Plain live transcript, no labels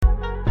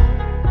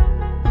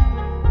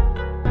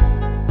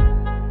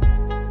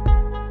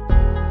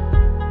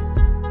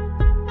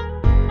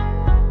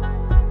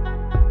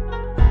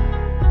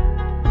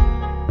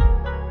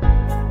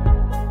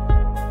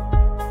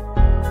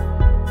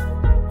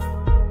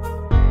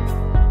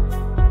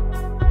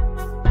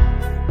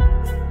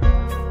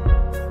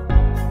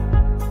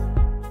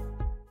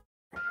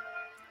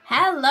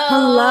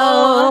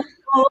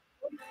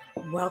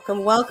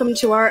Welcome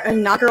to our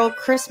inaugural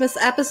Christmas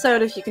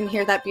episode. If you can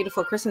hear that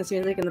beautiful Christmas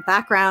music in the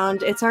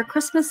background, it's our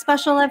Christmas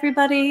special,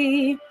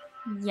 everybody.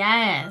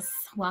 Yes.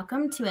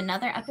 Welcome to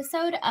another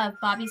episode of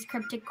Bobby's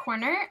Cryptic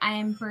Corner. I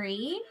am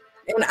Bree.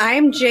 And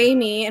I'm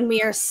Jamie, and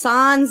we are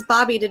sans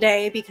Bobby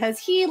today because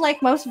he,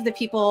 like most of the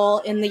people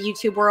in the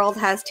YouTube world,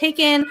 has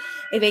taken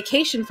a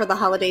vacation for the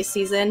holiday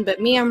season. But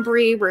me and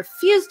Bree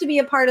refuse to be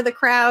a part of the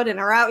crowd and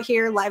are out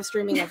here live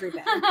streaming every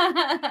day.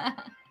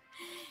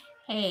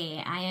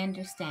 Hey, I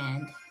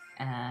understand.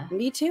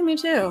 Me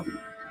too.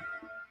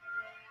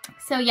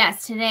 So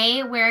yes,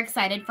 today we're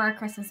excited for our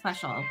Christmas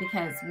special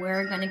because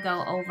we're going to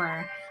go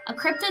over a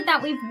cryptid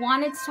that we've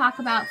wanted to talk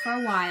about for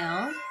a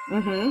while.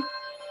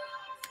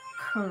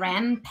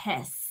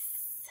 Krampus.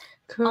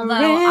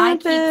 Although I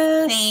keep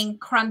saying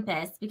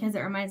Krampus because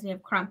it reminds me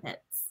of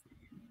crumpets.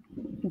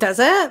 Does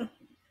it?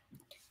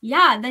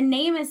 Yeah, the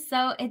name is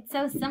so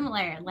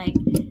similar. Like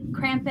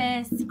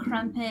Krampus,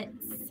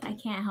 crumpets. I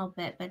can't help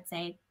it but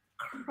say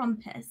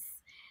Krampus.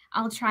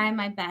 I'll try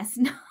my best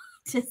not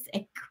to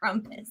say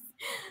Krampus.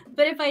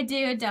 But if I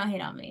do, don't hate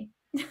on me.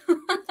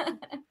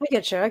 I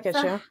get you.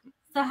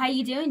 So how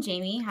you doing,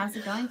 Jamie? How's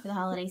it going for the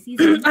holiday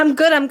season? I'm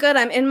good.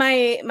 I'm in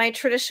my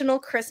traditional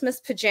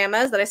Christmas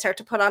pajamas that I start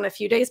to put on a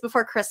few days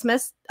before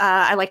Christmas.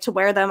 I like to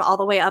wear them all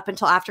the way up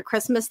until after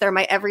Christmas. They're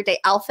my everyday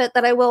outfit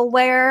that I will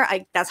wear.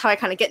 That's how I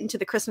kind of get into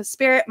the Christmas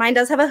spirit. Mine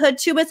does have a hood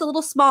too, but it's a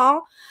little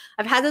small.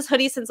 I've had this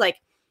hoodie since like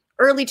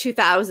early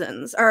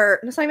 2000s,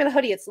 or it's not even a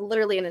hoodie. It's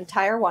literally an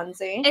entire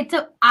onesie.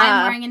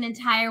 I'm wearing an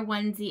entire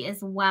onesie as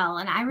well.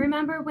 And I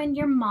remember when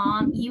you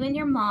and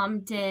your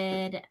mom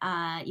did,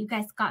 you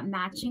guys got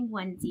matching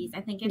onesies.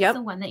 I think it's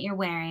the one that you're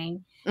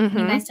wearing. Mm-hmm.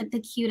 You guys took the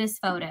cutest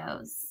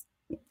photos.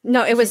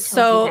 No, it was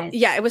so,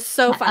 it was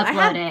so fun. I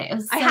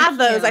have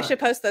those. I should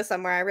post those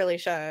somewhere. I really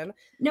should.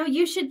 No,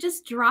 you should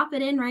just drop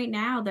it in right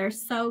now. They're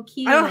so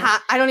cute. I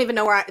don't even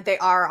know where they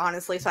are,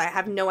 honestly. So I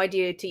have no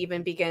idea to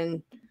even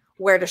begin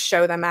where to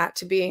show them at,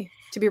 to be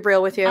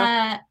real with you.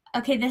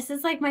 Okay, this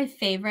is like my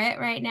favorite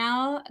right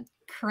now.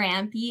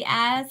 Crampy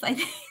ass. I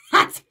think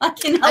that's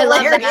fucking hilarious.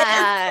 I love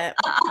that.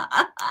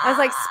 I was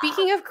like,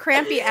 speaking of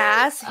crampy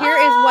ass, here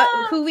is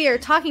who we are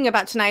talking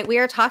about tonight. We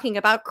are talking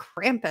about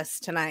Krampus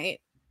tonight.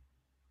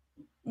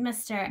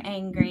 Mr.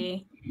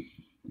 Angry,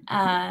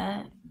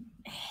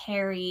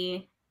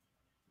 hairy,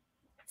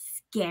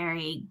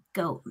 scary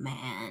goat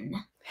man.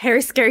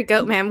 Harry Scary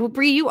Goat Man. Well,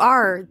 Bree, you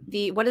are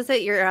what is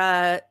it?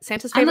 You're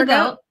Santa's favorite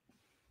goat?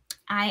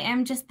 I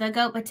am just the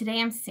goat, but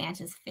today I'm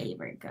Santa's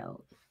favorite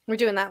goat. We're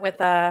doing that with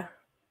yeah.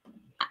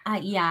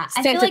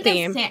 Santa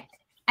theme.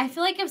 I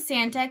feel like if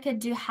Santa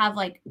could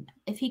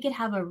if he could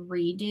have a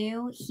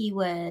redo, he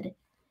would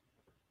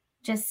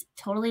just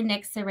totally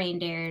nix the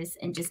reindeers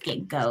and just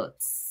get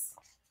goats.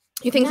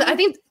 You think so? I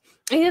think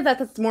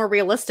that's more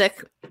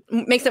realistic.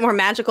 Makes it more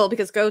magical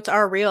because goats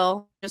are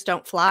real, just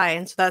don't fly,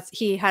 and so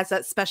he has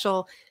that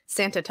special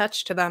Santa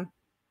touch to them.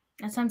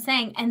 That's what I'm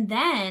saying. And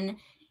then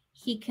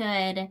he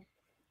could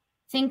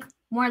think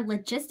more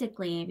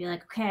logistically and be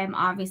like, okay, I'm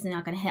obviously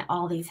not going to hit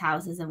all these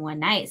houses in one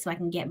night, so I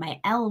can get my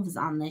elves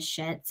on this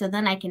shit. So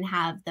then I can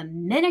have the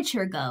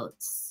miniature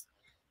goats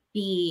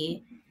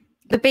be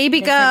the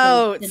baby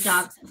goats, the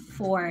dogs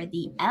for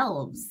the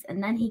elves,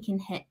 and then he can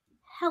hit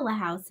hella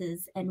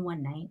houses in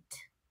one night.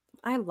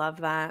 I love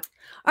that.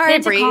 All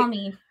right, Bree, call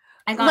me.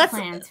 I got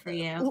plans for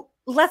you.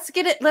 Let's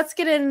get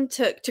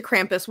into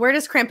Krampus. Where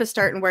does Krampus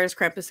start and where does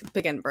Krampus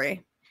begin,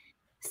 Bree?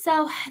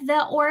 So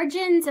the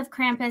origins of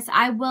Krampus,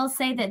 I will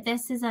say that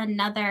this is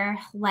another,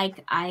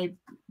 like, I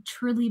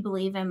truly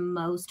believe in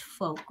most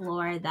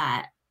folklore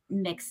that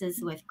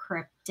mixes with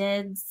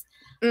cryptids.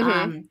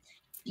 Mm-hmm.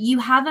 You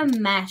have a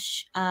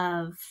mesh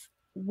of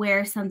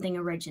where something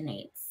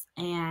originates,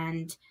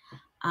 and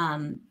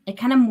it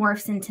kind of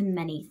morphs into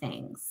many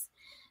things.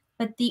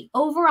 But the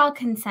overall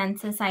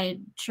consensus, I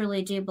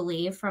truly do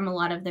believe from a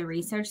lot of the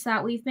research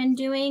that we've been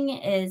doing,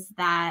 is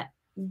that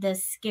the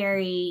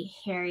scary,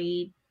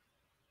 hairy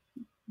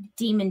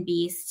demon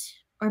beast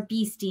or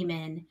beast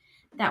demon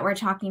that we're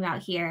talking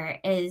about here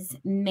is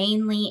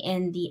mainly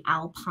in the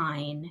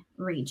Alpine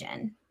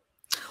region.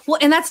 Well,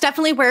 and that's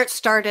definitely where it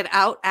started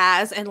out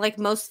as, and like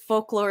most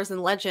folklores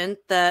and legend,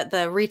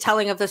 the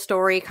retelling of the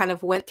story kind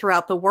of went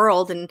throughout the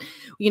world. And,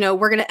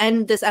 we're going to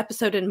end this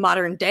episode in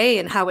modern day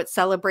and how it's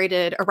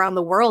celebrated around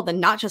the world and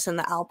not just in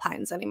the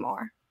Alpines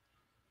anymore.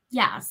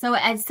 Yeah. So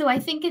I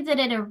think that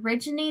it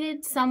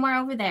originated somewhere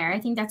over there. I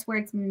think that's where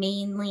it's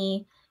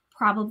mainly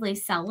probably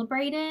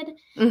celebrated.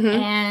 Mm-hmm.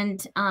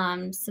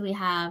 And so we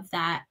have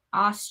that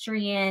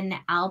Austrian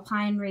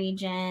Alpine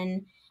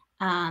region,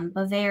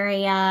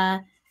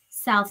 Bavaria,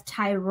 South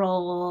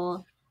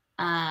Tyrol,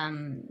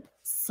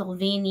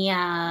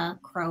 Slovenia,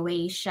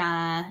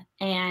 Croatia,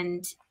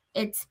 and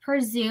it's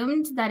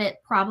presumed that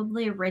it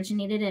probably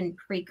originated in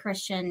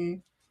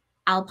pre-Christian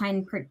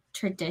Alpine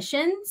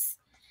traditions.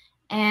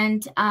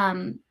 And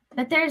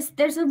but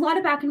there's a lot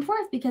of back and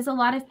forth because a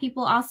lot of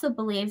people also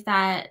believe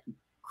that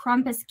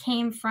Krampus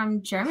came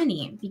from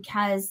Germany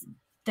because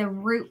the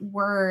root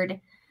word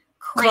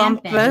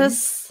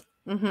Krampus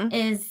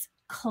is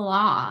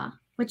claw.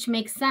 which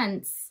makes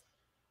sense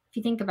if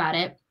you think about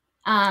it.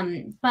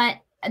 But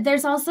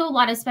there's also a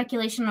lot of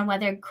speculation on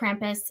whether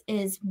Krampus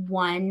is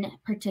one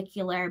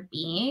particular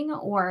being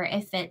or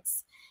if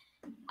it's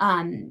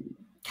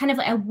kind of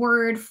a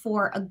word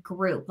for a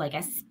group, like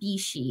a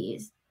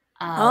species.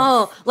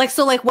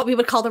 Like what we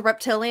would call the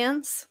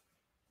reptilians?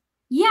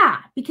 Yeah,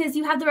 because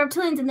you have the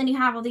reptilians and then you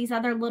have all these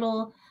other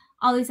little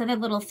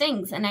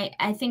things. And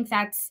I think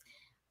that's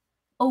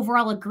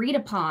overall agreed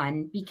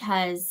upon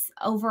because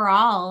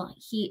overall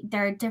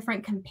there are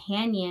different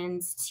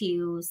companions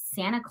to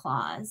Santa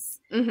Claus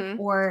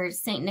or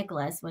Saint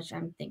Nicholas, which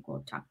I think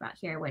we'll talk about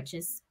here, which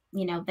is,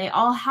 they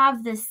all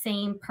have the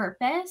same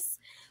purpose,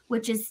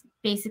 which is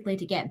basically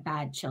to get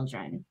bad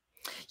children.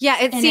 Yeah,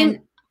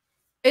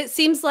 it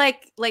seems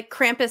like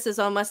Krampus is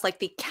almost like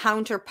the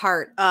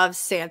counterpart of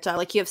Santa.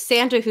 Like you have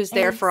Santa who's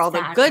there for all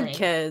the good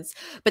kids,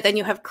 but then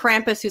you have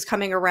Krampus who's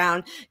coming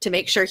around to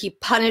make sure he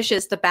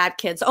punishes the bad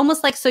kids,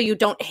 almost like so you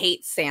don't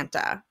hate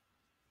Santa.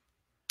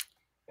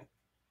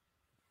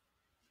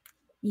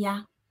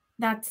 Yeah,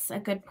 that's a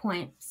good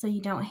point. So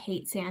you don't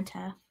hate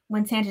Santa.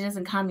 When Santa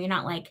doesn't come, you're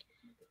not like,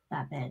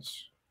 that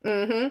bitch.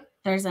 Mm-hmm.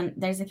 There's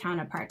a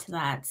counterpart to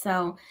that.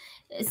 So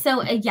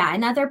yeah,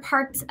 in other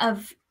parts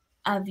of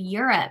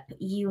Europe,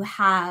 you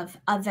have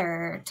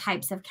other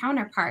types of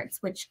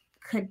counterparts, which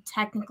could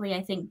technically,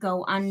 I think,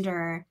 go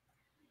under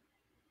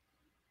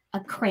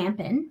a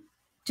Krampen,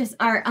 just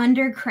are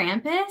under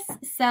Krampus.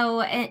 So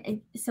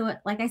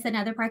like I said, in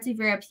other parts of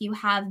Europe, you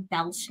have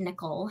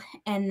Belschnickel,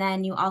 and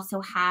then you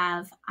also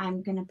have,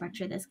 I'm going to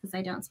butcher this because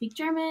I don't speak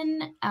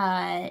German,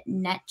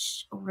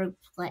 Netsch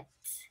Rupetsch.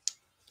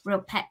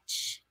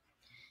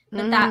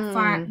 But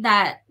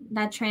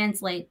that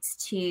translates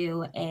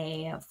to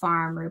a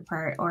farm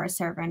Rupert or a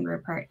servant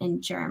Rupert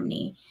in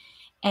Germany.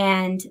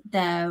 And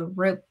the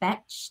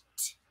Rupetsch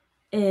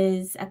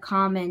is a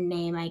common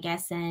name, I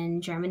guess,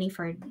 in Germany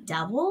for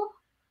devil.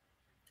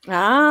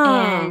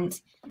 And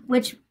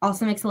which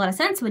also makes a lot of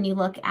sense when you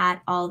look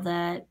at all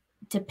the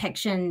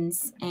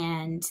depictions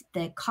and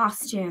the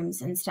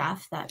costumes and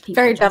stuff that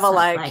people very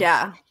devil-like,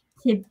 yeah,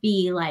 to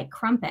be like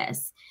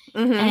Krampus.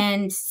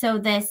 And so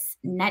this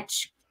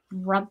Netsch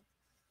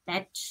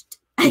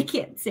I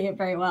can't say it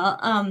very well.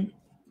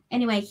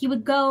 Anyway, he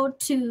would go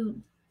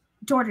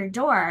door to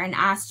door and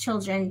ask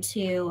children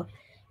to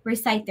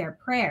recite their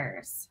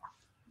prayers.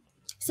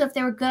 So if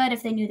they were good,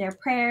 if they knew their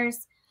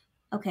prayers,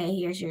 okay,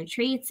 here's your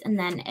treats. And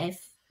then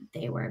if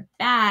they were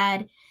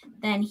bad,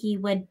 then he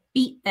would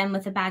beat them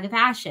with a bag of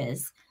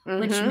ashes,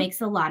 which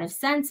makes a lot of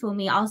sense when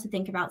we also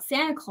think about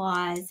Santa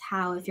Claus,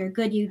 how if you're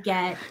good, you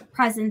get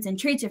presents and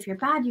treats. If you're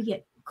bad, you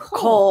get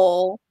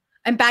coal.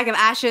 And bag of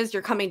ashes,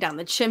 you're coming down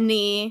the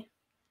chimney.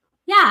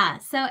 Yeah,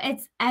 so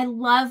I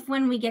love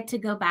when we get to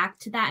go back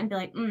to that and be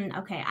like,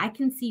 okay, I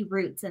can see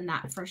roots in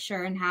that for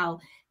sure, and how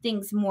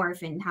things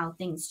morph and how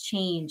things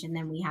change, and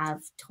then we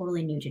have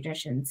totally new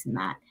traditions in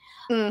that.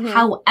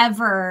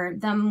 However,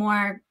 the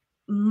more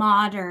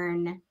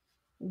modern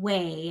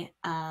way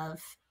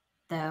of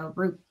the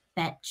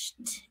Rupetsch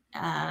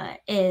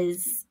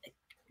is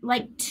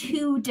like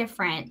two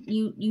different.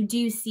 You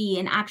do see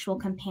an actual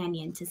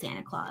companion to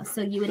Santa Claus.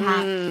 So you would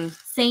have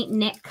Saint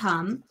Nick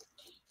come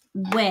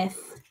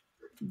with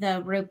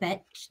the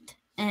Rupetsch,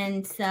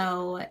 and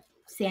so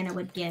Santa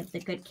would give the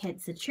good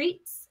kids the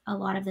treats. A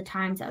lot of the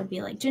times that would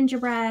be like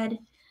gingerbread,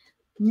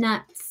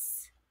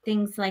 nuts,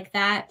 things like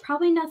that.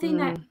 Probably nothing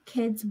that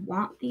kids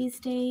want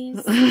these days.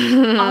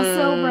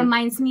 Also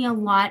reminds me a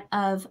lot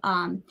of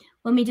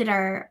when we did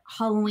our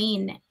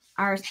Halloween,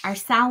 our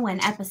Samhain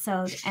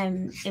episode,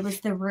 and it was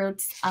the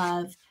roots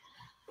of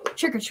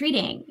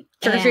trick-or-treating.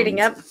 Trick-or-treating,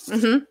 yep.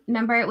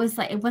 Remember, it was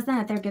like, it wasn't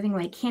that they're giving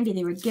away candy,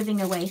 they were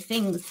giving away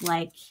things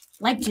like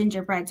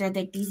gingerbreads or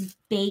like these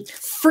baked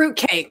fruit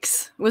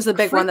cakes was the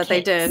big one that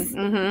they did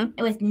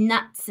with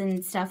nuts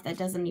and stuff that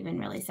doesn't even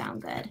really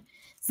sound good.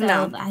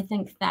 So I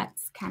think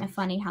that's kind of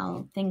funny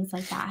how things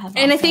like that have.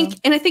 And I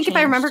think changed. If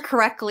I remember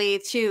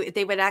correctly too,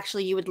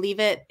 you would leave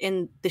it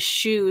in the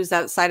shoes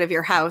outside of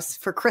your house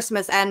for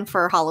Christmas and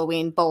for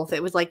Halloween, both.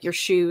 It was like your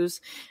shoes.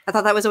 I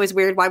thought that was always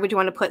weird. Why would you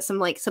want to put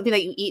something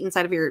that you eat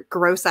inside of your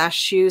gross ass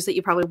shoes that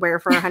you probably wear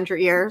for 100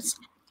 years?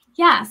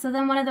 Yeah, so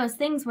then one of those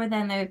things where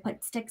then they would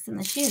put sticks in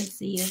the shoes.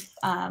 So you,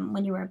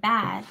 when you were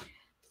bad,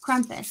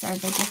 Krampus or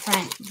the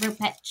different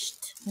Rupetsch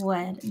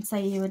would, and so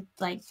you would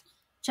like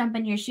jump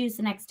in your shoes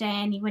the next day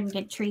and you wouldn't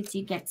get treats,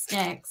 you'd get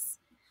sticks.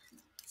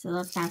 So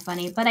that's kind of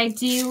funny. But I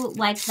do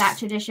like that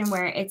tradition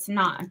where it's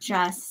not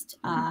just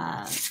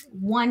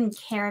one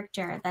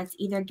character that's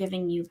either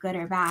giving you good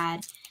or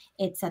bad.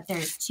 It's that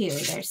there's two.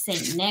 There's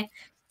Saint Nick.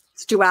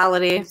 It's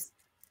duality.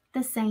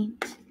 The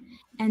saint.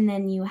 And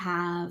then you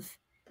have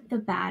the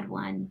bad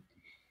one.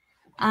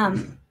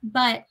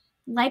 But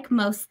like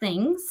most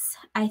things,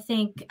 I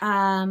think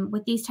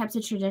with these types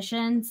of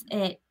traditions,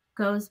 it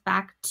goes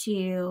back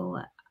to,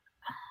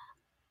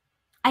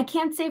 I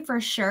can't say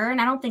for sure, and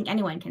I don't think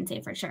anyone can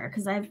say for sure,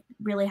 because I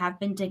really have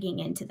been digging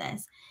into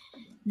this,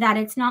 that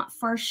it's not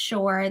for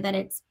sure that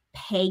it's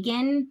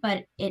pagan,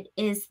 but it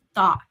is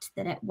thought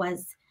that it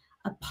was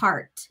a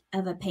part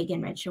of a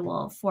pagan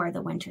ritual for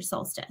the winter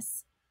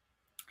solstice.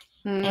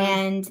 Mm.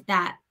 And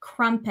that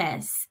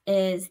Krampus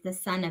is the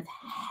son of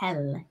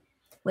Hel,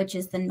 which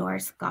is the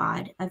Norse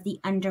god of the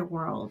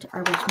underworld,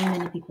 or which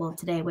many people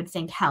today would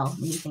think hell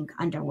when you think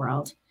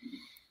underworld.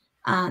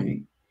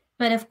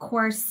 But of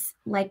course,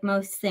 like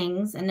most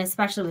things, and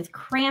especially with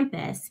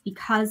Krampus,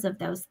 because of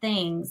those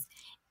things,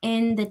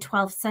 in the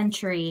 12th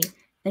century,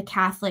 the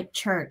Catholic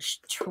Church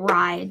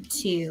tried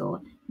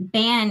to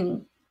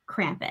ban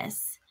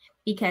Krampus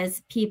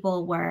because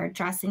people were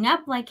dressing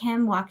up like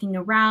him, walking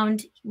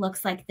around,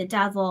 looks like the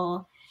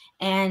devil.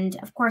 And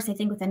of course, I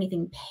think with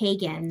anything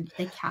pagan,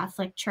 the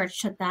Catholic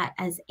Church took that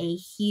as a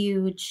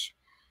huge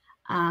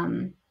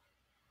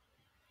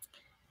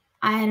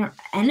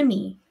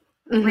enemy,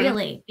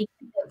 really, because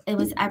it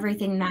was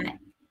everything that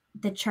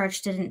the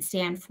church didn't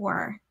stand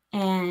for.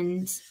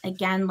 And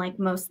again, like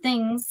most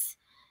things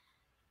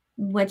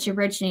which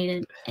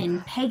originated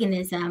in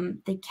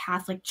paganism, the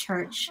Catholic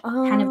Church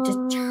kind of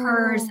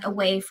deters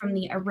away from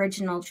the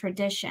original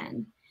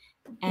tradition.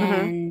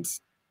 And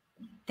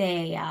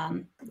they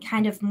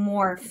kind of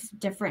morph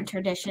different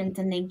traditions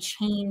and they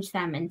change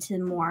them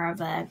into more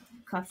of a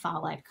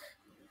Catholic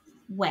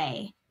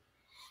way.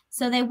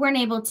 So they weren't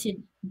able to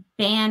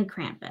ban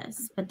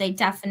Krampus, but they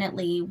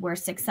definitely were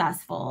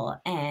successful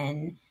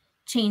in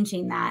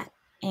changing that.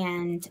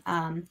 And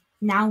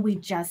now we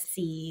just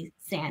see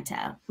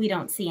Santa. We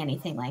don't see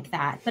anything like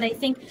that. But I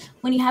think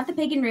when you have the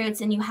pagan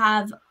roots and you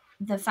have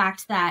the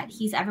fact that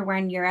he's everywhere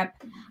in Europe,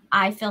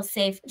 I feel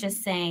safe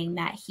just saying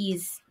that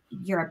he's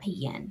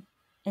European.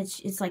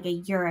 It's like a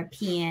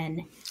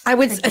European. I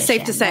would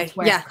safe to say, that's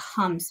where it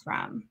comes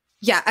from.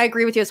 Yeah, I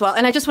agree with you as well.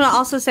 And I just want to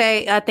also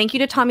say thank you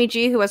to Tommy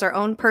G, who has our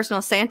own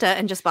personal Santa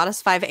and just bought us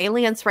 5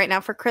 aliens right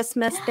now for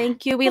Christmas.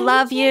 Thank you. We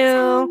love you.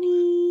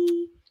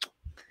 Tommy.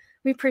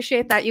 We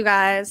appreciate that, you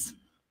guys.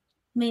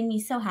 Made me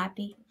so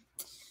happy.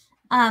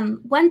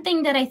 One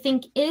thing that I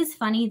think is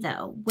funny,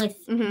 though,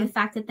 with the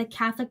fact that the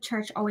Catholic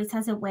Church always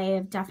has a way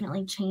of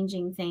definitely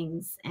changing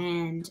things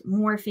and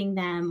morphing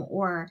them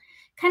or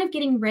kind of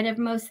getting rid of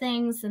most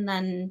things and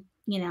then,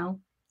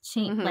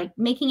 like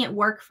making it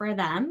work for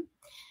them.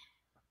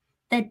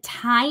 The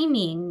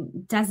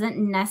timing doesn't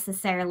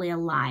necessarily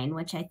align,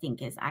 which I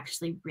think is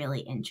actually really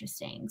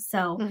interesting.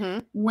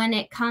 So when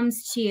it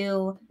comes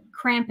to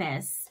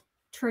Krampus,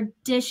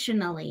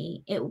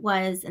 traditionally, it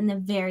was in the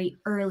very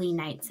early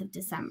nights of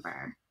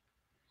December.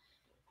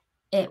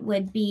 It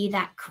would be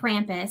that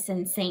Krampus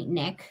and Saint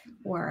Nick,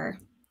 or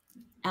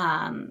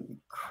Krampusnacht,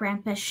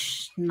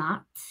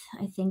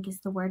 I think is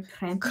the word.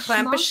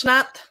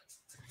 Krampusnacht.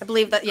 I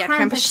believe that,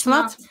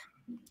 Krampusnacht.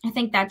 I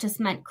think that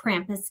just meant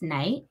Krampus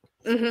night.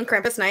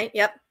 Krampus night,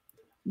 yep.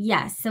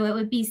 Yes, so it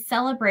would be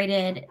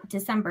celebrated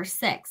December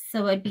 6th. So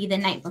it would be the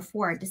night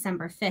before,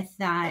 December 5th,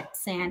 that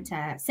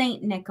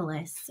Saint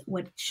Nicholas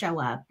would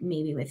show up,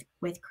 maybe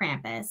with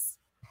Krampus.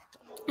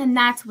 And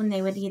that's when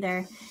they would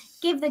either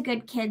give the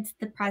good kids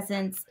the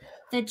presents,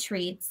 the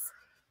treats,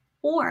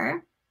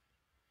 or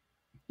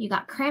you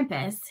got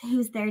Krampus,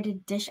 who's there to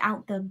dish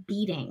out the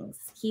beatings.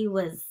 He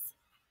was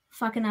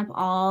fucking up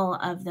all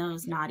of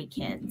those naughty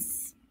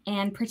kids,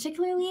 and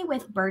particularly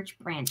with birch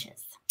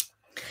branches.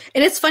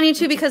 And it's funny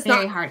too because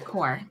very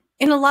hardcore.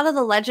 In a lot of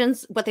the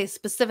legends, what they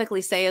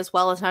specifically say as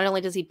well is not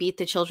only does he beat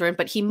the children,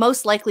 but he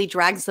most likely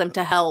drags them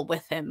to hell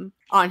with him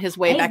on his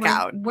way back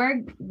out.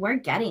 We're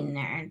getting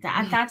there.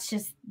 That's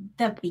just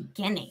the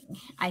beginning.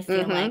 I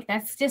feel like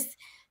that's just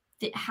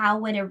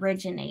how it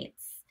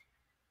originates.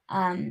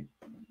 And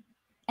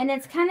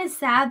it's kind of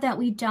sad that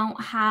we don't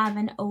have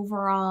an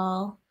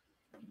overall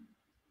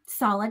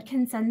solid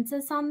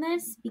consensus on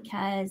this,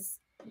 because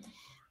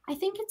I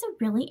think it's a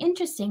really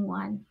interesting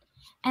one.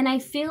 And I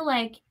feel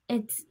like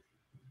it's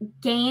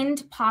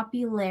gained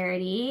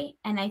popularity,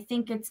 and I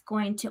think it's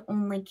going to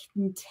only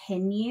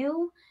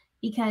continue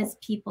because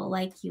people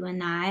like you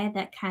and I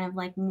that kind of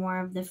like more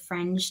of the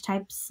fringe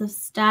types of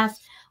stuff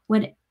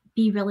would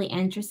be really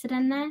interested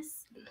in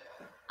this.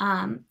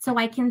 So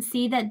I can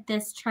see that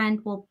this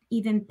trend will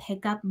even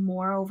pick up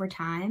more over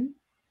time.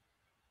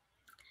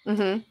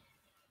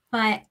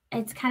 But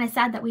it's kind of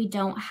sad that we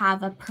don't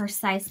have a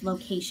precise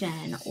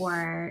location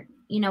or,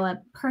 a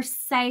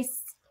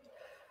precise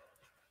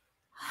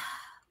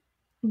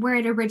where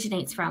it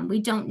originates from. We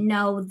don't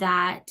know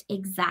that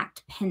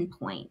exact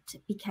pinpoint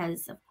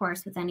because, of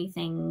course, with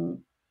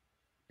anything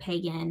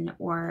pagan,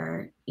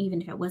 or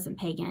even if it wasn't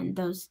pagan,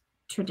 those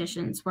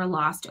traditions were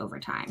lost over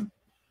time.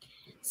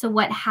 So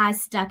what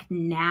has stuck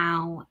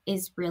now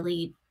is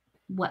really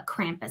what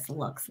Krampus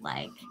looks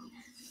like,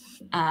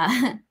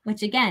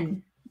 which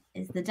again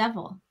is the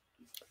devil.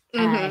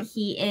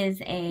 He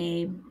is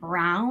a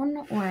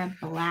brown or a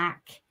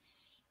black,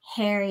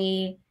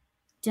 hairy,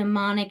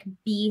 demonic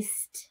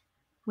beast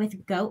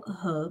with goat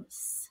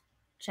hooves,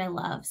 which I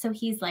love. So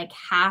he's like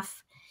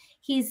half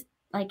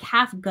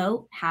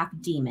goat, half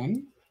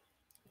demon.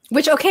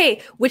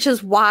 Which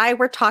is why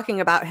we're talking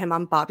about him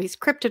on Bobby's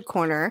Cryptid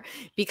Corner,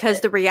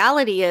 because the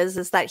reality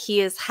is that he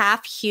is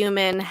half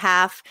human,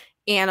 half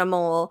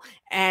animal,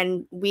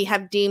 and we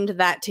have deemed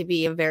that to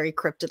be a very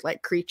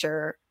cryptid-like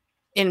creature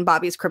in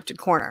Bobby's Cryptid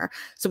Corner.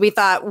 So we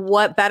thought,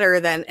 what better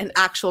than an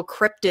actual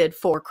cryptid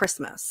for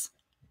Christmas?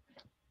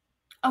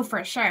 Oh,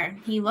 for sure.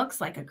 He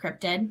looks like a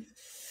cryptid.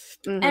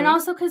 Mm-hmm. And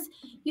also because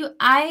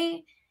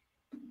I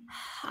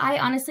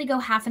honestly go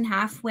half and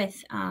half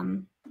with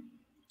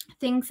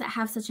things that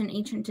have such an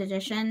ancient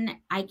tradition.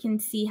 I can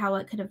see how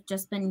it could have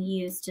just been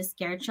used to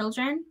scare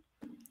children.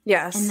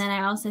 Yes. And then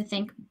I also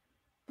think,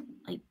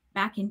 like,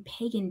 back in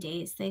pagan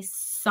days, they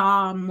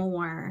saw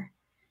more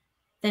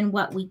than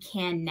what we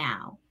can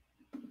now.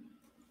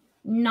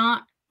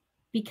 Not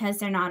because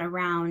they're not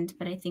around,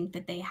 but I think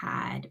that they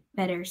had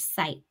better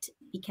sight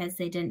because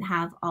they didn't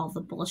have all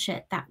the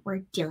bullshit that we're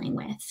dealing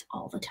with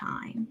all the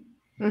time.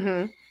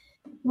 Mm-hmm.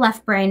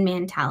 Left brain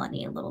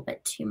mentality a little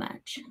bit too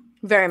much.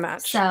 Very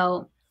much.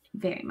 So,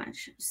 very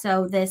much.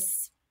 So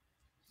this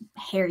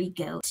hairy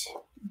goat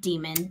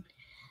demon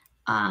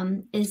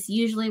is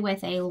usually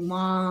with a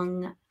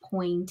long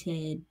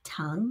pointed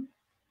tongue.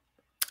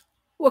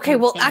 Okay,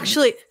 well,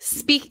 actually,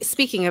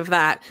 speaking of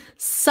that,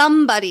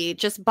 somebody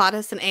just bought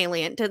us an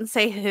alien. Didn't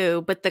say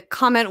who, but the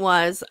comment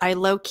was, I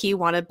low-key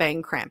want to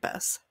bang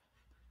Krampus.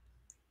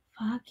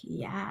 Fuck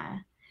yeah.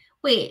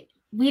 Wait,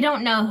 we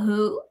don't know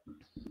who?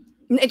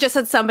 It just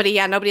said somebody.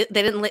 Yeah, nobody.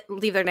 They didn't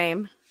leave their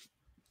name.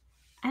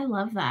 I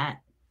love that.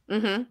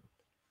 Mm-hmm.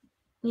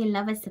 We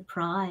love a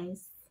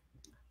surprise.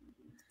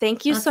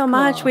 Thank you so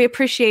much. We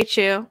appreciate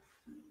you.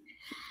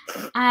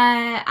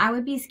 I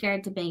would be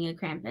scared to bang a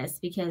Krampus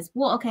because,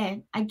 well,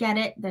 okay, I get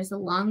it. There's a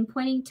long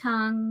pointy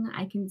tongue.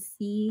 I can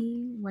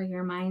see where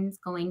your mind's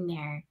going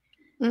there.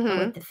 Mm-hmm.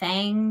 But with the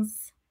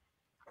fangs,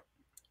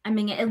 I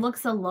mean, it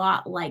looks a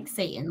lot like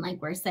Satan,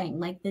 like we're saying,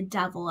 like the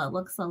devil. It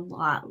looks a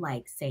lot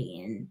like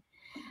Satan.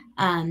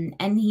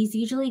 And he's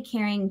usually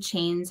carrying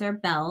chains or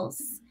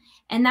bells.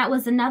 And that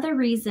was another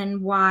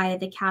reason why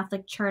the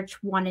Catholic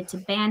Church wanted to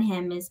ban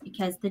him, is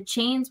because the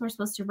chains were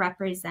supposed to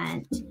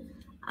represent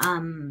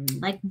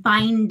like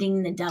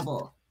binding the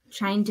devil,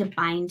 trying to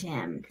bind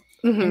him.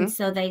 Mm-hmm. And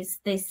so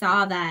they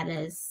saw that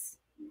as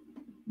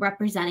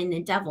representing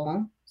the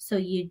devil. So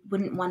you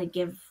wouldn't want to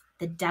give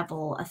the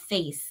devil a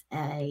face,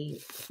 a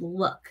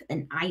look,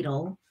 an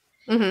idol.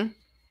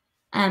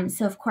 Mm-hmm.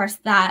 So of course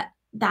that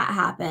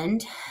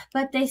happened,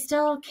 but they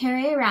still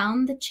carry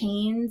around the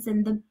chains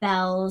and the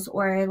bells,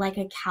 or like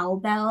a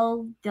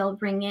cowbell. They'll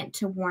ring it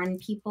to warn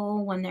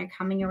people when they're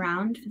coming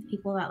around, for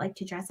people that like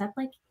to dress up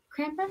like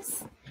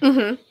Krampus.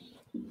 Mm-hmm.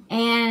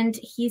 And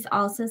he's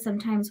also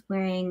sometimes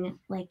wearing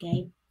like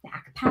a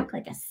backpack,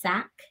 like a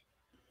sack.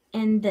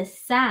 And the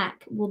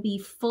sack will be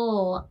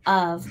full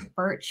of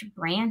birch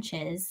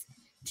branches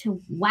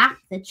to whack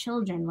the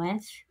children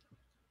with,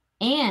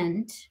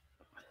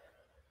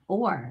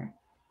 or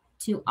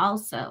to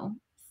also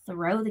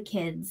throw the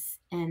kids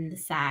in the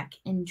sack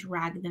and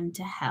drag them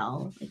to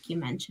hell, like you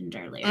mentioned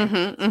earlier.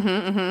 Mm-hmm,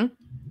 mm-hmm, mm-hmm.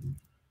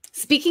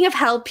 Speaking of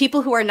hell,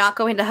 people who are not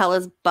going to hell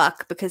is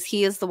Buck, because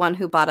he is the one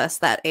who bought us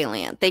that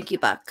alien. Thank you,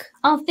 Buck.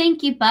 Oh,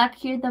 thank you,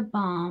 Buck. You're the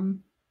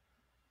bomb.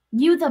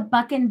 You the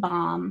buckin'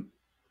 bomb.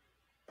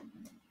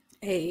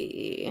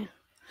 Hey.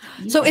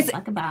 So it's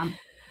bomb.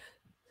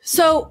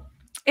 So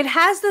it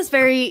has this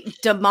very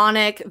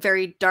demonic,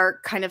 very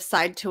dark kind of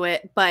side to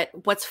it. But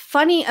what's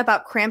funny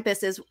about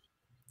Krampus is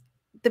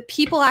the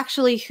people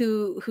actually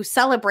who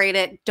celebrate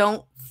it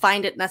don't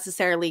find it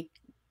necessarily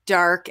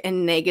dark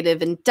and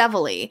negative and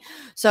devilly.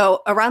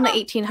 So around the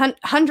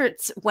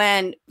 1800s,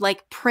 when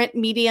like print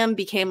medium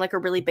became like a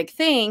really big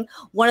thing,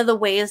 one of the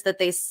ways that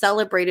they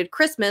celebrated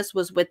Christmas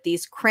was with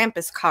these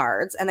Krampus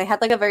cards, and they had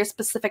like a very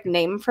specific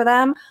name for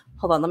them.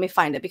 Hold on, let me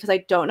find it, because I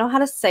don't know how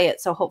to say it.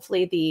 So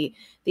hopefully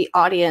the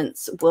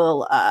audience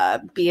will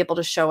be able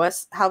to show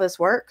us how this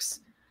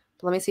works.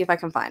 But let me see if I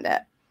can find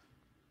it.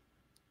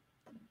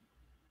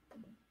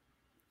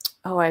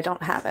 Oh, I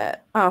don't have it.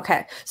 Oh,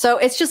 okay. So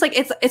it's just like,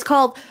 it's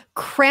called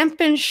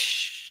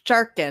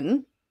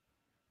Krampenstarken,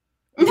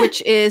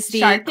 which is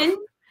the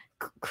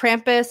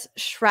Krampus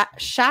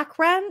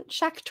Schachtren,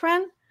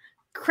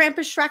 Krampus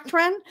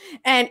Schachtren.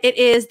 And it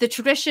is the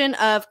tradition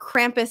of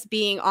Krampus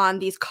being on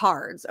these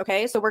cards.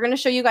 Okay. So we're going to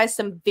show you guys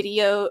some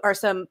video or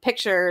some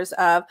pictures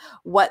of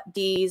what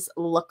these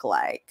look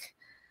like.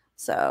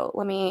 So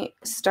let me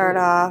start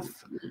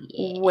off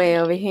way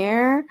over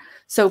here.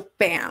 So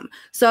bam.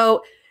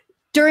 So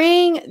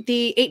during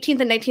the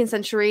 18th and 19th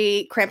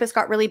century, Krampus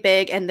got really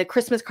big, and the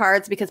Christmas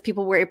cards, because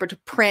people were able to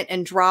print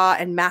and draw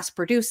and mass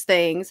produce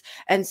things.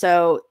 And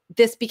so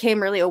this became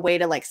really a way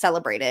to like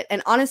celebrate it.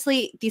 And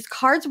honestly, these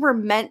cards were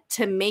meant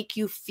to make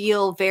you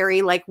feel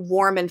very like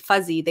warm and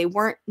fuzzy. They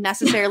weren't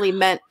necessarily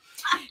meant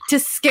to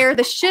scare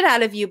the shit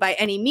out of you by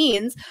any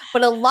means,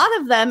 but a lot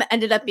of them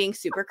ended up being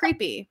super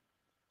creepy.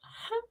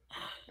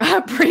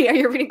 Brie, are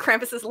you reading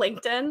Krampus's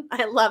LinkedIn?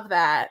 I love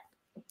that.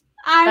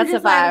 That's a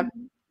vibe.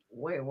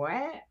 Wait,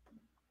 what?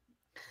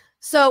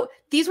 So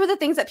these were the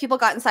things that people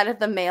got inside of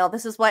the mail.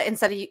 This is what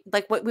instead of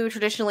like what we would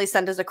traditionally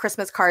send as a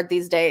Christmas card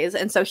these days.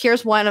 And so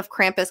here's one of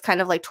Krampus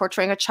kind of like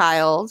torturing a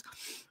child.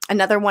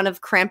 Another one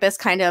of Krampus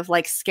kind of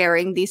like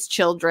scaring these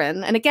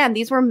children. And again,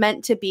 these were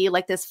meant to be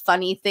like this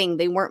funny thing.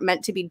 They weren't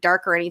meant to be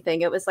dark or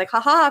anything. It was like,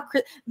 haha,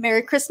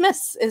 Merry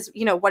Christmas is,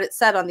 you know, what it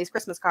said on these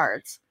Christmas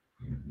cards.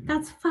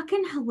 That's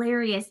fucking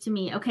hilarious to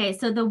me. Okay,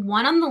 so the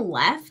one on the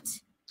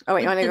left. Oh,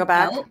 wait, you want to go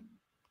back?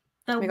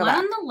 The one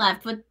on the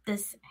left with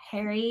this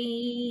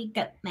hairy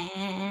gut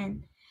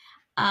man.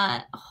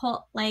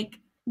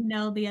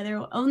 No, the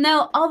other one. Oh,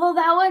 no. Although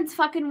that one's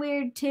fucking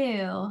weird,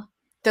 too.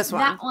 This one.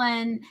 That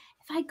one.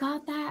 If I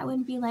got that, I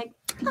wouldn't be like,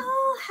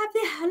 oh, happy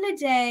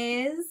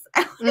holidays.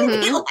 I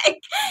wouldn't be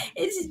like,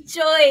 it's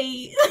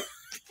joy.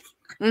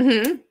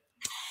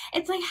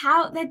 It's like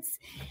how that's.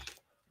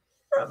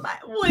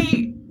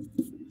 Wait.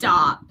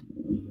 Stop.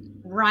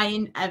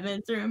 Ryan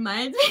Evans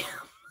reminds me.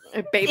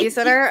 A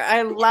babysitter?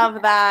 I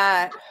love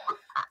that.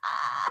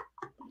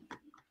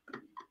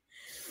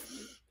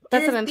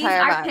 That's an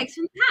entire These are pics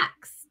from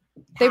PAX.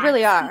 They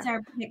really are. These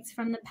are pics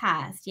from the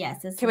past.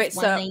 Yes. This okay, wait, is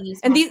when they use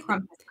and these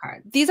Krampus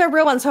cards. These are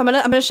real ones. So I'm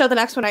gonna show the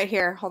next one right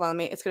here. Hold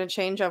on, it's gonna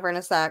change over in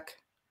a sec.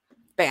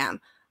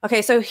 Bam.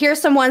 Okay, so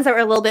here's some ones that were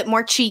a little bit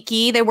more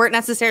cheeky. They weren't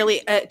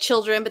necessarily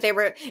children, but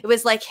it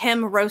was like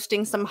him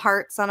roasting some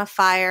hearts on a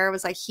fire. It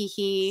was like hee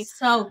hee.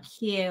 So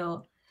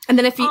cute. And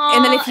then if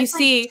you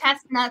see like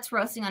chestnuts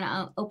roasting on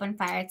an open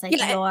fire, it's like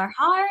your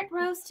heart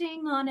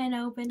roasting on an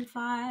open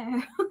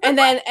fire. and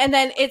then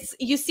it's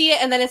you see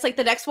it, and then it's like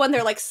the next one,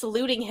 they're like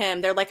saluting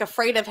him. They're like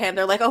afraid of him.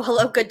 They're like, oh,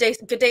 hello, good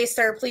day,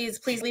 sir. Please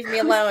leave me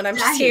alone. I'm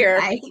just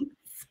here.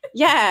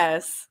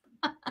 Yes.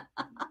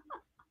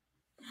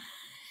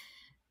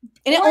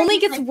 And it only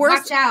gets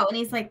worse. Watch out. And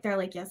he's like, they're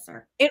like, yes,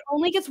 sir. It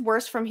only gets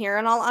worse from here,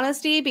 in all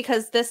honesty,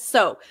 because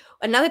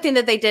another thing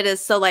that they did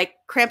is, like,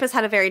 Krampus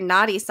had a very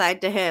naughty side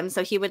to him.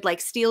 So he would,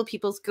 like, steal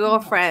people's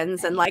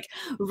girlfriends and, like,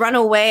 run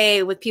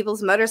away with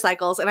people's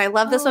motorcycles. And I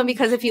love this one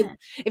because if you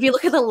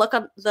look at the look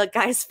on the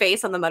guy's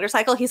face on the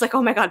motorcycle, he's like,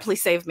 oh my God,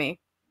 please save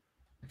me.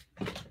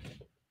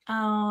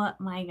 Oh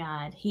my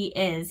God. He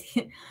is.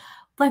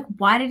 Like,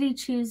 why did he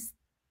choose?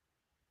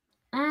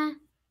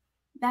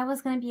 That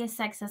was going to be a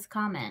sexist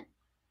comment.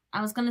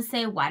 I was gonna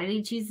say, why did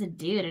he choose the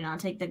dude and not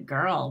take the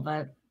girl?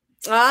 But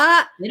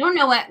we don't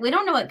know what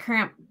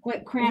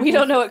Krampus. We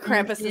don't know what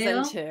Krampus is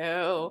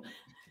into.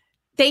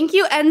 Thank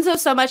you, Enzo,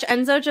 so much.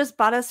 Enzo just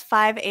bought us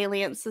 5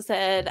 aliens.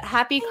 Said,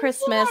 "Happy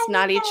Christmas,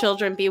 naughty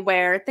children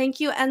beware." Thank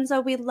you,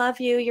 Enzo. We love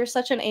you. You're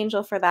such an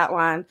angel for that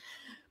one.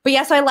 But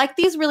yeah, so I like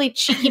these really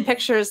cheeky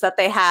pictures that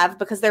they have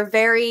because they're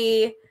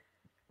very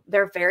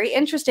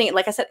interesting.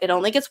 Like I said, it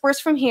only gets worse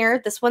from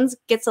here. This one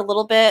gets a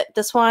little bit,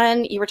 this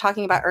one you were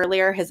talking about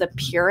earlier, his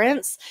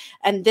appearance.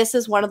 And this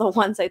is one of the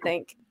ones I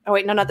think. Oh,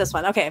 wait, no, not this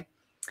one. Okay.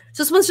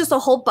 So this one's just a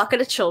whole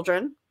bucket of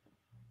children.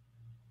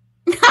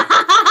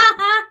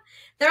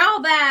 They're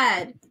all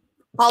bad.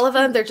 All of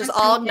them. They're just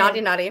all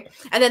naughty.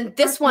 And then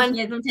this one.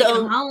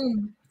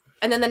 Home.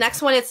 And then the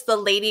next one, it's the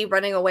lady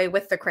running away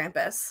with the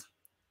Krampus.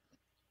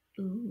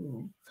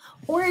 Ooh.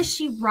 Or is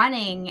she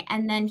running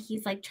and then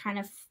he's like trying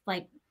to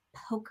like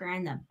poke her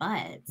in the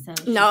butt? So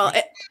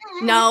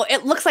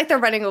it looks like they're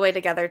running away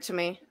together to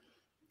me.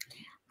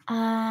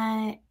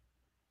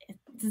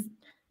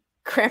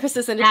 Krampus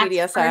is into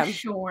BDSM. For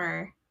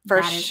sure.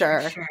 For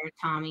sure,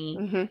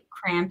 Tommy.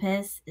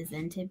 Krampus is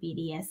into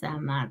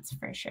BDSM, that's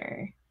for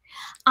sure.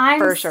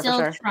 I'm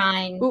still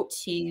trying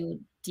to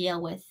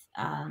deal with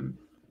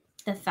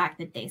the fact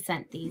that they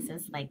sent these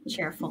as like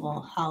cheerful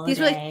holiday.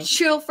 These are like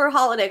cheerful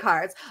holiday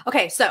cards.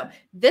 Okay, so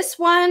this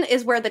one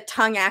is where the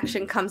tongue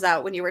action comes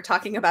out when you were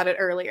talking about it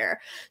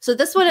earlier. So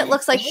this one, it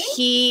looks like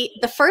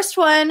the first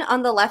one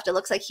on the left, it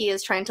looks like he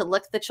is trying to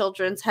lick the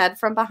children's head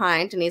from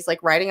behind and he's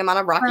like riding him on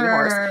a rocking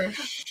horse.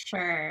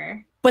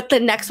 Sure. But the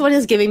next one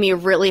is giving me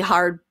really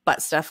hard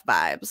butt stuff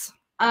vibes.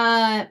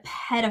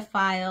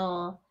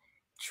 Pedophile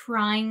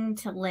trying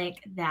to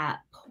lick that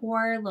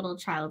poor little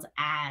child's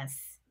ass.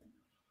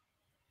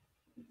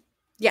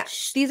 Yeah,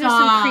 these are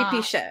some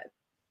creepy shit.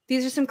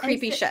 These are some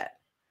creepy shit.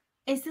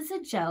 Is this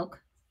a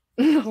joke?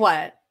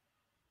 What?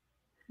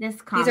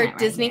 This comment These are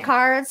Disney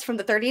cards from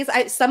the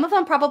 30s. Some of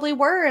them probably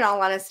were, in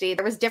all honesty.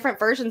 There was different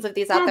versions of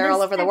these out there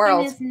all over the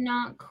world. Is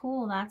not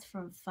cool. That's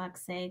for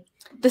fuck's sake.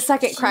 The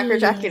second Cracker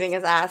Jack getting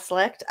his ass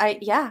licked.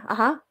 That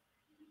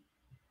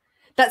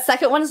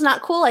second one is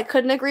not cool. I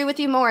couldn't agree with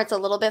you more. It's a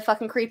little bit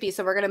fucking creepy.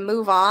 So we're gonna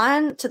move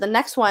on to the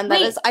next one.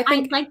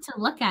 I'd like to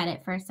look at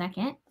it for a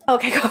second.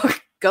 Okay,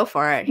 go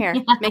for it. Here,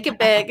 make it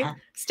big.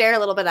 Stare a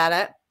little bit at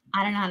it.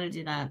 I don't know how to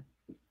do that.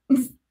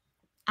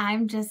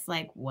 I'm just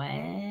like,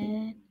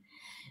 what?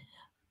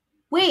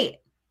 Wait,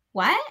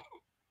 what?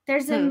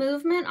 There's a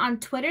movement on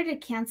Twitter to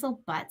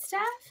cancel butt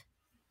stuff?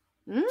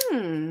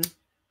 You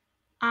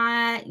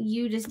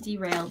just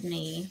derailed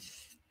me.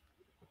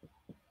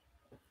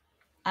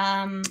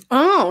 Send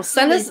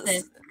us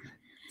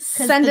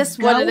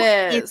what it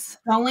is. It's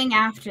going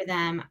after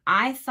them.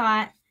 I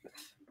thought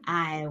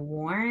I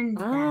warned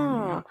them.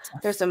 Oh,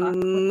 there's a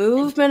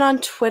movement on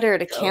Twitter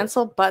to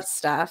cancel butt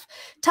stuff.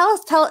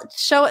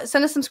 Show it,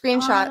 send us some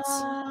screenshots.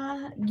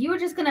 You were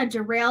just gonna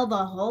derail the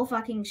whole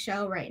fucking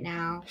show right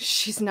now.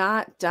 She's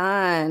not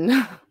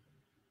done.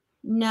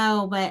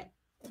 No, but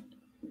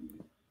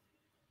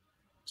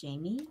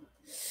Jamie?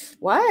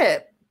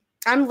 What?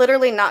 I'm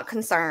literally not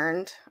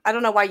concerned. I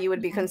don't know why you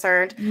would be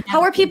concerned.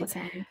 How are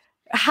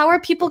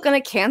people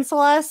going to cancel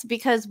us?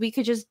 Because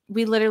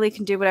we literally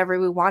can do whatever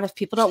we want. If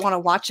people don't want to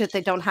watch it,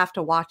 they don't have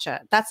to watch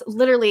it. That's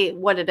literally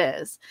what it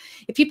is.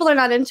 If people are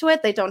not into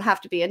it, they don't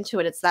have to be into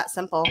it. It's that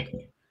simple.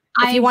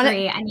 I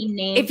agree. I need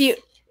names.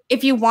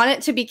 If you want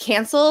it to be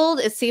canceled,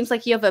 it seems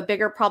like you have a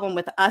bigger problem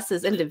with us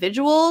as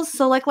individuals.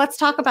 So like, let's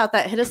talk about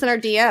that. Hit us in our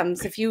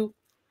DMs.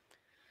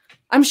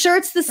 I'm sure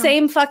it's the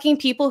same fucking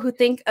people who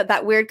think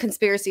that weird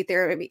conspiracy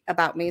theory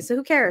about me. So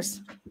who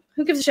cares?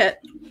 Who gives a shit?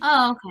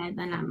 Oh, okay.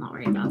 Then I'm not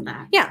worried about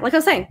that. Yeah, like I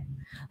was saying.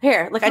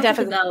 Here, like I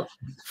definitely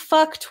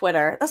fuck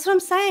Twitter. That's what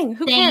I'm saying.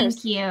 Who cares?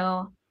 Thank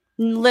you.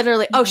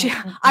 Literally. Oh,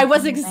 I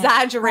was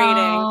exaggerating.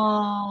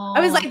 I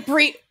was like,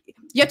 Brie,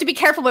 you have to be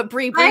careful with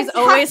Brie. Brie's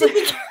always like,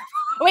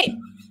 wait.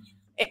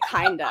 It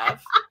kind of.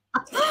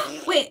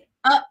 Wait.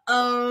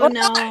 Uh-oh.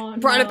 No.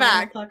 Brought it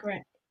back.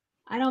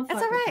 I don't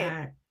fuck with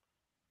that.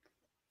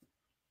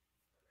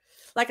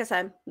 Like I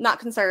said, not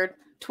concerned.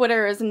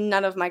 Twitter is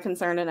none of my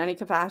concern in any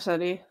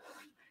capacity.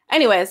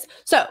 Anyways,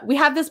 so we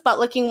have this butt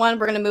licking one.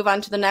 We're going to move on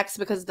to the next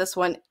because this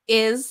one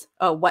is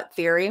what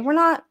theory? We're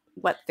not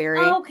what theory.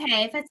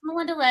 Okay, if it's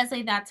Melinda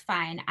Leslie, that's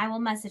fine. I will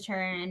message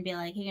her and be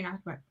like, hey, you're not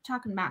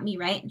talking about me,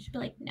 right? And she'll be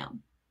like, no.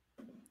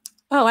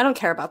 Oh, I don't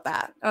care about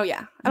that. Oh,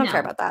 yeah. I don't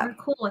care about that. We're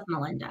cool with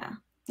Melinda.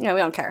 Yeah, we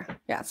don't care.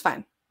 Yeah, it's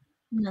fine.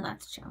 No,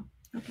 that's chill.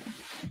 Okay.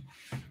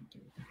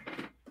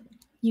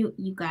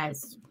 You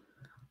guys...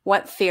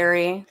 What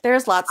theory?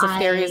 There's lots of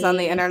theories on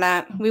the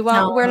internet. We won't.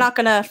 No. We're not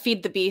gonna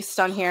feed the beast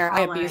on here.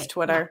 I abuse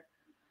Twitter.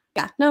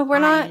 Yeah. No, we're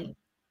not.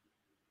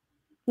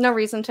 No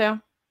reason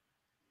to.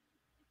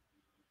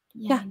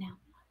 Yeah,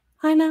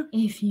 I know.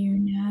 If you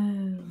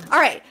know.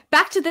 All right,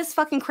 back to this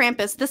fucking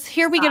Krampus.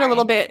 Here we get a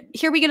little bit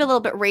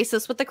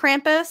racist with the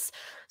Krampus.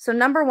 So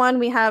number one,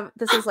 we have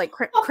this is like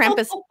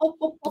Krampus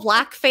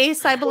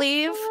blackface, I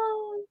believe.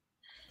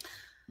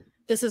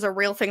 This is a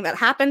real thing that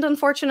happened,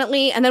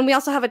 unfortunately. And then we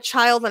also have a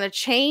child on a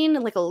chain,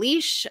 like a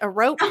leash, a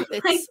rope. Oh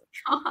my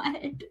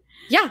God.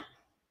 Yeah.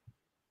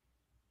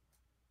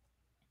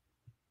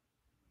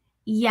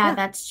 Yeah,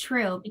 that's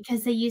true.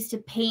 Because they used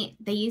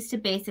to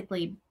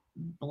basically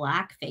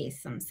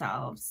blackface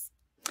themselves.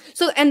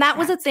 So, and that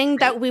was a thing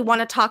that we want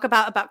to talk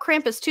about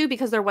Krampus too,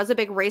 because there was a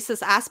big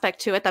racist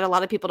aspect to it that a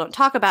lot of people don't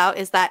talk about,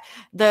 is that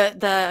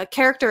the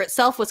character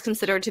itself was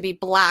considered to be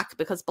black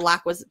because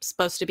black was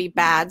supposed to be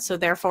bad. So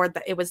therefore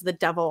it was the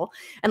devil.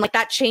 And like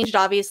that changed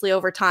obviously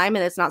over time.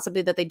 And it's not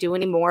something that they do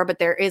anymore, but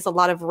there is a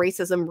lot of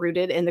racism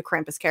rooted in the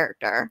Krampus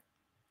character.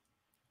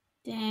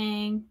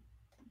 Dang.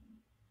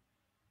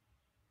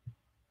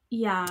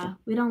 Yeah,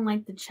 we don't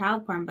like the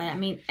child porn, but I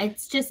mean,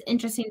 it's just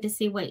interesting to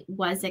see what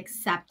was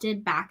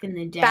accepted back in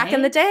the day. Back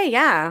in the day,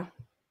 yeah.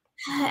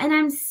 And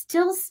I'm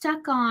still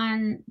stuck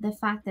on the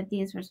fact that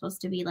these were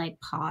supposed to be like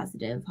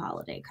positive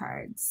holiday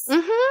cards.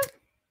 Mm-hmm.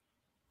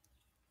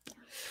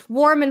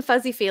 Warm and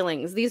fuzzy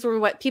feelings. These were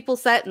what people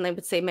said, and they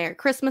would say Merry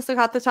Christmas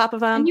at the top of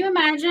them. Can you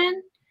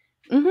imagine?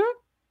 Mm-hmm.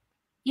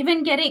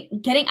 Even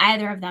getting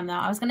either of them, though.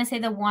 I was going to say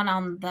the one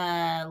on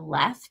the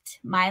left,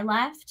 my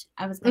left.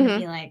 I was going to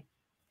be like,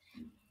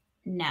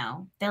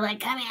 no. They're like,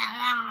 come here.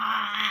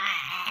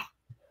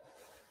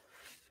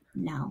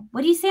 No.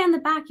 What do you say on the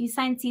back? You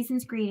signed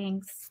season's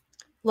greetings.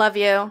 Love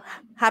you.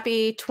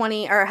 Happy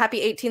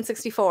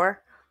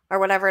 1864 or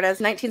whatever it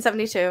is.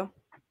 1972.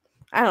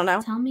 I don't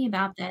know. Tell me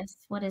about this.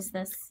 What is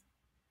this?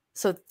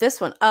 So this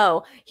one.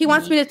 Oh, he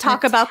wants me to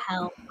talk about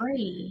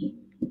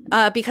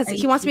because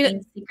he wants me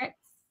to secrets?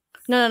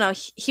 No.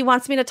 He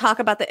wants me to talk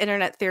about the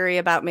internet theory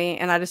about me,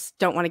 and I just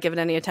don't want to give it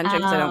any attention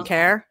because I don't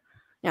care.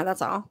 Yeah,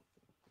 that's all.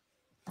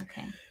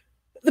 Okay.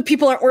 The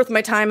people aren't worth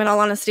my time, in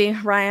all honesty,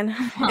 Ryan.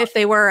 If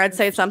they were, I'd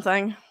say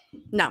something.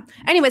 No.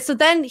 Anyway, so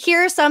then here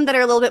are some that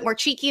are a little bit more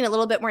cheeky and a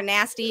little bit more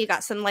nasty. You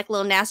got some like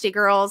little nasty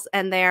girls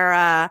and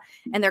their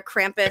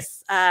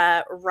Krampus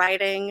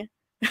riding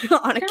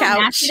on a couch.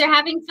 Nasty, they're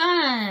having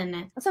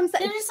fun. That's what I'm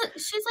saying.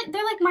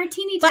 They're like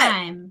martini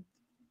time.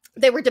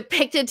 They were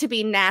depicted to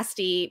be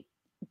nasty,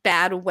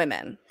 bad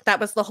women. That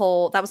was the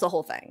whole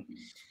thing.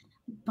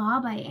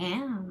 Bob, I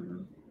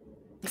am.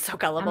 So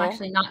gullible. I'm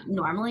actually not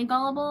normally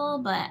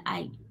gullible, but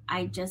I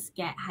just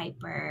get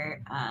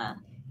hyper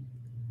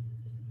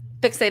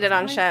fixated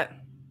on shit.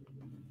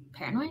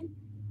 Paranoid?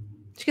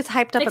 She gets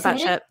hyped up about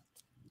shit.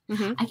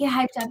 Mm-hmm. I get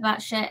hyped up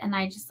about shit, and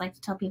I just like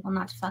to tell people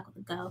not to fuck with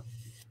a goat.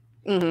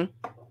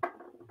 Mm-hmm.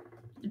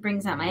 It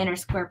brings out my inner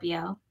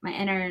Scorpio, my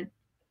inner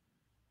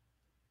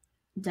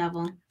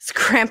devil. It's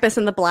Krampus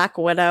and the Black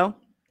Widow.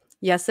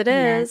 Yes, it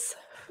is.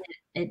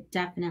 It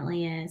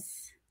definitely is.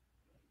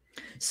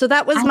 So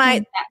that was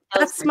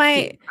that's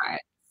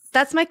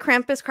my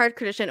Krampus card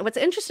tradition. What's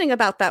interesting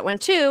about that one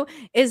too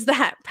is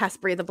that pass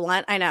Brie the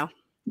blunt. I know.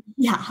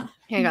 Yeah.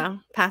 Here you go.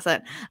 Pass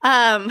it.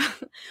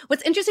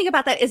 What's interesting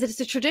about that is it's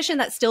a tradition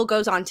that still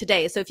goes on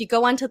today. So if you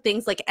go onto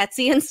things like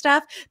Etsy and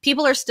stuff,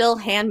 people are still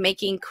hand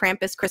making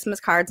Krampus Christmas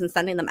cards and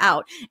sending them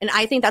out. And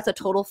I think that's a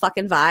total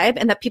fucking vibe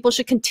and that people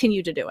should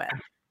continue to do it.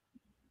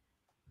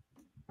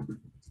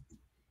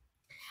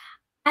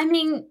 I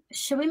mean,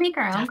 should we make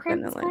our own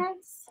Krampus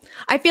cards?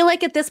 I feel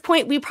like at this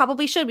point we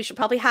probably should. We should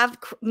probably have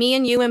me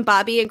and you and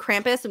Bobby and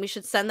Krampus, and we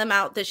should send them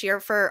out this year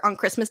for on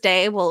Christmas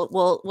Day.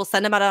 We'll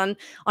send them out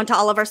onto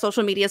all of our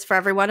social medias for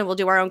everyone, and we'll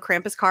do our own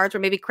Krampus cards, or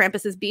maybe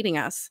Krampus is beating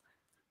us.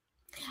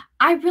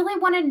 I really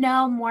want to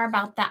know more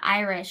about the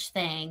Irish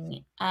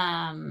thing.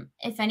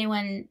 If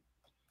anyone,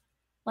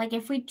 like,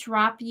 if we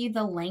drop you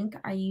the link,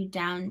 are you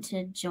down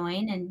to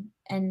join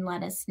and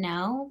let us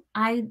know?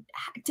 I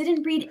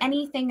didn't read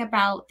anything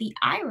about the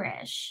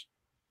Irish.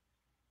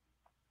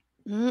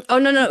 Oh,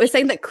 no. It was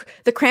saying that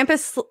the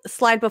Krampus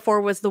slide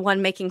before was the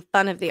one making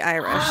fun of the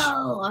Irish.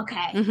 Oh,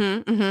 okay.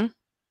 Mm-hmm.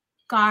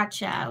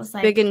 Gotcha. I was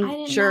like, big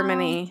in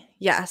Germany. Know.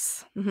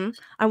 Yes.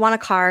 I want a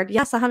card.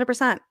 Yes,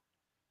 100%. We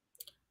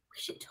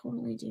should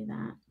totally do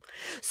that.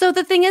 So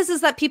the thing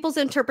is that people's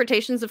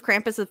interpretations of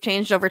Krampus have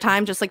changed over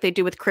time, just like they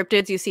do with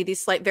cryptids. You see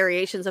these slight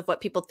variations of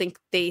what people think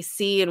they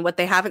see and what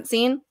they haven't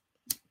seen.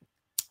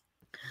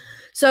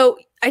 So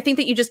I think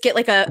that you just get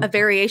like a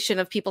variation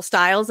of people's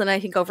styles. And I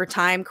think over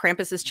time,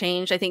 Krampus has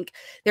changed. I think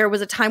there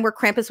was a time where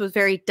Krampus was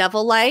very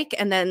devil-like.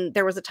 And then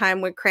there was a time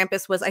when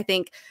Krampus was, I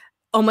think,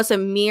 almost a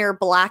mere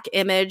black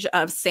image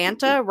of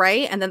Santa,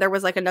 right? And then there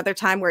was like another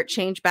time where it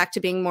changed back to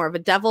being more of a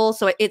devil.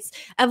 So its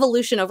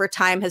evolution over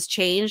time has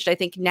changed. I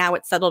think now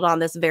it's settled on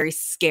this very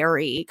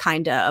scary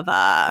kind of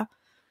vibe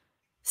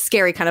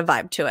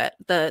to it.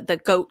 The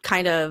goat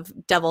kind of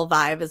devil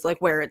vibe is like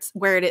where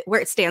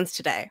it stands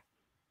today.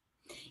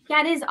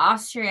 Yeah, it is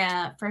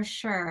Austria for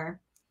sure,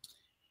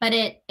 but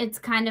it's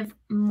kind of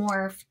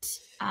morphed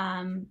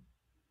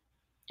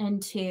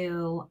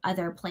into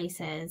other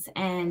places.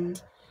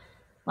 And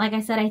like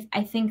I said,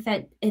 I think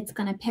that it's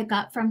going to pick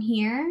up from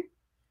here.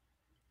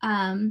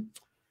 Like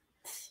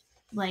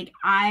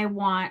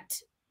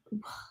what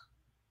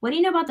do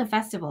you know about the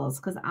festivals?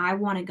 Because I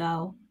want to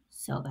go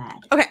so bad.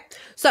 Okay,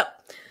 so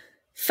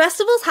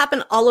festivals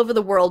happen all over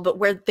the world, but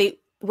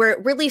where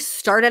it really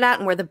started at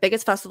and where the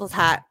biggest festivals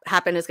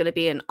happen is going to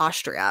be in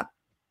Austria.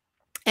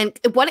 And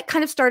what it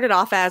kind of started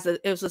off as, it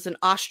was an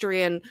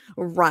Austrian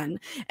run.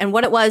 And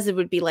what it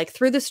would be like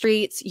through the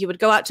streets, you would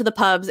go out to the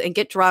pubs and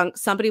get drunk.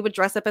 Somebody would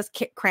dress up as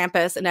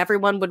Krampus and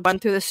everyone would run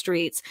through the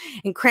streets.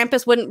 And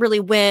Krampus wouldn't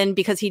really win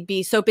because he'd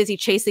be so busy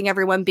chasing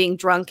everyone being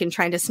drunk and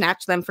trying to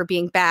snatch them for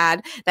being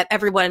bad that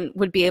everyone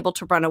would be able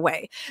to run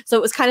away. So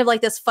it was kind of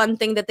like this fun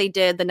thing that they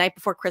did the night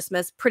before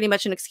Christmas, pretty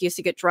much an excuse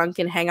to get drunk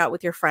and hang out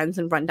with your friends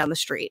and run down the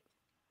street.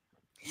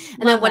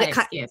 And then what it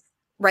kind of...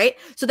 Right?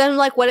 So then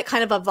like what it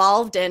kind of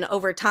evolved in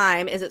over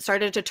time is it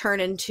started to turn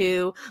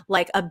into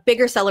like a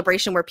bigger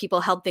celebration where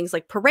people held things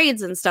like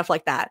parades and stuff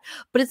like that.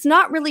 But it's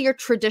not really your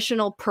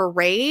traditional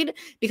parade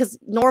because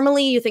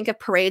normally you think of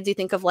parades, you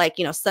think of like,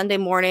 Sunday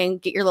morning,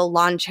 get your little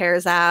lawn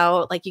chairs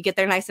out, like you get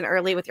there nice and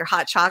early with your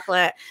hot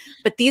chocolate.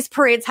 But these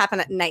parades happen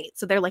at night.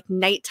 So they're like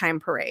nighttime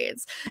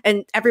parades.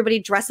 And everybody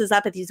dresses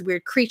up as these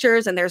weird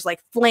creatures and there's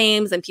like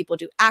flames and people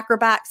do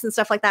acrobats and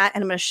stuff like that.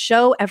 And I'm going to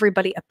show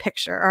everybody a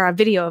picture or a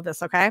video of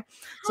this, okay?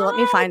 So let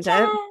me find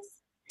it.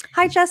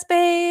 Hi, Jess,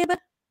 babe.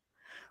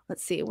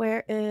 Let's see.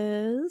 Where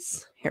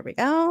is... Here we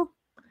go.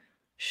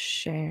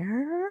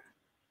 Share.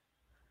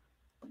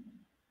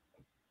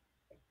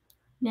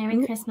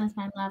 Merry Christmas,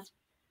 my love.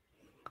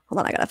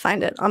 Hold on. I got to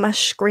find it on my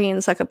screen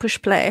so I can push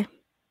play.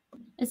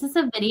 Is this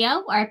a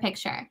video or a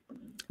picture?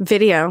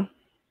 Video.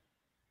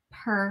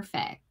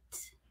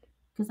 Perfect.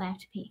 Because I have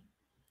to pee.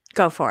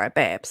 Go for it,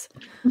 babes.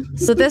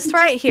 So this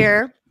right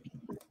here...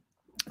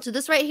 So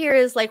this right here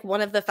is like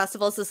one of the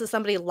festivals. This is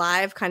somebody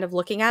live kind of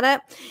looking at it.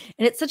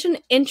 And it's such an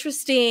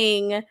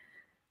interesting,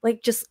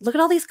 like, just look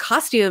at all these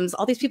costumes,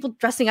 all these people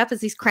dressing up as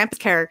these Krampus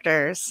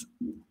characters.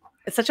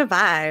 It's such a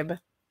vibe.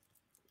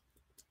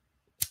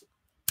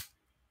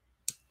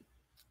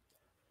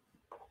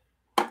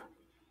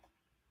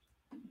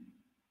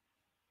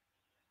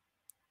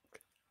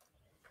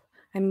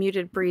 I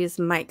muted Bree's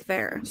mic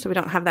there, so we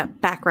don't have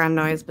that background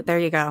noise, but there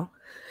you go.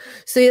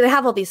 So they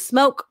have all these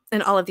smoke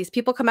and all of these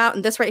people come out.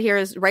 And this right here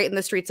is right in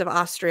the streets of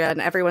Austria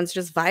and everyone's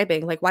just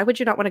vibing. Like, why would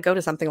you not want to go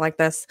to something like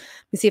this?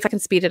 Let me see if I can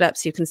speed it up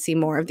so you can see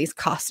more of these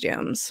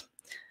costumes.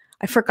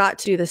 I forgot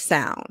to do the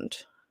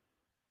sound.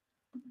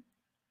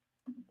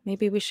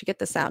 Maybe we should get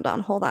the sound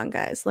on. Hold on,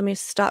 guys. Let me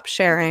stop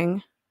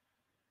sharing.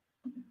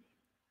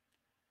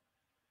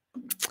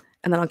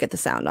 And then I'll get the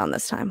sound on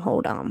this time.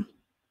 Hold on.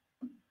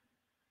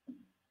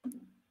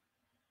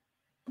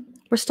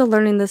 We're still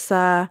learning this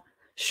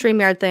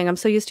StreamYard thing. I'm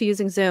so used to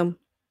using Zoom.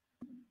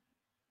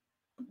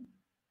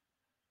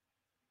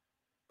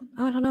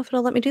 Oh, I don't know if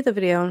it'll let me do the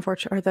video,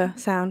 unfortunately, or the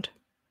sound.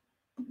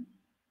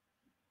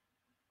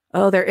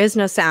 Oh, there is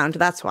no sound.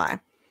 That's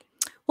why.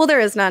 Well, there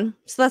is none.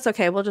 So that's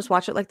okay. We'll just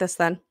watch it like this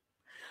then.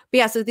 But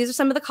yeah, so these are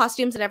some of the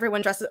costumes and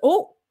everyone dresses.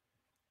 Oh,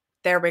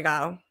 there we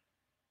go.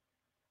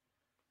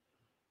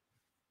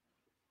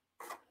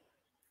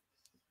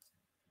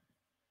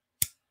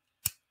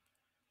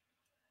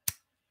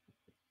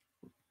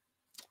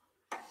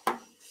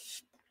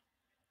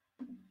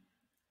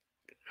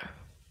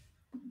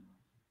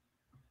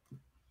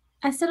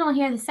 I still don't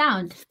hear the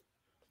sound.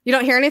 You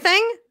don't hear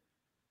anything?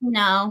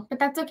 No, but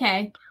that's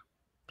okay.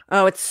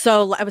 Oh, it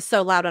was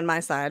so loud on my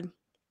side.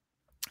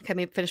 Okay, let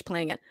me finish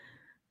playing it.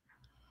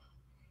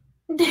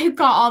 They've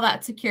got all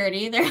that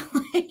security. They're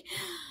like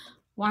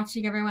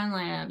watching everyone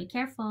like, be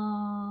careful.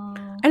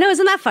 I know,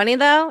 isn't that funny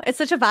though? It's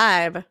such a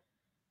vibe.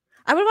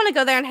 I would want to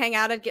go there and hang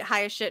out and get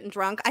high as shit and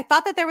drunk. I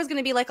thought that there was going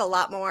to be like a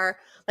lot more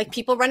like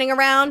people running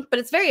around, but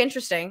it's very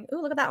interesting.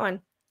 Ooh, look at that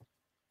one.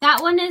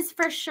 That one is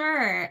for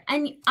sure.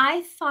 And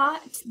I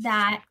thought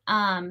that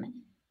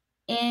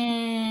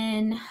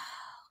in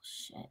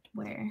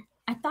where?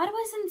 I thought it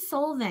was in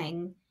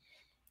Solvang.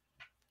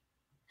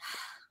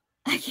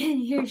 I can't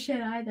hear shit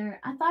either.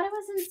 I thought it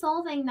was in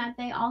Solvang that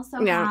they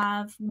also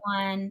have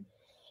one,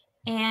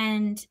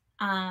 and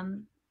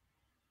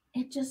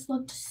it just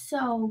looked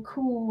so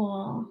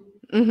cool.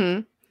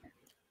 Mm-hmm.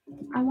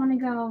 I want to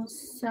go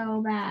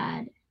so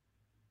bad.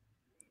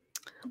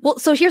 Well,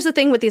 so here's the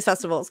thing with these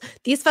festivals.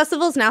 These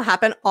festivals now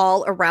happen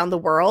all around the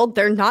world.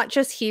 They're not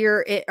just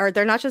here, or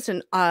they're not just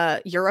in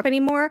Europe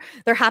anymore.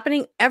 They're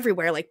happening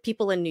everywhere. Like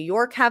people in New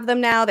York have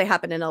them now. They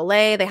happen in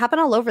LA. They happen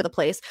all over the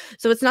place.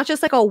 So it's not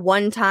just like a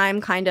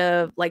one-time kind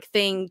of like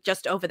thing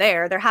just over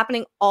there. They're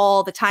happening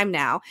all the time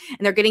now,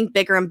 and they're getting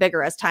bigger and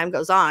bigger as time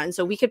goes on.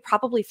 So we could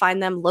probably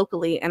find them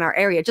locally in our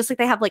area, just like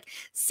they have like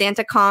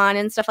SantaCon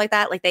and stuff like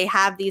that. Like they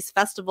have these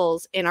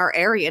festivals in our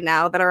area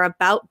now that are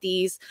about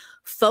these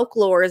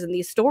folklores and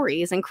these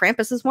stories, and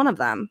Krampus is one of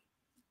them.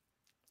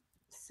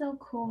 So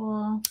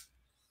cool.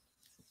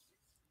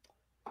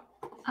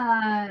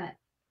 I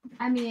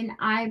mean,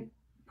 I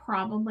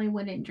probably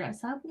wouldn't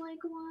dress up like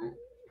one.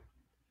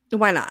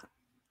 Why not?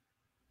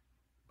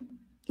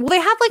 Well, they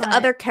have like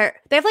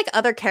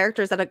other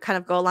characters that kind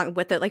of go along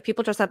with it. Like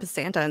people dress up as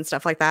Santa and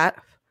stuff like that.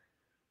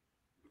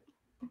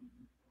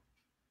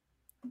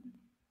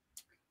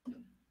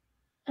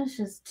 It's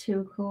just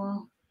too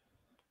cool.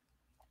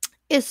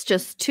 It's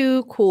just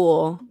too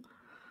cool.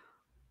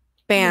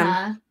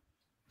 Bam.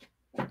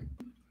 Yeah.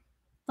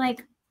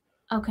 Like,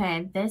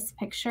 okay, this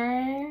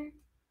picture.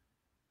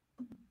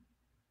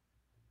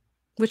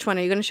 Which one?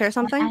 Are you going to share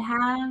something? I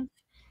have.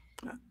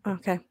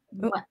 Okay.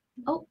 What?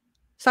 Oh.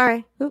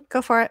 Sorry. Oop,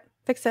 go for it.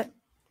 Fix it.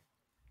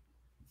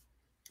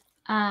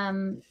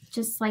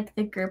 Just like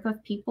the group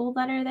of people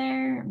that are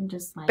there. I'm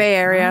just like Bay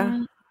Area.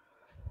 What?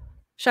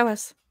 Show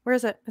us. Where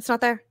is it? It's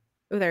not there.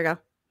 Oh, there you go.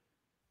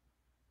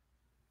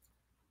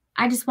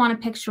 I just want a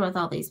picture with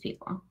all these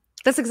people.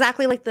 That's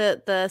exactly like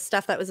the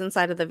stuff that was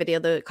inside of the video,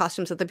 the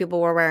costumes that the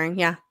people were wearing.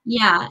 Yeah.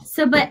 Yeah.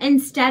 So, but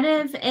instead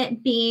of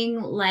it being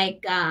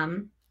like,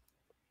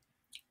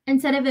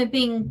 instead of it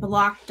being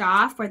blocked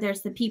off where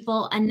there's the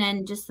people and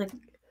then just the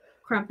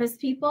Krampus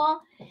people,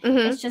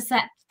 it's just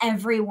that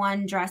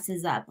everyone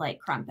dresses up like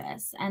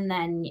Krampus and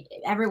then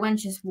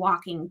everyone's just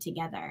walking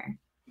together.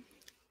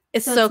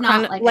 It's so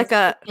kind of like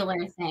a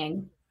circular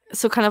thing.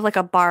 So kind of like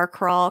a bar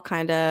crawl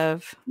kind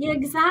of. Yeah,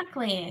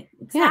 exactly.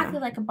 Exactly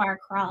like a bar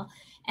crawl.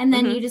 And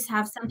then you just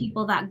have some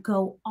people that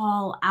go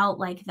all out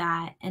like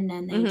that. And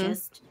then they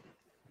just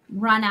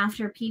run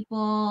after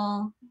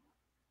people.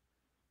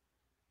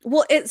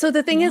 Well, so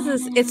the thing is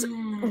it's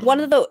one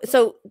of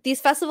so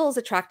these festivals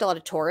attract a lot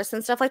of tourists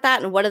and stuff like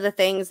that. And one of the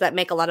things that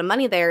make a lot of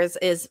money there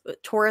is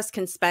tourists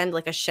can spend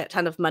like a shit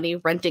ton of money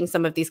renting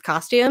some of these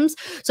costumes.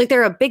 So like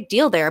they're a big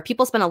deal there.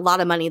 People spend a lot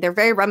of money. They're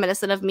very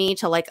reminiscent of me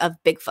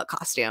of Bigfoot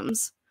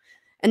costumes.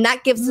 And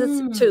that gives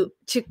us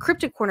to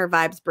Cryptic Corner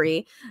vibes,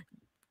 Brie.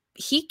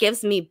 He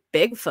gives me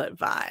Bigfoot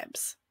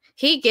vibes.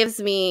 He gives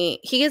me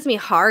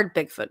hard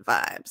Bigfoot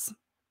vibes.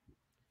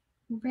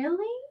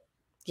 Really?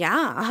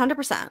 Yeah,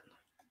 100%.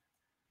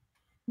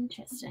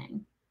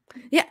 Interesting.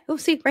 Yeah. Oh,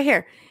 see right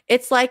here.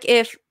 It's like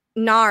if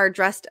Nar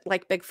dressed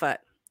like Bigfoot,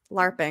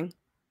 LARPing.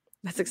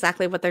 That's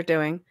exactly what they're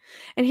doing.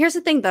 And here's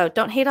the thing, though.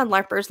 Don't hate on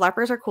LARPers.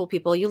 LARPers are cool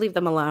people. You leave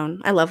them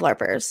alone. I love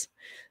LARPers.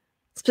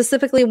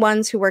 Specifically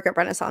ones who work at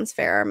Renaissance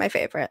Fair are my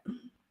favorite.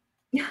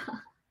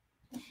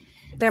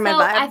 They're my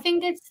vibe. I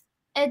think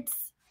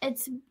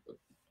it's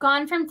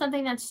gone from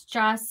something that's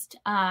just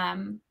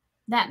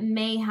that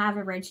may have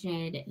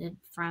originated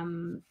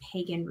from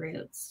pagan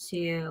roots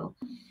to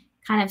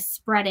kind of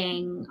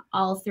spreading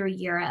all through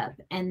Europe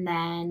and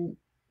then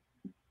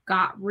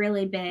got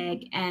really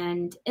big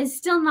and is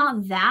still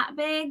not that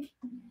big.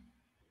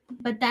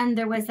 But then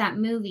there was that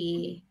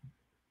movie.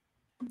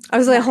 I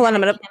was like, hold on,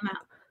 I'm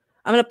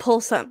gonna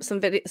pull some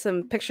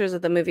pictures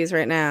of the movies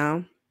right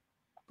now.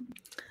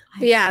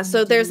 Yeah,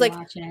 so there's like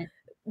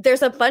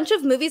there's a bunch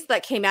of movies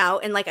that came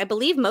out, and like I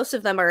believe most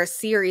of them are a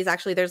series.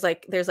 Actually, there's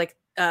like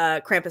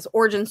Krampus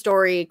origin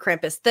story,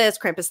 Krampus this,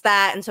 Krampus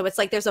that, and so it's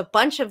like there's a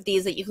bunch of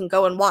these that you can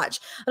go and watch.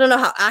 I don't know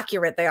how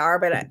accurate they are,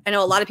 but I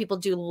know a lot of people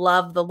do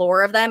love the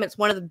lore of them. It's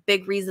one of the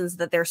big reasons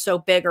that they're so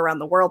big around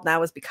the world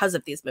now is because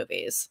of these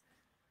movies.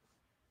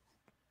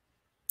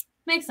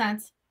 Makes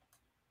sense.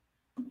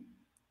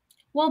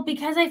 Well,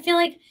 because I feel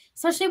like,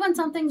 especially when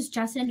something's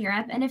just in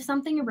Europe, and if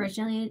something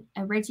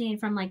originated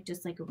from like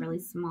just like a really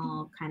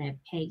small kind of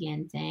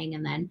pagan thing,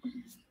 and then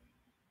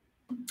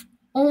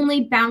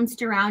only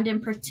bounced around in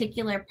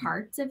particular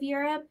parts of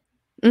Europe,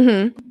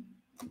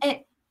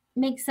 it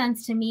makes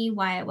sense to me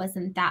why it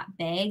wasn't that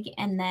big.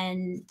 And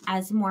then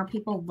as more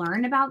people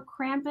learn about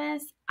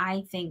Krampus,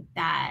 I think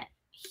that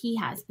he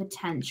has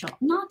potential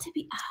not to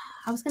be,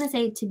 I was going to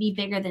say to be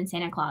bigger than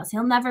Santa Claus.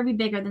 He'll never be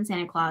bigger than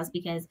Santa Claus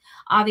because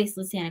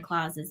obviously Santa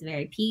Claus is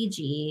very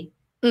PG.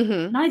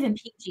 Not even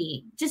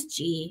PG, just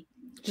G.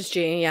 Just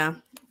G, yeah.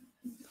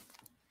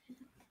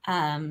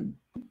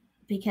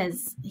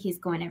 Because he's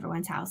going to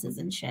everyone's houses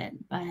and shit.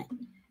 But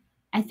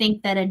I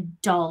think that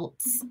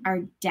adults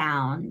are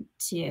down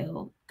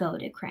to go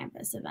to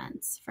Krampus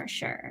events for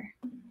sure.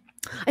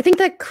 I think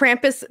that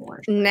Krampus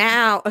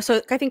now,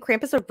 so I think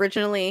Krampus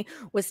originally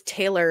was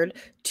tailored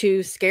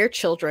to scare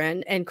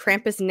children, and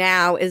Krampus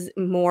now is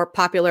more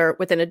popular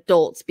within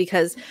adults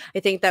because I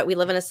think that we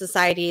live in a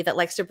society that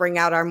likes to bring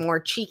out our more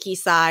cheeky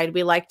side.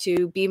 We like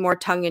to be more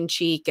tongue in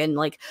cheek and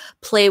like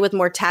play with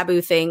more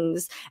taboo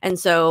things. And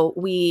so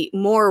we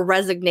more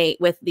resonate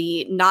with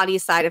the naughty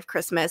side of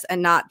Christmas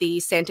and not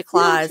the Santa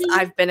Claus,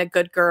 I've been a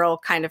good girl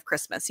kind of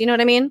Christmas. You know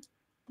what I mean?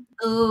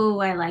 Oh,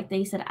 I like that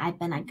you said, I've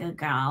been a good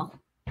girl.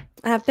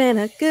 I've been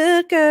a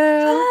good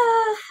girl.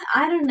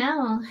 I don't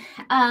know.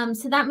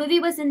 So that movie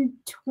was in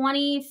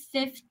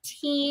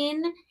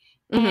 2015.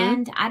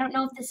 And I don't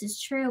know if this is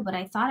true, but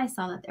I thought I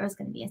saw that there was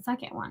going to be a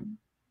second one.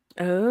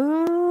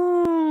 Oh.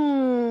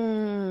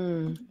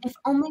 If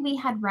only we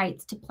had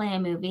rights to play a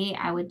movie,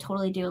 I would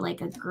totally do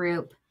like a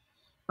group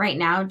right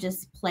now,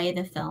 just play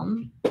the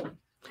film.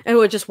 And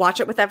we'll just watch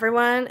it with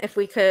everyone if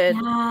we could.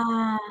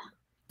 Yeah.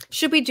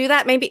 Should we do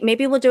that?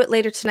 Maybe we'll do it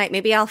later tonight.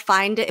 Maybe I'll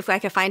find it if I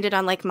can find it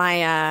on like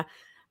my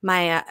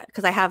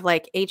because I have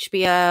like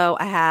HBO,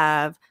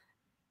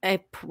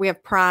 we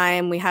have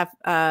Prime, we have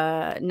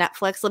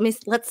Netflix.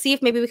 Let's see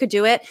if maybe we could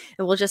do it,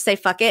 and we'll just say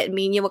fuck it, and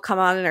me and you will come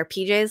on in our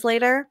PJs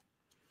later,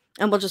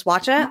 and we'll just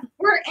watch it.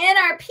 We're in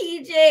our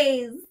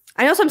PJs.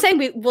 I know, so I'm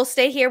saying we'll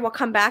stay here, we'll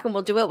come back, and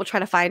we'll do it. We'll try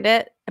to find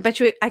it. I bet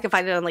you I can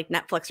find it on like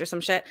Netflix or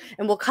some shit,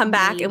 and we'll come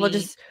back and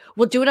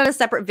we'll do it on a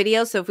separate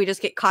video. So if we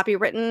just get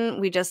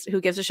copywritten, who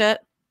gives a shit?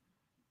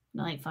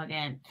 Like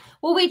fucking.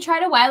 Well, we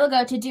tried a while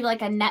ago to do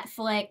like a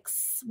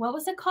Netflix. What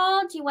was it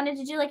called? You wanted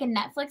to do like a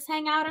Netflix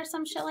hangout or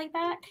some shit like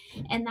that,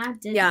 and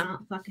that did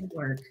not fucking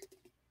work.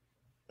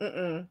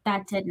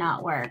 That did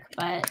not work,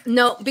 but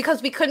no,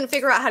 because we couldn't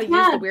figure out how to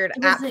use the weird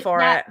app for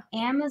it.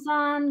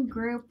 Amazon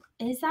group,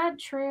 is that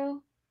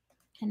true?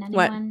 Can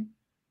anyone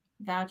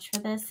vouch for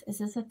this? Is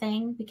this a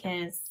thing?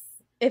 Because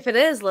if it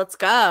is, let's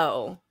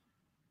go.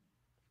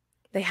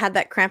 They had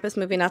that Krampus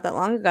movie not that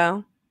long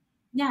ago.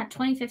 Yeah,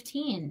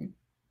 2015.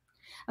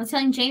 I was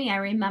telling Jamie, I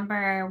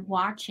remember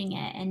watching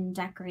it and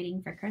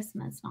decorating for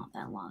Christmas not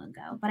that long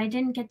ago, but I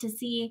didn't get to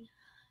see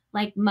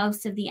like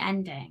most of the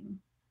ending.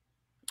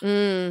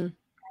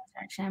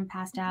 Actually, I'm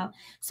passed out.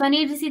 So I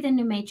need to see the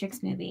new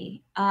Matrix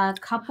movie. A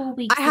couple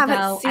weeks ago, I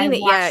haven't seen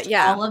it yet.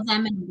 Yeah, all of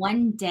them in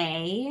one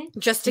day,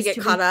 just to get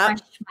caught up.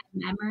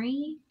 My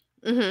memory.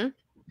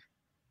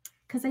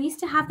 Because I used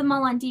to have them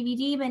all on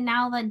DVD, but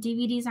now that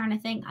DVDs aren't a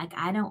thing, like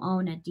I don't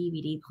own a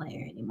DVD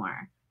player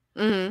anymore.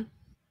 So,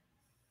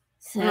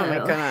 oh my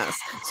goodness!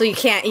 So you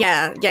can't.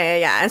 Yeah.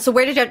 And so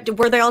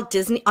were they all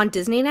on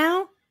Disney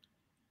now?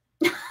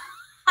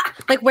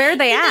 Like where are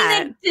they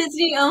at?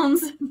 Disney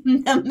owns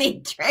the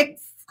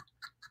Matrix.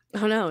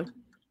 Oh no!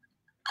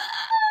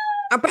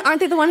 Aren't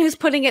they the one who's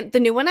putting the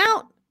new one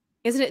out?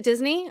 Isn't it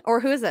Disney or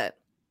who is it?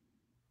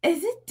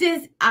 Is it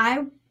Disney?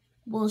 I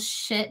will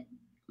shit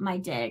my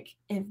dick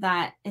if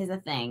that is a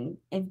thing.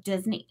 If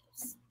Disney,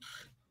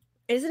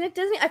 isn't it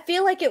Disney? I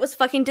feel like it was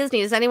fucking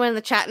Disney. Does anyone in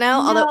the chat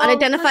know? Although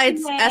unidentified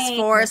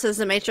S4 says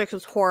the Matrix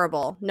was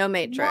horrible. No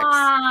Matrix.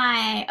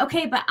 Why?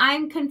 Okay, but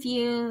I'm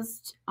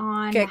confused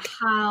on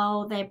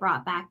how they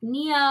brought back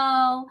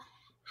Neo.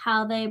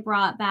 How they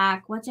brought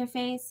back what's her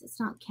face? It's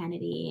not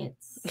Kennedy.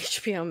 It's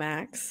HBO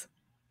Max.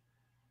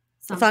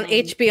 Something.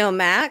 It's on HBO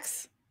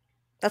Max.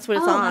 That's what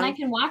it's on. Then I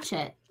can watch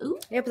it. Ooh.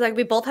 Yeah, but like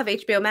we both have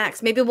HBO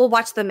Max. Maybe we'll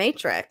watch The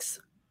Matrix.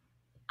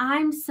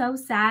 I'm so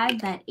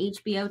sad that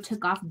HBO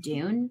took off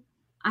Dune.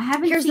 I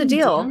haven't seen the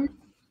deal. Dune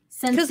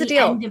since the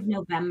end of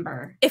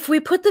November. If we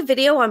put the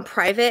video on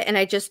private and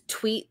I just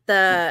tweet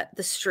the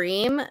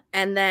stream,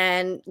 and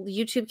then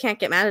YouTube can't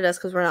get mad at us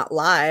because we're not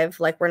live,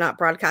 like we're not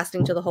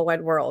broadcasting to the whole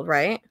wide world,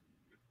 right?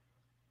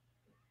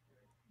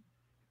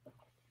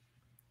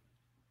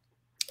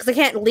 Because I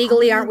can't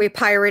legally, aren't we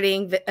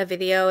pirating a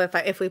video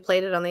if we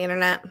played it on the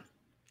internet?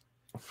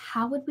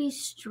 How would we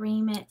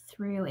stream it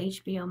through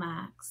HBO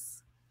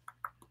Max?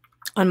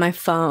 On my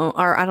phone,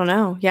 or I don't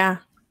know. Yeah.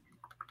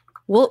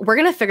 We're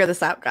gonna figure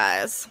this out,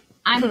 guys.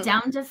 I'm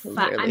down to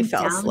figure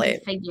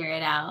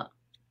it out.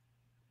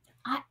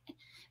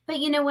 But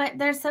you know what?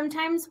 There's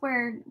sometimes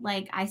where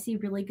like I see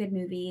really good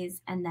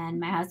movies and then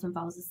my husband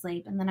falls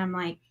asleep and then I'm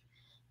like,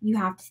 you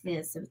have to see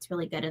this. It's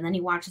really good. And then he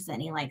watches it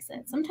and he likes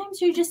it.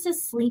 Sometimes you're just a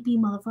sleepy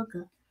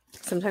motherfucker.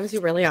 Sometimes you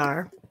really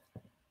are.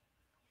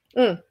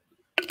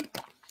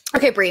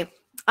 Okay, Brie.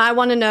 I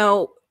want to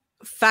know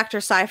Factor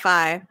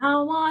Sci-Fi. I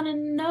want to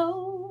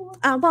know.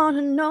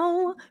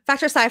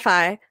 Factor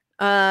Sci-Fi.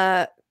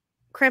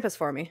 Krampus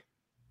for me.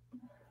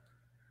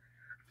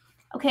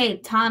 Okay,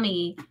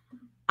 Tommy,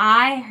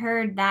 I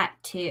heard that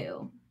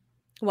too.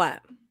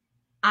 What?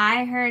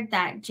 I heard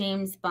that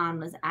James Bond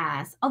was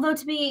ass. Although,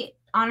 to be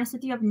honest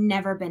with you, I've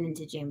never been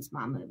into James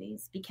Bond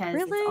movies because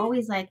it's Really?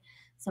 always like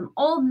some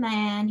old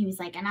man who's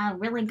like a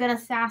really good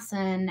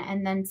assassin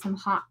and then some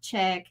hot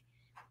chick.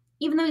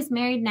 Even though he's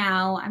married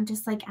now, I'm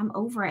just like, I'm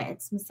over it.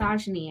 It's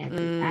misogyny at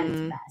its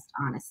best,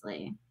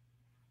 honestly.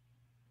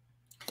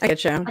 I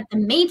get you. But The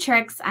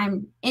Matrix,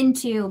 I'm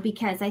into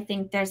because I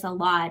think there's a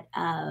lot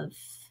of.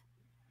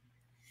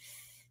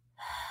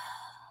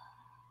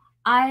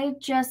 I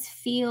just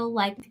feel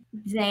like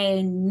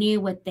they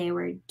knew what they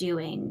were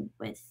doing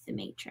with The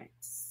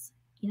Matrix.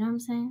 You know what I'm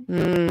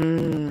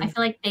saying? I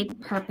feel like they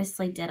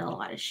purposely did a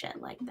lot of shit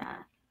like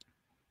that.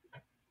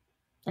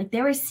 Like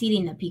they were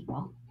seeding the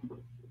people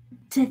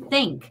to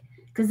think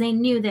because they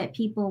knew that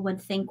people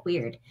would think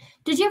weird.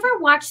 Did you ever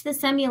watch the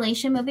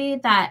Simulation movie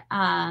that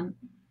I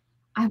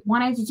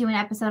wanted to do an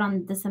episode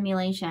on the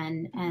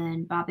Simulation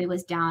and Bobby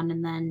was down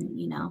and then,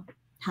 you know,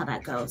 how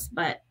that goes.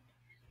 But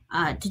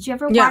did you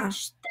ever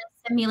watch the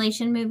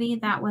Simulation movie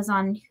that was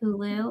on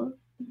Hulu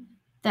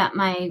that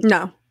my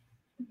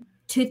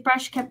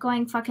toothbrush kept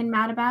going fucking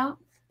mad about?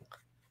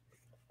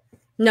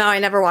 No, I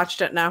never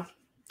watched it. No,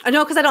 I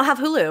know because I don't have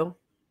Hulu.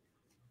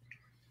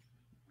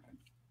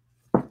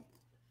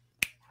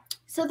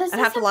 So this is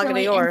a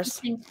really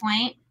interesting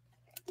point.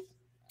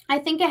 I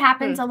think it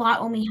happens a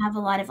lot when we have a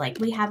lot of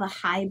we have a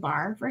high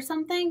bar for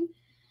something.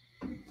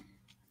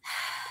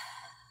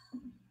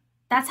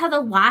 That's how the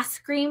last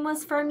Scream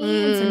was for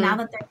me. And so now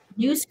that there's a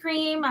new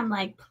Scream, I'm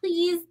like,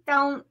 please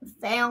don't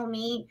fail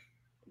me.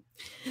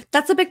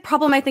 That's a big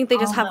problem I think they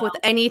just have with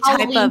any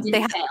type of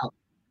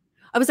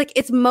I was like,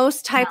 it's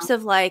most types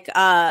of like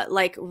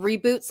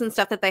reboots and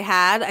stuff that they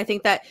had. I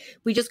think that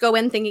we just go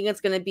in thinking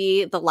it's going to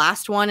be the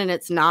last one and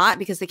it's not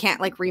because they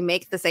can't like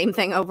remake the same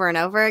thing over and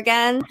over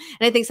again. And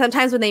I think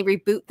sometimes when they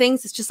reboot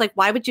things, it's just like,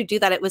 why would you do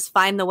that? It was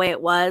fine the way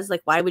it was.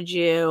 Like, why would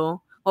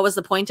you? What was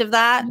the point of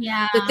that?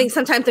 Yeah. I think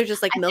sometimes they're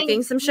just like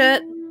milking some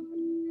shit.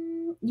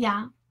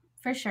 Yeah,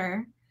 for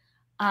sure.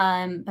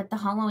 But the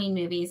Halloween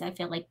movies, I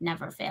feel like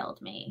never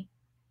failed me.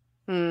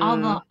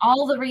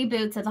 All the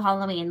reboots of the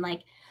Halloween,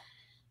 like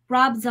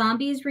Rob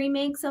Zombie's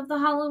remakes of the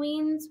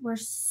Halloweens were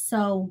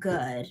so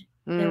good.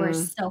 They were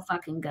so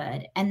fucking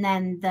good. And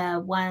then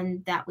the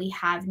one that we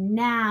have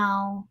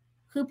now,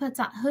 who did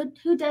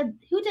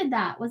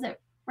that? Was it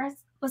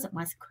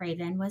Wes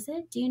Craven? Was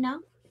it? Do you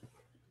know?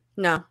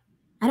 No.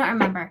 I don't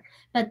remember.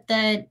 But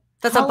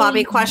that's a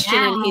Bobby question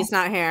and he's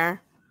not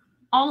here.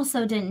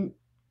 Also didn't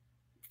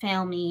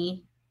fail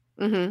me.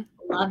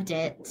 Loved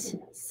it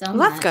so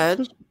much. That's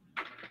good.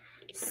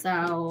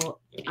 So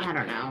I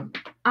don't know.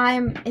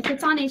 If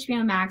it's on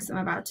HBO Max, I'm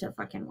about to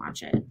fucking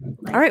watch it.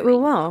 All right, we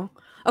will.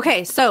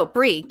 Okay, so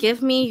Brie,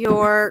 give me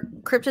your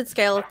cryptid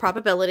scale of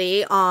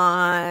probability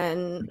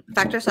on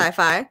Factor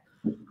Sci-Fi,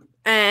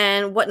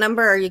 and what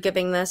number are you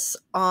giving this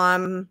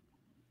on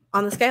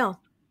the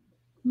scale?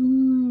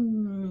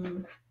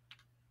 Do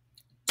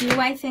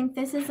I think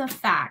this is a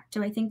fact?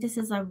 Do I think this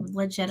is a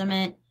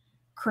legitimate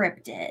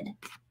cryptid?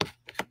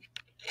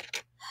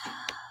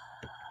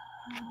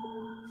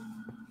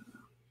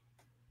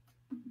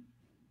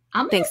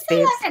 I'm going to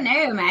say like a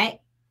no, mate.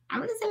 I'm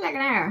going to say like a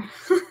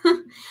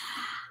no.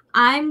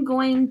 I'm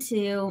going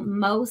to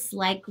most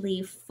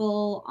likely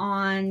full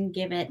on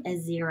give it a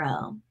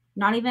 0.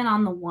 Not even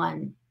on the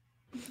 1.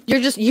 You're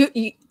just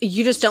you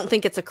just don't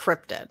think it's a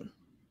cryptid.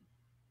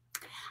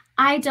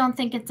 I don't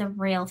think it's a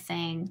real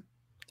thing.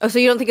 Oh, so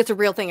you don't think it's a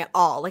real thing at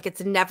all? Like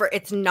it's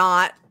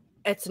not.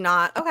 Okay,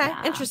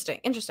 yeah.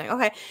 Interesting.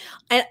 Okay,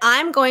 and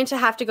I'm going to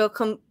have to go.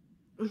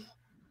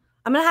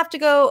 I'm going to have to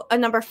go a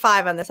number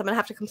 5 on this. I'm going to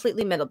have to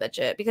completely middle bitch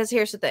it because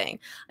here's the thing.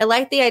 I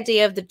like the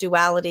idea of the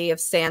duality of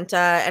Santa.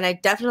 And I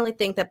definitely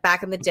think that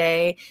back in the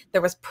day,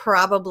 there was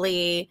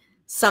probably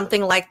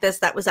something like this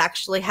that was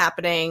actually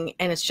happening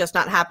and it's just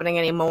not happening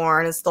anymore.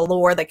 And it's the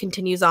lore that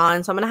continues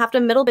on. So I'm going to have to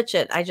middle bitch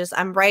it.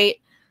 I'm right.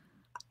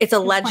 It's a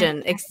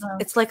legend.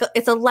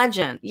 It's a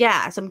legend.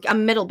 Yeah. So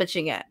I'm middle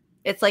bitching it.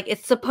 It's like,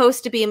 it's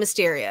supposed to be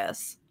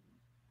mysterious.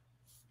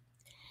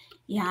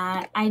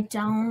 Yeah, I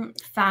don't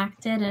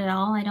fact it at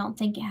all. I don't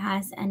think it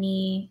has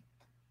any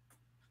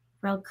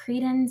real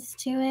credence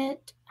to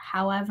it.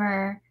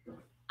 However,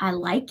 I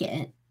like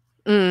it.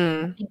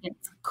 I think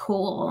it's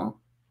cool.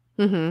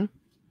 And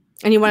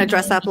you want to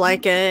dress up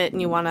like it,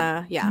 and you want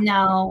to, yeah.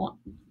 No,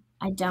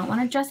 I don't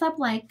want to dress up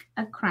like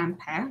a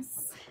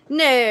Krampus.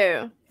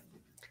 No.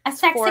 A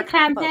sexy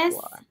Krampus.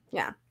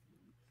 Yeah.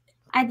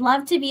 I'd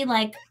love to be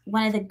like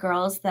one of the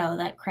girls, though,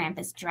 that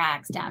Krampus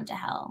drags down to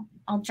hell.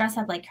 I'll dress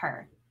up like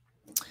her.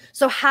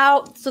 So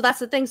that's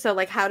the thing. So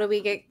like, how do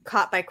we get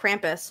caught by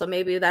Krampus? So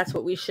maybe that's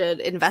what we should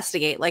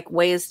investigate, like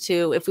ways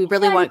to, if we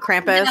really want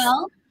Krampus,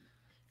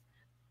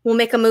 we'll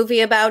make a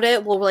movie about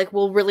it.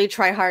 We'll really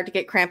try hard to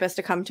get Krampus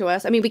to come to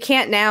us. I mean, we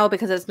can't now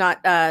because it's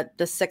not the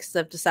 6th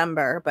of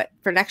December, but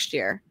for next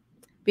year,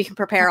 we can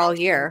prepare all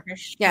year. For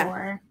sure.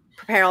 Yeah.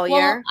 Prepare all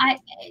year.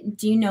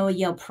 Do you know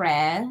your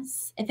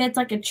prayers? If it's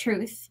like a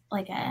truth,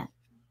 like a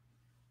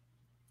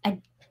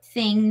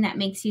thing that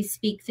makes you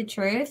speak the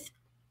truth,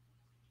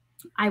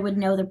 I would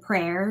know the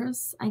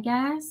prayers, I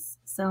guess.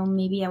 So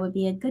maybe I would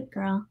be a good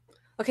girl.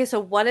 Okay, so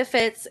what if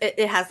it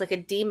has like a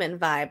demon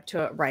vibe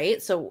to it,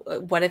 right? So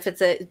what if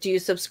do you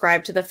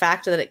subscribe to the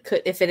fact that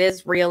if it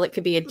is real, it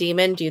could be a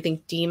demon? Do you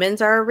think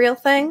demons are a real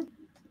thing?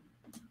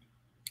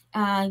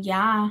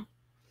 Yeah.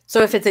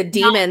 So if it's a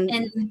demon, not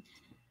in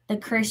the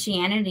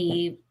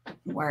Christianity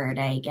word,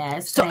 I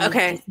guess. So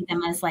okay, I see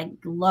them as like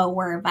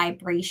lower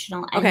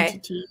vibrational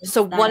entities.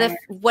 So what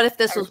if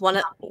this was one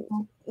of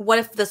what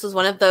if this was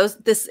one of those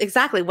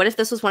what if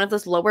this was one of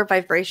those lower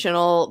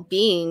vibrational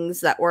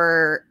beings that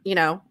were, you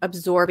know,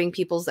 absorbing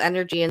people's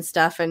energy and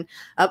stuff and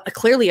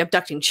clearly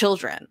abducting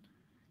children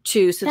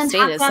to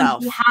sustain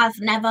itself? He has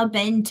never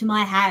been to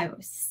my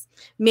house.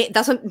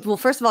 That's what, well,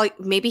 first of all,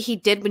 maybe he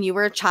did when you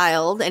were a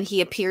child and he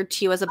appeared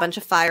to you as a bunch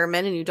of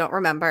firemen and you don't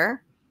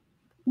remember.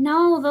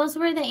 No, those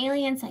were the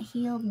aliens that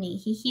healed me.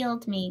 He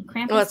healed me.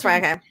 Krampus. Oh, that's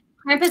right. Okay.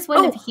 Krampus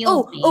wouldn't have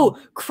healed me.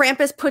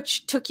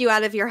 Krampus took you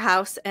out of your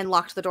house and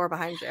locked the door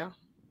behind you.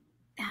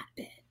 That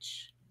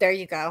bitch. There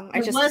you go.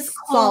 I just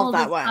solved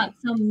that one.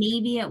 So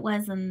maybe it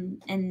was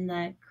in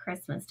the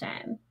Christmas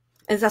time.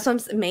 Is that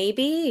what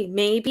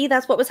maybe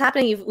that's what was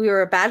happening. We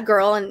were a bad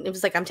girl and it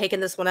was like, I'm taking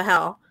this one to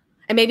hell.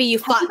 And maybe you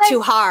fought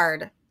too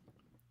hard.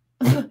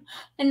 And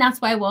that's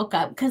why I woke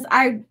up. Because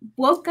I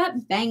woke up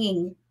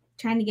banging,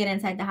 trying to get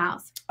inside the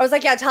house. I was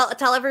like, yeah,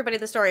 tell everybody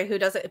the story. Who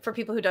does it, for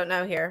people who don't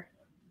know here?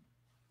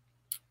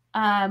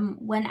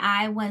 When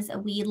I was a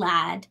wee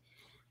lad,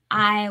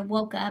 I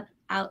woke up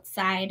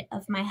outside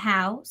of my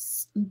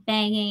house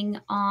banging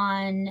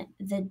on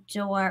the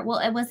door. Well,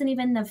 it wasn't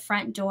even the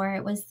front door.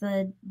 It was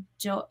the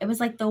door. It was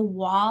like the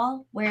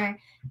wall where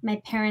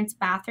my parents'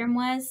 bathroom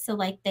was. So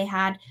like they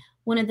had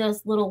one of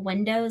those little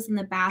windows in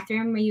the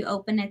bathroom where you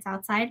open, it's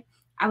outside.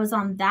 I was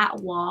on that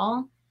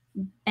wall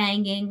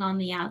banging on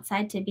the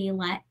outside to be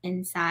let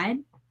inside.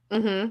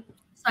 Mm-hmm.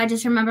 So I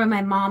just remember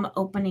my mom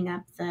opening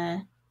up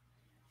the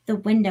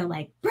window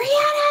like,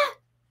 Brianna,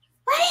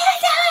 what are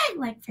you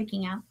doing? Like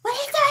freaking out. What are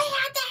you doing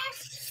out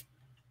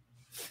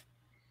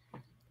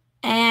there?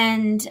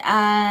 And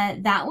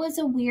that was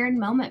a weird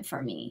moment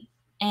for me.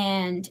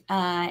 And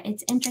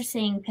it's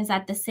interesting because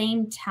at the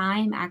same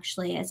time,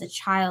 actually, as a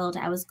child,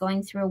 I was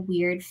going through a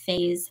weird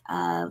phase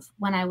of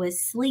when I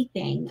was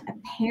sleeping.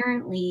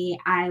 Apparently,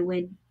 I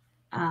would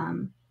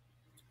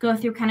go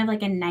through kind of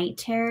like a night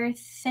terror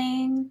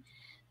thing,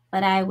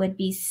 but I would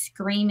be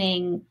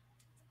screaming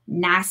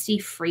nasty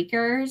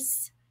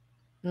freakers.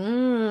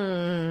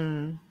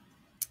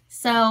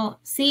 So,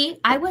 see,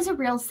 I was a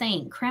real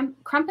saint.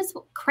 Krampus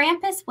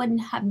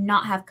wouldn't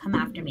not have come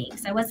after me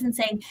because I wasn't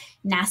saying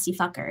nasty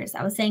fuckers.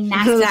 I was saying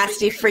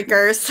nasty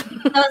freakers.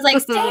 I was like,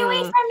 stay away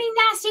from me,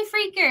 nasty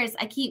freakers.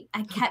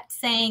 I kept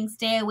saying,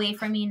 stay away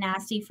from me,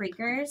 nasty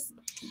freakers.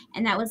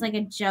 And that was like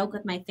a joke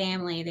with my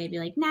family. They'd be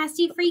like,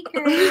 nasty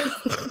freakers.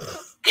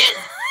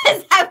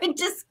 I would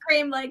just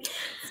scream like,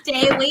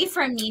 stay away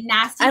from me,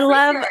 nasty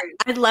freakers.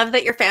 I love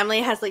that your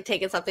family has like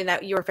taken something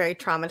that you were very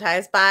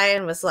traumatized by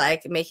and was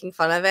like making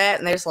fun of it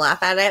and they just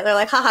laugh at it. They're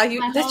like, haha,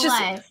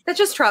 that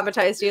just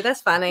traumatized you.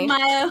 That's funny.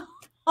 My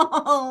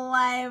whole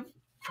life.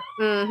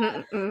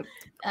 Mm-hmm.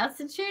 That's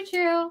the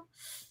true.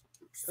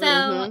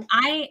 So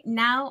I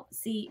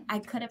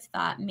could have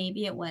thought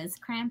maybe it was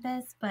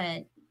Krampus,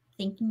 but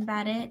thinking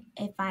about it,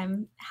 if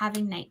I'm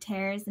having night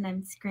terrors and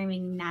I'm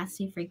screaming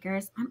nasty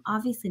freakers, I'm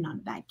obviously not a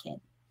bad kid.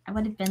 I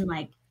would have been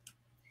like,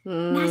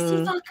 nasty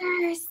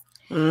fuckers.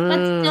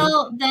 But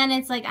still, then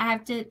it's like I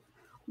have to,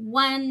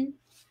 one,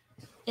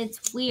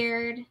 it's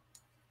weird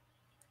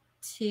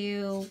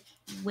to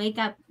wake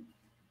up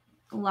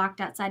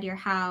locked outside your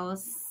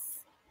house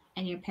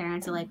and your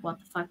parents are like, what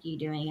the fuck are you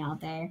doing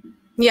out there?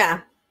 Yeah.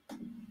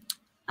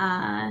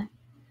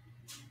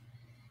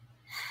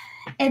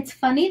 It's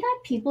funny that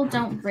people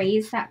don't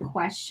raise that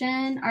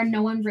question, or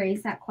no one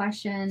raised that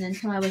question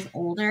until I was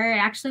older. It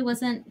actually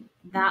wasn't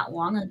that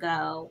long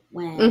ago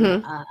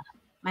when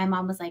my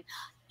mom was like,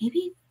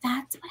 maybe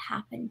that's what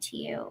happened to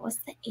you. It was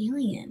the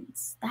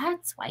aliens.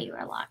 That's why you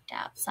were locked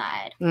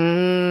outside.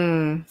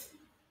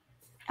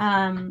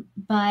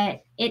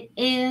 But it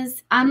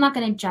is, I'm not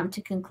going to jump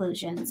to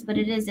conclusions, but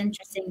it is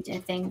interesting to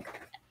think,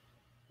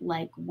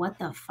 like, what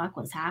the fuck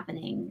was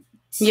happening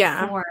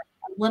for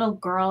a little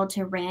girl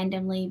to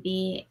randomly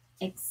be,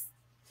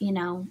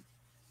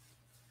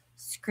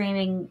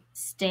 screaming,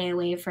 stay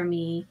away from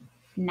me,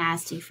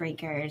 nasty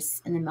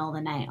freakers in the middle of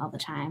the night all the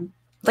time.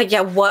 Like,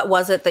 yeah, what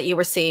was it that you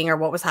were seeing or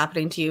what was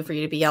happening to you for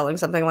you to be yelling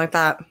something like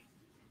that?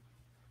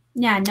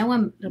 Yeah, no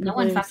one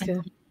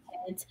fucking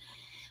kids.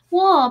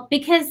 Well,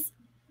 because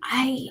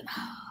I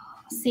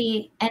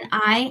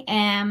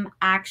am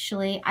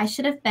actually, I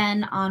should have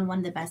been on one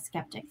of the best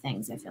skeptic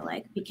things, I feel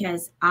like,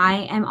 because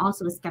I am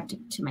also a skeptic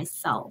to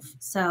myself.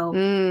 So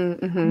a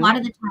lot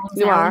of the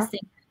times I always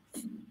think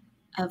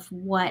of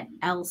what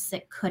else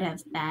it could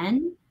have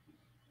been.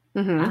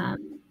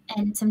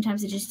 And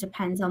sometimes it just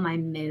depends on my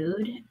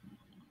mood.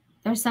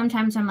 There's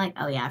sometimes I'm like,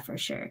 oh yeah, for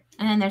sure.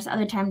 And then there's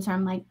other times where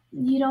I'm like,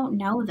 you don't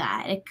know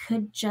that. It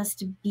could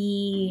just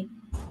be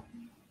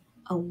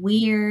a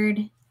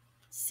weird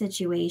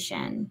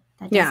situation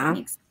that doesn't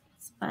make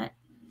sense. But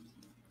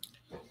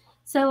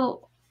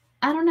so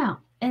I don't know.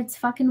 It's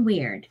fucking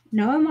weird.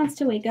 No one wants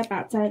to wake up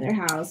outside of their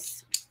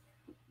house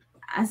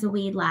as a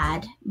wee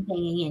lad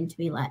banging in to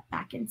be let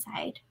back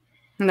inside.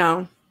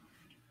 No.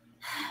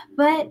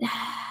 But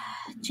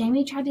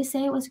Jamie tried to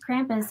say it was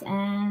Krampus,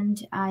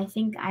 and I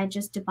think I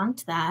just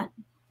debunked that.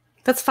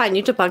 That's fine.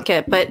 You debunk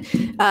it. But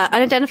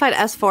Unidentified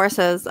S4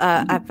 says,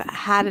 I've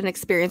had an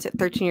experience at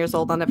 13 years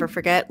old I'll never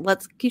forget.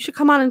 You should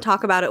come on and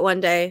talk about it one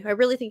day. I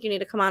really think you need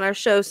to come on our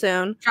show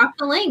soon. Drop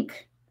the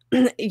link.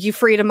 You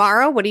free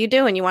tomorrow? What are you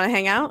doing? You want to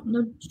hang out?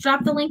 No,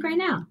 drop the link right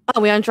now.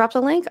 Oh, we want to drop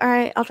the link? All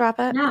right, I'll drop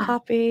it. Yeah.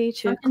 Copy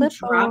to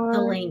clipboard. Drop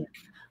the link.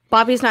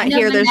 Bobby's not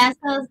here.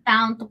 Vanessa's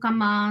bound to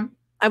come on.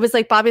 I was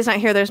like, Bobby's not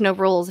here. There's no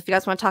rules. If you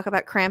guys want to talk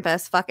about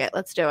Krampus, fuck it.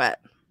 Let's do it.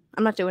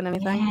 I'm not doing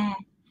anything. Yeah.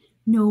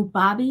 No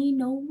Bobby,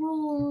 no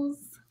rules.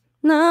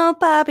 No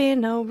Bobby,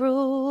 no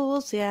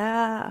rules.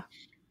 Yeah.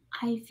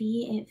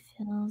 Ivy, it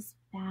feels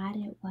bad.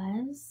 It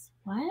was.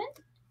 What?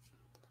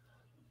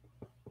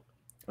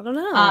 I don't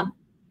know.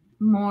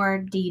 More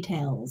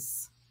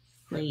details,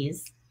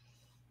 please.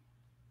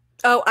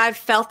 Oh, I've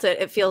felt it.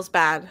 It feels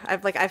bad.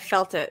 I've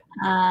felt it.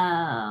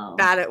 Oh.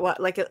 Bad at what?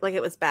 Like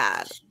it was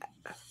bad.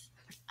 I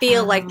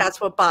feel like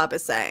that's what Bob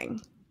is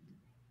saying.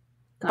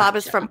 Gotcha. Bob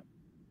is from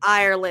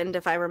Ireland,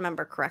 if I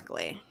remember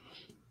correctly.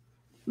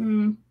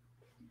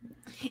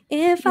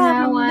 If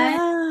I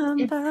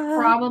remember. It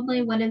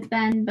probably would have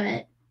been,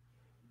 but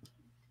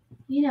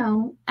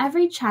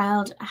every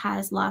child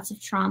has lots of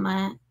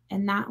trauma,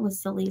 and that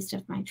was the least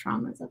of my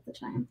traumas at the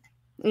time.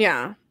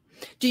 Yeah.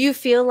 Do you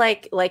feel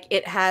like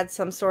it had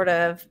some sort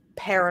of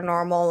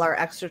paranormal or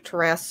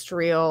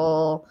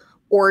extraterrestrial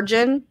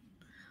origin?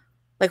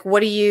 Like, what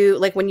do you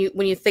like when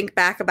you think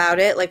back about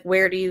it? Like,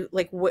 where do you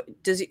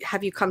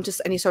have you come to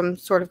some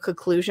sort of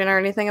conclusion or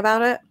anything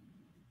about it?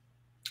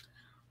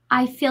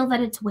 I feel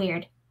that it's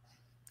weird.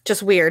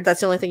 Just weird.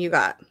 That's the only thing you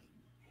got.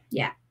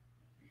 Yeah.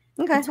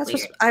 Okay,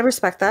 I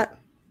respect that.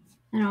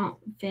 I don't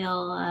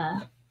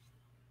feel.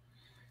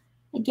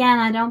 Again,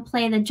 I don't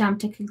play the jump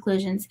to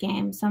conclusions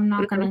game, so I'm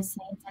not going to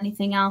say it's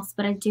anything else.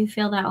 But I do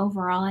feel that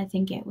overall, I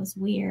think it was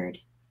weird.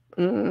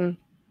 It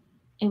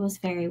was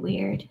very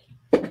weird.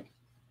 But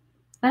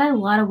a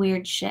lot of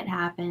weird shit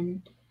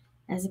happened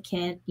as a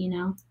kid,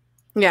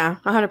 Yeah,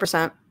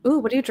 100%. Ooh,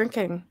 what are you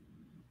drinking?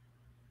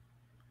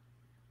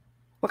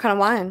 What kind of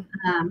wine?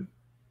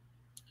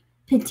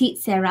 Petite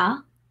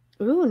Sirah.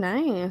 Ooh,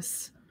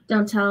 nice.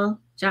 Don't tell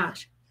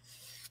Josh.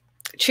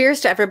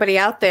 Cheers to everybody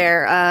out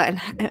there, and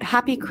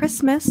happy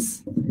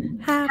Christmas.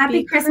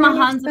 Happy Christmas,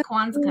 Hanukkah,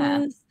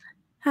 Kwanzaa.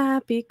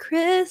 Happy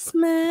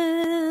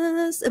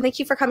Christmas. And thank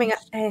you for coming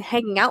and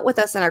hanging out with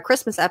us in our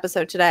Christmas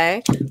episode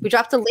today. We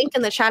dropped a link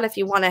in the chat if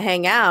you want to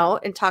hang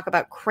out and talk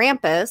about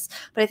Krampus.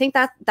 But I think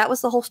that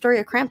was the whole story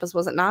of Krampus,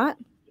 was it not?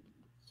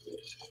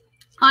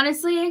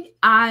 Honestly,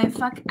 I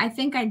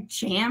think I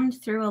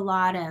jammed through a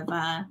lot of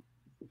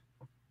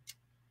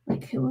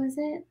who was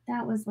it?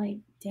 That was like,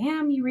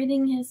 damn, you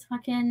reading his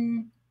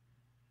fucking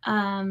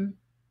no.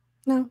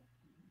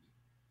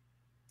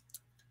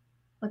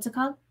 What's it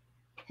called?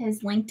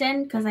 His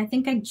LinkedIn, because I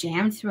think I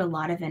jammed through a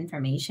lot of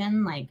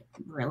information like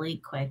really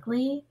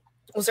quickly.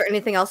 Was there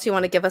anything else you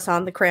want to give us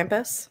on the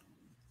Krampus?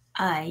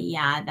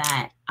 Yeah,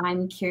 that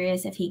I'm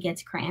curious if he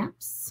gets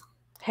cramps.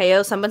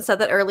 Heyo, someone said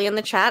that early in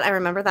the chat. I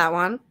remember that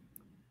one.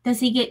 Does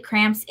he get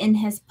cramps in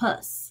his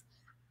puss?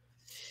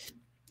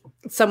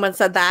 Someone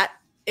said that.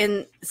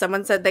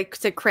 Someone said they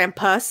said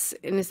Krampus,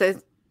 and he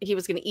said he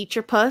was going to eat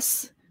your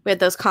puss. We had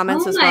those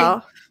comments as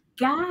well.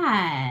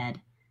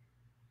 God.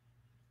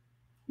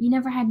 You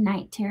never had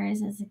night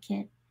terrors as a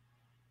kid?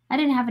 I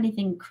didn't have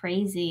anything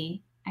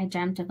crazy. I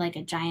dreamt of like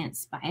a giant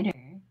spider.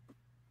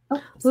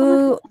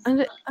 Ooh,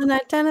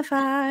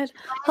 unidentified.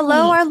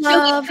 Hello, our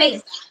love.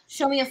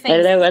 Show me a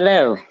face.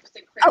 Hello.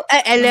 Oh,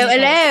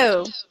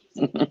 hello.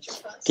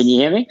 Can you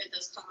hear me?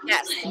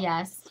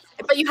 Yes.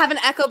 But you have an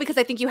echo because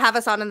I think you have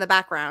us on in the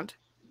background.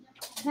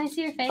 Can I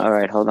see your face? All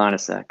right, hold on a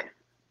sec.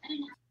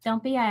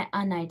 Don't be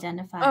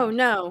unidentified. Oh,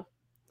 no.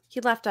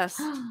 He left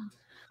us.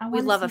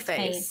 We love a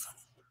face.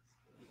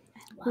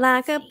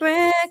 Like a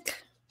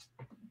brick.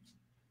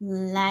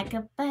 Like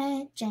a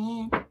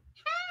virgin.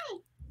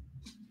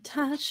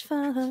 Touch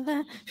for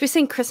the... Should we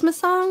sing Christmas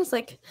songs?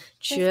 Like,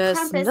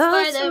 just for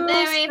the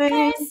very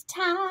first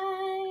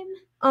time.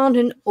 On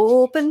an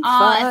open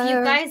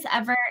fire.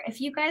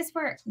 If you guys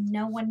were,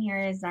 no one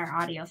here is our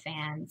audio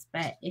fans,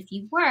 but if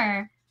you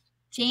were,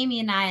 Jamie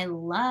and I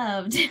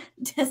loved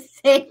to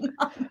sing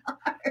on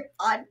our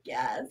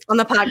podcast. On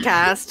the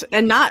podcast,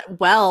 and not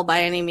well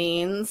by any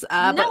means,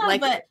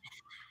 but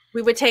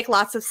we would take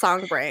lots of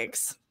song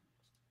breaks.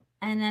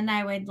 And then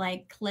I would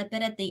like clip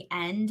it at the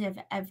end of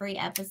every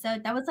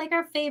episode. That was like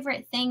our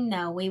favorite thing,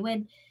 though. We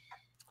would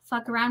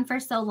fuck around for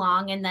so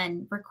long and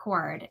then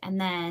record. And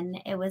then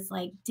it was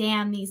like,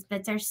 damn, these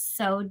bits are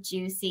so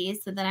juicy.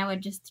 So then I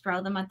would just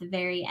throw them at the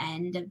very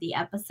end of the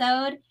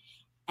episode.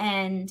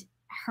 And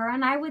her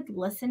and I would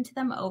listen to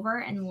them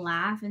over and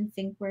laugh and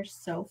think we're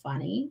so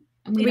funny.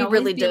 And we'd We always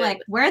really be did. like,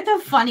 we're the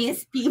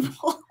funniest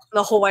people.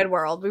 The whole wide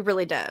world. We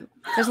really did.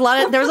 There's a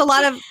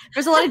lot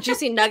of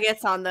juicy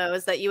nuggets on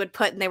those that you would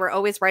put, and they were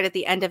always right at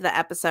the end of the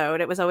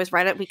episode. It was always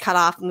right at we cut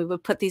off, and we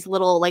would put these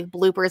little like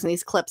bloopers and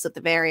these clips at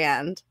the very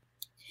end.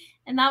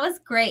 And that was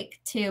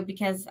great too,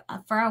 because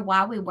for a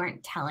while we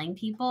weren't telling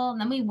people, and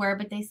then we were,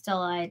 but they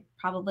still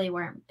probably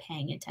weren't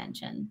paying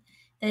attention.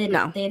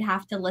 They'd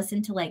have to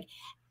listen to like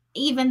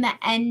even the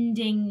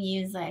ending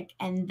music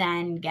and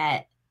then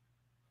get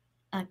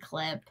a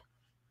clip.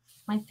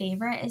 My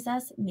favorite is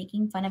us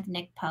making fun of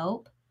Nick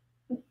Pope.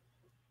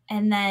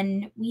 And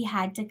then we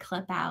had to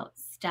clip out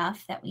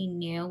stuff that we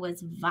knew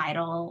was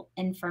vital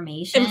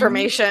information.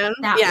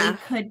 That we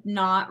could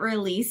not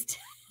release to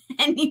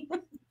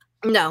anyone.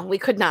 No, we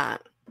could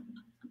not.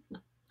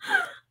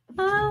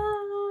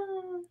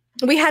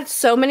 We had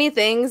so many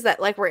things that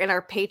like were in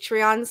our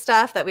Patreon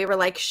stuff that we were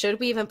like, should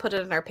we even put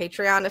it in our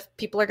Patreon if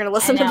people are going to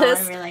listen to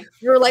this?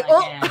 We were like,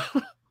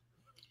 oh.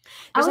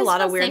 There's a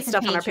lot of weird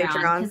stuff on our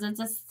Patreon. Because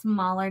it's a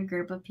smaller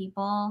group of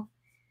people.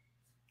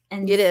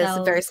 And it is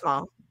very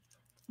small.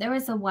 There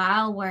was a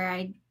while where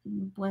I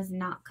was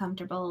not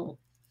comfortable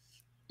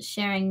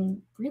sharing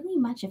really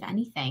much of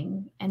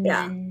anything. And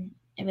then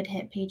it would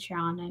hit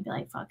Patreon. And I'd be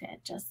like, fuck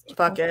it.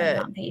 Put it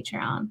on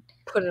Patreon.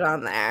 Put it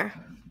on there.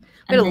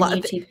 And then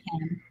YouTube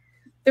can.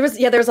 There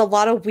was a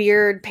lot of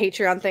weird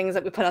Patreon things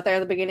that we put out there at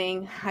the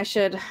beginning.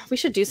 We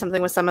should do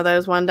something with some of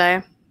those one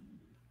day.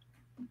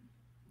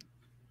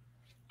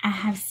 I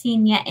have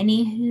seen yet.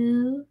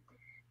 Anywho,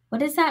 what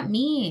does that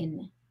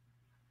mean?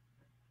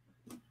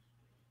 I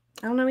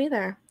don't know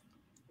either.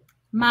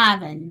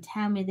 Marvin,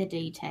 tell me the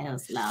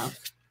details, love.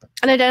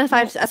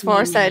 Unidentified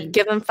S4 said,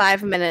 give him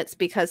 5 minutes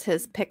because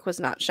his pic was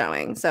not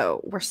showing.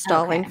 So we're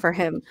stalling for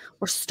him.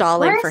 We're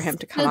stalling for him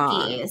to come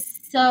on.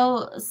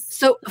 So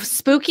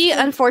Spooky,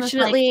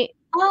 unfortunately.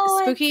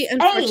 Spooky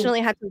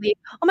unfortunately had to leave.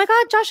 Oh my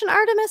God, Josh and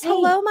Artemis.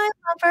 Hello, my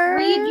lovers.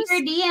 Read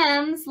your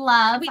DMs,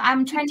 love.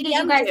 I'm trying to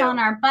get you guys on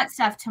our butt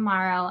stuff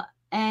tomorrow.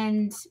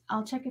 And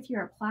I'll check if you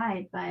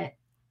replied, but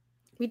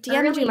we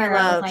DM'd you, my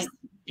love. Like,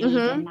 you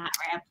did not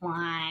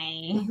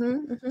reply.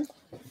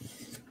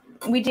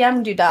 We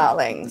DM'd you,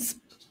 darlings.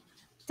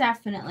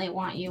 Definitely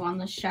want you on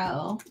the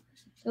show.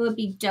 It would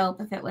be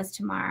dope if it was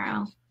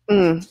tomorrow.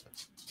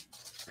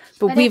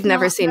 But we've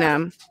never seen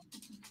him.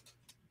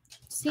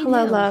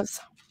 Hello, loves.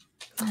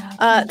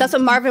 That's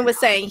what Marvin was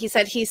saying. He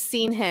said he's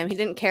seen him. He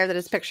didn't care that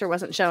his picture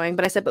wasn't showing.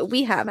 But I said, but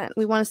we haven't.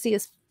 We want to see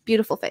his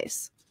beautiful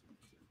face.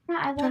 Yeah,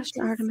 I love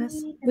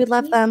Artemis. We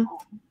love them.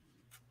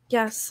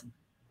 Yes.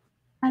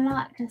 I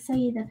like to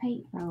see the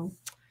people.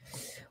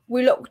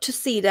 We look to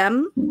see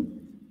them.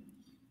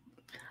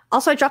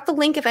 Also, I dropped the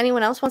link if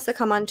anyone else wants to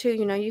come on too.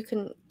 You know, you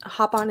can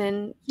hop on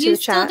in to the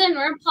chat. You still didn't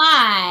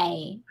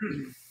reply.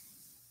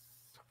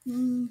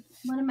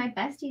 One of my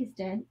besties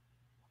did.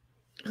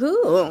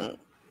 Who?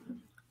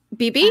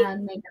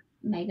 BB?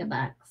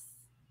 Megabucks.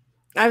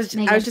 I was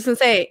just gonna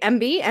say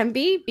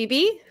MB,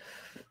 BB.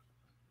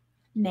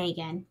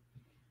 Megan.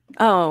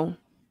 Oh,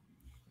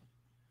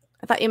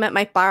 I thought you meant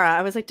Mike Barra.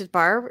 I was like, did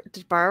Barra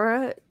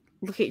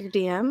look at your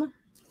DM?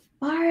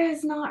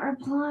 Barra's not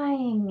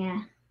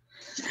replying.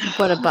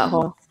 What a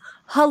butthole.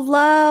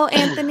 Hello,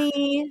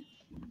 Anthony.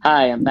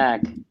 Hi, I'm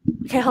back.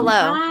 Okay, hello.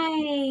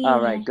 Hi.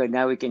 All right, good.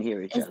 Now we can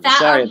hear each other. Is that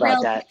Sorry a about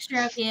real that.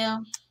 picture of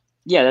you?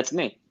 Yeah, that's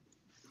me.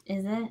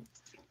 Is it?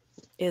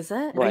 Is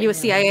it? What? Are you a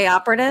CIA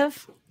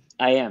operative?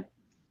 I am.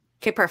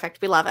 Okay,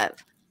 perfect. We love it.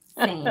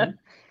 Same.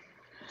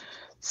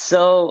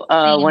 So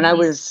when I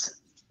was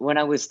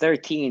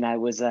 13, I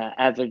was an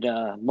avid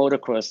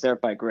motocross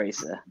dirt bike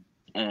racer,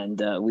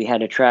 and we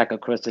had a track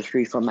across the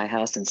street from my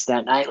house in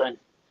Staten Island,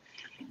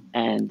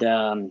 and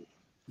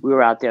we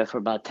were out there for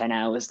about 10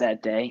 hours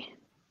that day.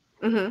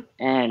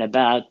 And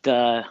about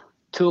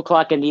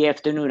 2:00 in the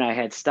afternoon, I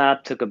had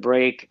stopped, took a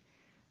break,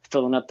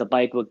 filling up the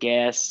bike with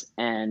gas,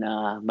 and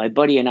my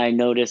buddy and I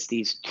noticed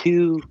these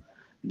two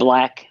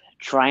black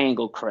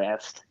triangle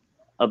craft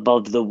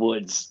above the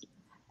woods.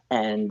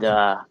 And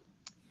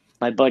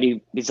my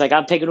buddy, he's like,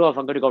 I'm taking off.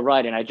 I'm going to go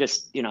ride. And I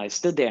just, I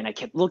stood there and I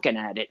kept looking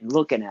at it and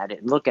looking at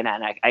it and looking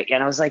at it.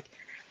 And I was like,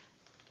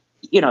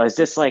 is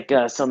this like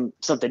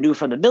something new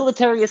from the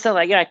military or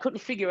something? I couldn't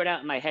figure it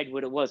out in my head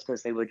what it was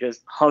because they were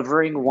just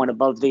hovering one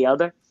above the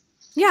other.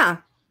 Yeah.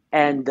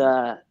 And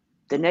the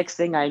next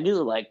thing I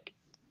knew, like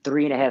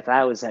 3.5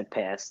 hours had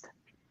passed.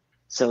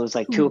 So it was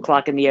like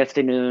 2:00 in the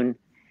afternoon.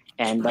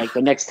 And like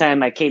the next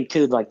time I came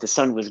to, like the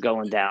sun was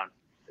going down.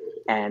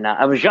 And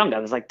I was young. I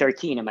was like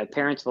 13. And my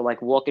parents were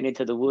like walking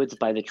into the woods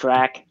by the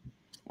track.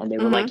 And they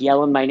were like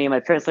yelling my name.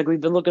 My parents like,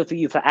 we've been looking for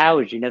you for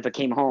hours. You never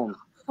came home.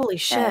 Holy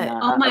shit. And,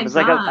 oh my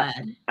God.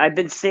 Like, I've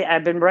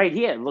been right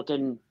here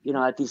looking,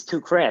 at these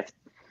two craft.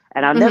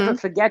 And I'll never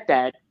forget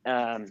that.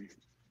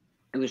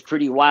 It was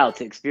pretty wild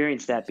to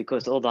experience that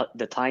because all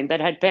the time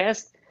that had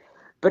passed.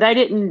 But I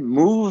didn't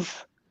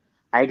move.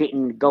 I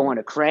didn't go on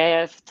a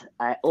craft.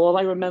 All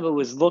I remember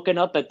was looking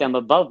up at them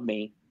above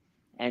me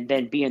and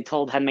then being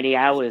told how many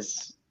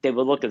hours they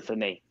were looking for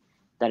me,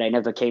 that I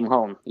never came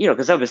home.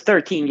 Because I was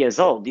 13 years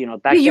old,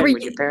 back then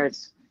when your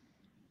parents...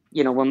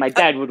 you know, when my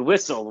dad would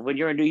whistle, when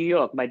you're in New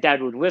York, my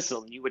dad would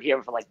whistle and you would hear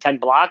him for like 10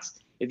 blocks.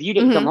 If you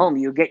didn't come home,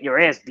 you would get your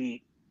ass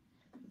beat.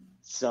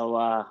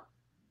 So,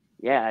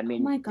 yeah, I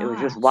mean, it was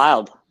just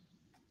wild.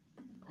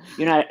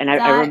 You know, and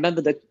I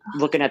remember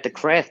looking at the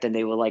craft and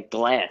they were like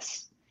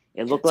glass.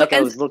 It looked like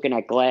I was looking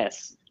at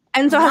glass.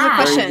 Enzo has a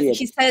question.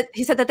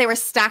 He said that they were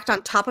stacked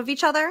on top of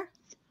each other.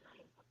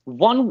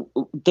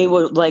 They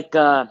were like,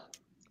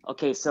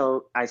 okay,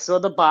 so I saw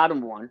the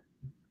bottom one.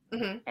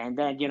 And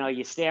then, you know,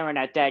 you're staring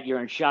at that. You're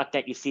in shock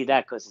that you see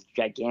that because it's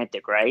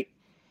gigantic, right?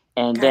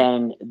 And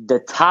then the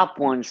top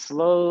one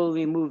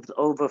slowly moved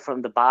over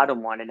from the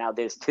bottom one, and now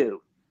there's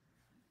two.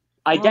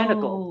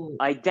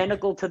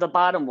 Identical to the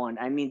bottom one.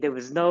 I mean, there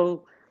was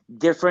no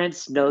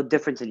difference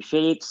in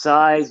shape,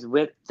 size,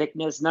 width,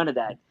 thickness, none of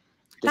that.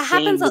 That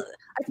happens.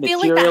 I feel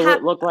like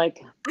it looked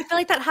like. I feel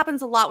like that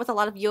happens a lot with a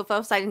lot of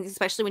UFO sightings,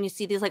 especially when you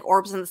see these like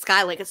orbs in the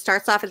sky. Like it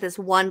starts off at this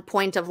one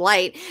point of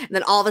light, and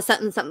then all of a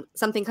sudden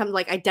something comes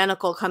like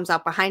identical comes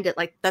out behind it.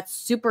 Like that's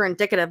super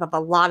indicative of a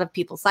lot of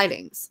people's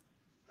sightings.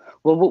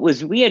 Well, what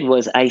was weird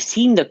was I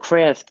seen the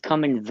craft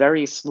coming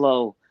very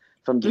slow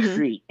from the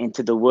street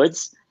into the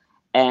woods,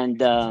 and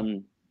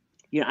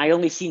you know, I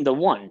only seen the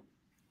one.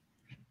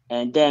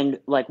 And then,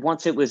 like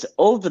once it was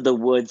over the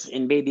woods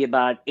and maybe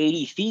about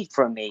 80 feet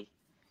from me,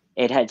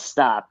 it had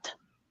stopped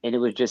and it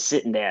was just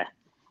sitting there.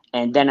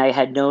 And then I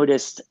had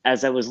noticed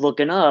as I was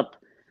looking up,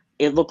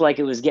 it looked like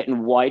it was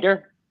getting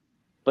wider,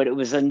 but it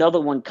was another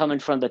one coming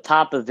from the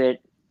top of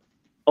it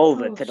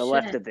over to the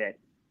left of it.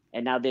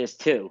 And now there's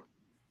two.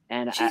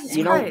 And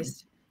you know,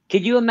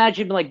 could you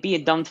imagine like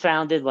being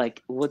dumbfounded?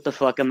 Like, what the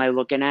fuck am I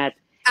looking at?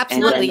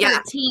 Absolutely. Yeah.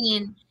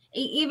 13.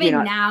 Even you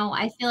know, now,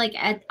 I feel like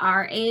at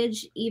our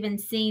age, even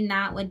seeing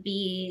that would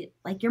be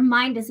like your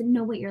mind doesn't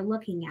know what you're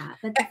looking at.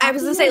 But I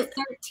was gonna say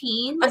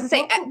 13. Like,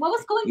 what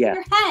was going through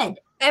your head?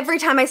 Every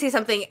time I see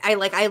something, I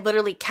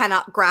literally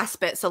cannot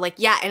grasp it. So like,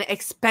 yeah, and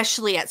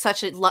especially at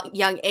such a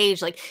young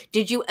age, like,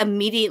 did you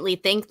immediately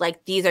think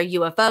like these are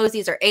UFOs,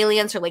 these are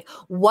aliens, or like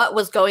what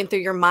was going through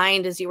your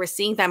mind as you were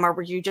seeing them, or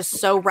were you just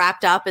so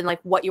wrapped up in like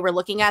what you were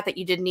looking at that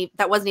you didn't even,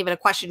 that wasn't even a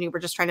question, you were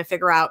just trying to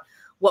figure out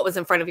what was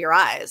in front of your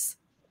eyes?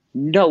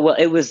 No, well,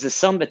 it was the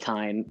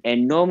summertime,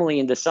 and normally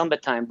in the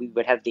summertime we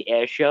would have the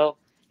air show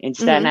in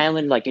Staten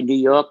Island, like in New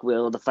York,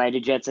 where the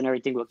fighter jets and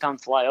everything would come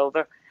fly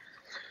over.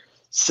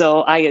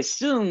 So I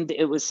assumed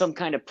it was some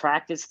kind of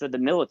practice for the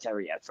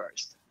military at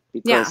first,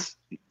 because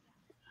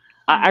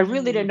I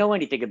really didn't know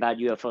anything about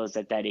UFOs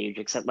at that age,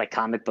 except like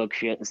comic book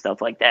shit and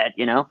stuff like that,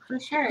 you know? For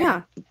sure.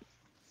 Yeah.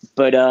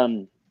 But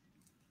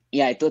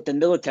yeah, I thought the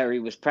military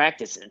was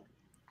practicing,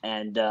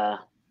 and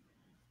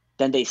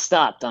then they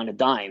stopped on a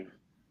dime.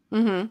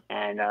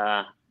 And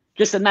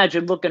just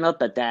imagine looking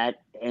up at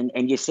that and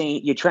you're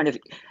saying, you're trying to,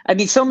 I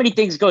mean, so many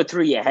things go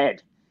through your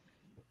head.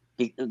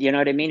 You know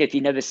what I mean? If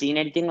you've never seen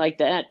anything like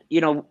that, you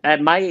know, at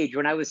my age,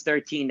 when I was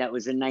 13, that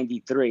was in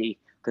 93,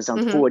 because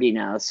I'm 40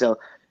 now. So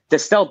the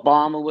stealth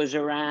bomber was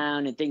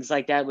around and things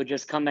like that were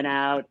just coming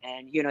out.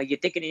 And, you know, you're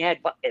thinking in your head,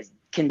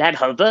 can that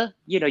hover?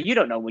 You know, you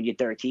don't know when you're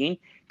 13.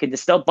 Can the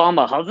stealth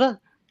bomber hover?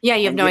 Yeah,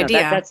 you have no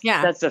idea.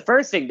 That's the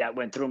first thing that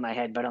went through my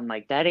head. But I'm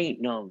like, that ain't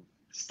no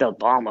stealth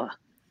bomber.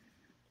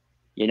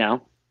 You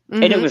know,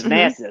 and it was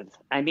massive.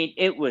 I mean,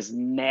 it was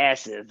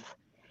massive.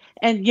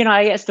 And, you know,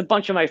 I asked a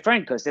bunch of my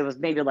friends, because there was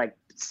maybe like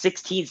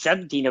 16,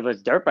 17 of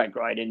us dirt bike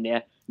riding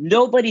there.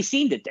 Nobody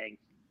seen the thing.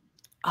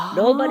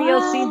 Nobody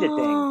else seen the thing.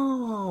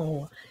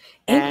 Oh,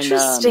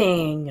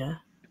 interesting. And,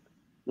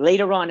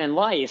 later on in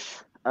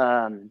life,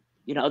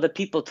 you know, other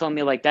people told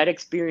me like that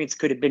experience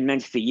could have been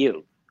meant for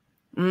you.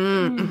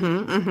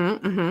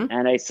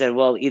 And I said,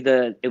 well,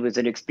 either it was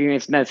an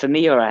experience meant for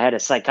me or I had a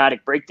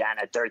psychotic breakdown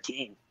at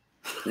 13.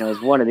 You know, it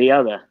was one or the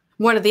other.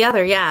 One or the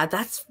other, yeah.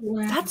 That's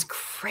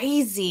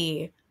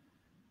crazy.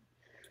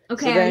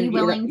 Okay, so then, are you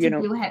willing to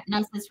do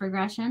hypnosis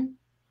regression?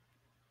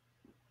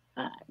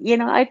 You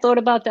know, I thought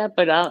about that,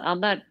 but I'm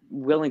not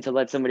willing to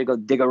let somebody go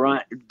dig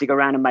around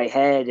in my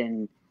head,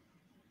 and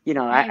you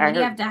know, I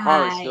heard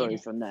horror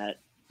stories from that.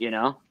 You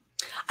know,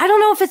 I don't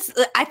know if it's.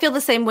 I feel the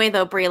same way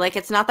though, Brie. Like,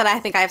 it's not that I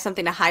think I have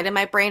something to hide in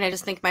my brain. I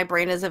just think my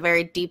brain is a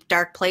very deep,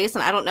 dark place,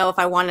 and I don't know if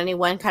I want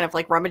anyone kind of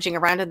like rummaging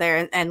around in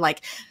there and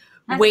like.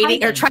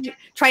 Waiting or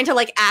trying to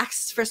like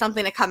ask for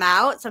something to come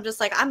out. So I'm just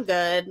like, I'm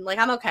good. Like,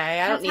 I'm okay.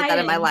 I don't need that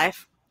in my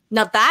life.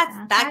 No,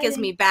 that gives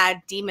me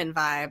bad demon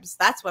vibes.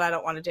 That's what I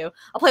don't want to do.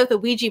 I'll play with a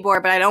Ouija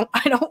board, but I don't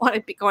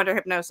want to go under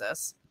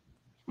hypnosis.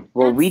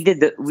 Well, we did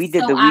the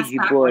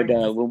Ouija board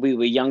when we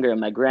were younger in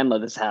my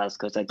grandmother's house,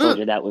 because I told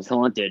you that was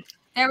haunted.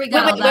 There we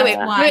go. Wait.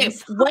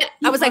 What?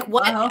 I was like,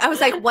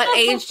 what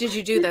age did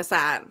you do this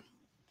at?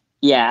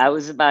 Yeah, I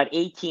was about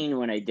 18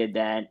 when I did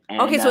that.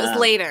 And, okay, so it was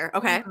later.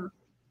 Okay.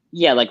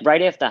 Yeah, like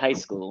right after high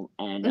school.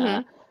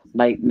 And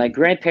my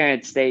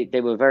grandparents, they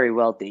were very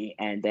wealthy,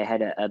 and they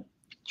had a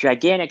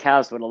gigantic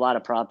house with a lot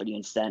of property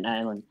in Staten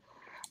Island.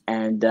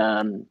 And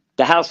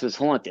the house was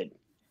haunted.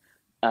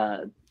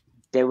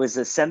 There was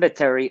a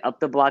cemetery up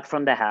the block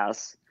from the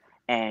house,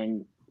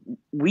 and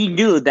we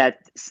knew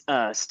that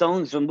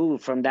stones were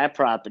moved from that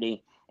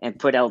property and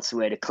put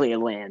elsewhere to clear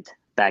land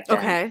back then.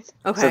 Okay.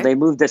 So they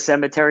moved the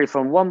cemetery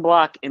from one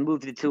block and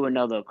moved it to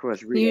another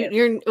across Reed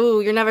Ave.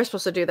 You're never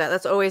supposed to do that.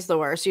 That's always the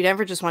worst. You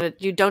never just want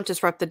to. You don't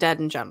disrupt the dead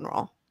in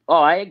general.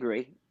 Oh, I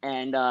agree.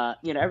 And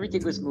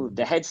everything was moved.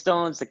 The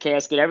headstones, the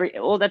casket,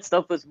 all that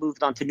stuff was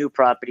moved onto new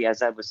property,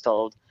 as I was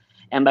told.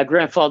 And my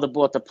grandfather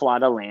bought the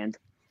plot of land,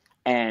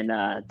 and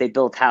they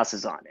built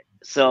houses on it.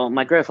 So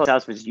my grandfather's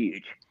house was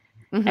huge.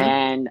 Mm-hmm.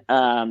 And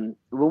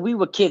when we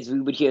were kids, we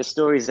would hear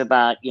stories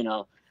about,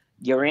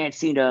 your aunt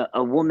seen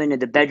a woman in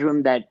the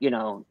bedroom that,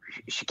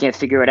 she can't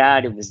figure it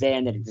out. It was there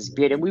and then it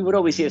disappeared. And we would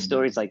always hear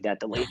stories like that,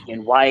 the lady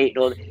in white.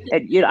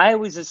 And I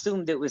always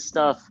assumed it was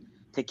stuff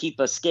to keep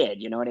us scared.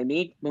 You know what I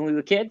mean? When we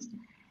were kids.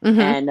 Mm-hmm.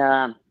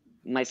 And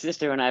my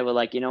sister and I were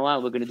like, you know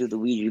what? We're going to do the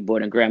Ouija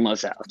board in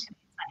Grandma's house.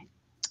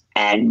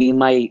 And me,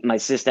 my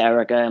sister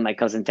Erica, and my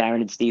cousin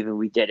Taryn and Steven,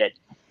 we did it.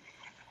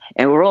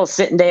 And we're all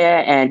sitting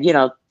there, and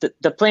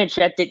the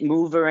planchette didn't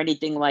move or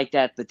anything like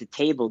that, but the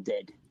table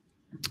did.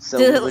 So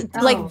did it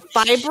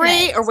vibrate,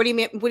 shit. Or what do you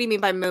mean? What do you mean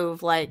by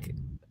move? Like,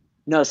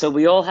 no. So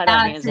we all had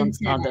our hands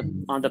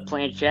on the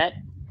planchette,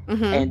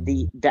 mm-hmm. and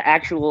the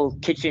actual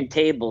kitchen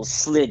table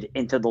slid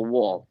into the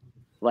wall,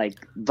 like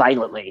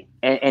violently.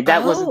 And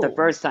that wasn't the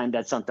first time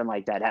that something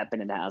like that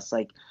happened in the house.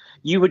 Like,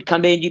 you would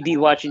come in, you'd be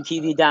watching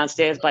TV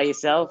downstairs by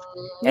yourself,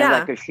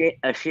 and like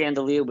a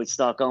chandelier would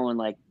start going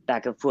like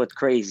back and forth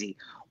crazy.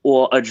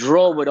 Or a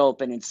drawer would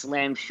open and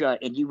slam shut,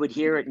 and you would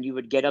hear it, and you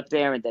would get up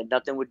there, and then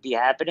nothing would be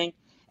happening.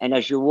 And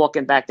as you're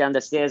walking back down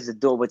the stairs, the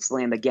door would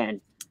slam again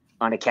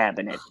on a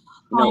cabinet.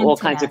 All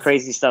kinds of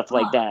crazy stuff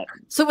like that.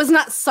 So it was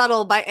not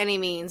subtle by any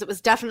means. It was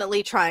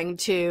definitely trying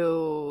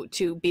to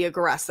be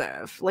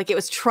aggressive. Like, it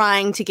was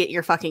trying to get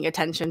your fucking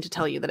attention to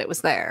tell you that it was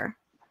there.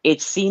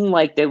 It seemed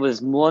like there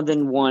was more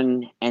than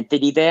one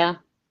entity there.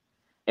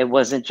 It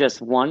wasn't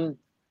just one.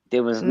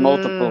 There was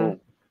multiple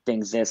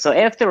things there. So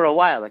after a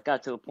while, it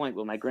got to a point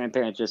where my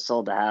grandparents just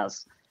sold the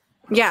house.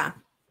 Yeah.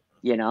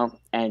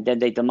 And then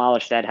they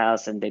demolished that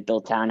house and they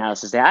built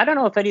townhouses there. I don't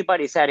know if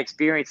anybody's had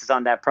experiences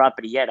on that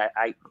property yet.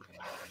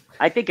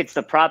 I think it's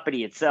the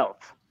property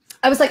itself.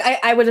 I was like,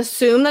 I would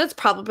assume that it's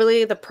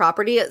probably the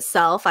property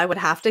itself. I would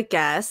have to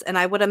guess. And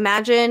I would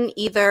imagine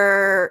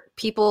either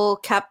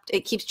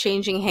it keeps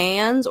changing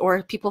hands,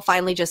 or people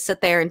finally just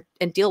sit there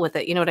and deal with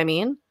it. You know what I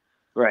mean?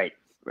 Right.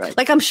 Right.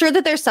 Like, I'm sure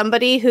that there's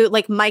somebody who,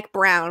 like Mike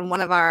Brown,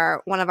 one of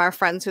our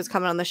friends who's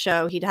coming on the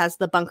show. He has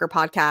the Bunker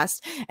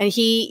podcast, and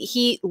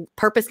he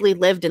purposely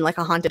lived in like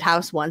a haunted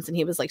house once, and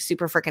he was like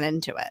super freaking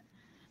into it.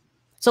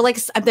 So like,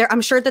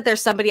 I'm sure that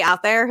there's somebody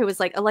out there who was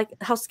like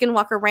how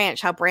Skinwalker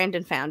Ranch, how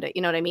Brandon found it.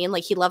 You know what I mean?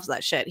 Like, he loves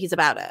that shit. He's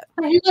about it.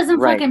 But he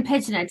wasn't fucking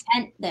pitching a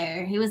tent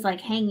there. He was like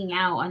hanging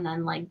out and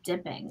then like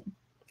dipping.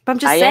 But I'm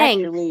just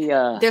saying, actually,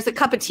 there's a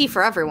cup of tea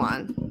for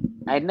everyone.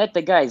 I met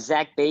the guy,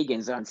 Zach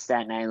Bagans, on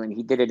Staten Island.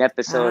 He did an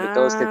episode of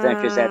Ghost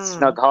Adventures at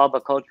Snug Harbor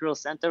Cultural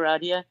Center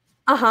out here.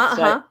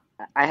 So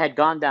I had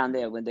gone down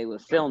there when they were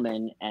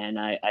filming, and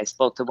I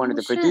spoke to one of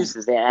the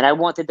producers there, and I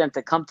wanted them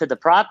to come to the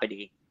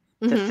property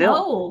to film.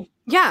 Oh,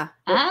 yeah.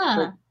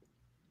 But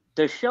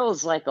the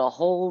show's like a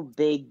whole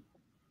big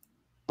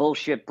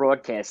bullshit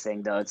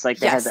broadcasting, though. It's like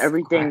they have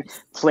everything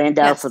planned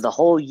out for the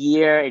whole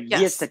year and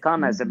years to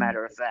come, as a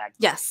matter of fact.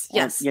 Yes.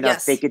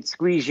 If they could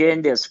squeeze you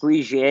in, they'll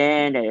squeeze you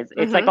in.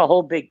 It's like a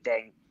whole big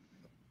thing.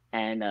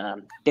 And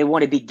they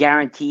want to be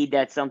guaranteed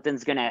that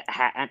something's going to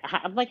happen.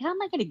 I'm like, how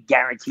am I going to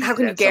guarantee How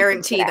can you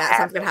guarantee that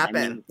something happen?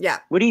 I mean, yeah.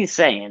 What are you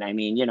saying? I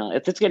mean,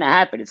 if it's going to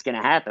happen, it's going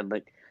to happen.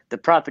 But the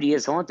property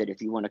is haunted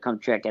if you want to come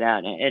check it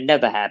out. And it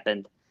never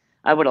happened.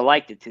 I would have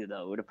liked it to,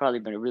 though. It would have probably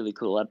been a really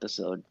cool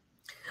episode.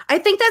 I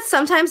think that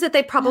sometimes that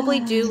they probably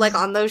do, like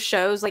on those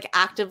shows, like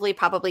actively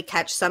probably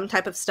catch some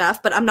type of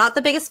stuff. But I'm not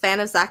the biggest fan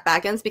of Zach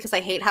Bagans because I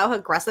hate how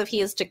aggressive he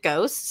is to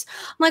ghosts.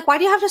 I'm like, why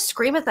do you have to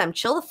scream at them?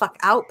 Chill the fuck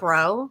out,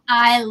 bro.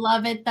 I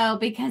love it though,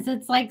 because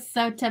it's like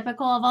so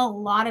typical of a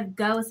lot of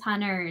ghost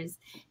hunters.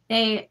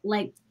 They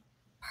like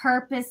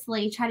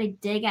purposely try to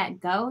dig at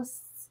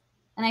ghosts.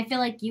 And I feel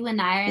like you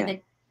and I are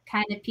the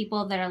kind of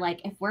people that are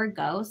like, if we're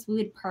ghosts, we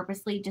would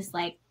purposely just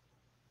like,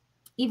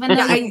 even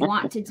though you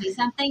want to do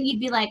something, you'd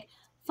be like,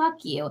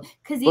 fuck you.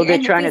 Because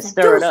they're trying to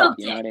stir it up,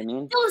 you know what I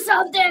mean? Do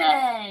something.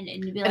 And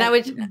you'd be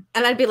like,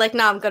 I'd be like,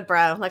 no, I'm good,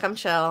 bro. Like, I'm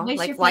chill.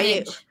 Like,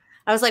 why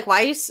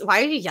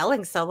are you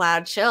yelling so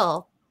loud?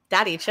 Chill.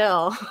 Daddy,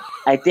 chill.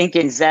 I think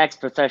in Zach's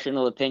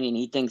professional opinion,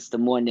 he thinks the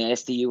more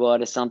nasty you are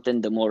to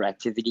something, the more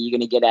activity you're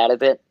going to get out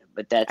of it.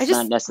 But that's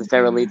not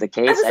necessarily the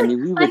case. I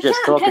mean, we were just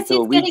talking to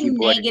a Ouija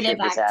board and shit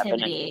was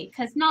happening.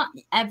 Because not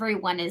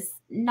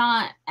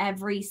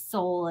every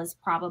soul is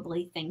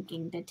probably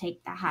thinking to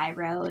take the high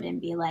road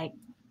and be like,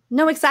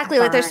 no, exactly.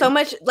 Like, there's so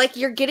much, like,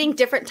 you're getting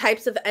different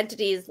types of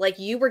entities. Like,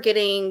 you were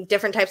getting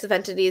different types of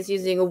entities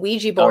using a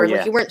Ouija board.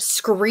 Like, you weren't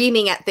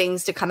screaming at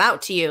things to come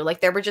out to you.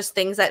 Like, there were just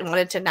things that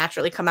wanted to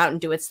naturally come out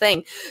and do its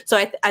thing. So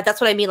I that's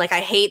what I mean. Like,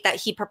 I hate that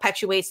he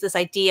perpetuates this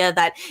idea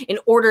that in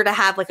order to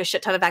have like a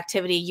shit ton of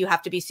activity, you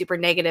have to be super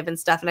negative and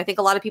stuff. And I think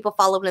a lot of people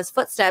follow in his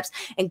footsteps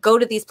and go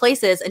to these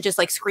places and just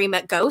like scream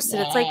at ghosts.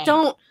 And it's like,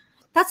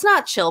 that's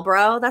not chill,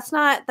 bro. That's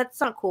not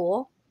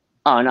cool.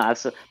 Oh no,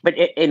 absolutely. But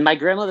in my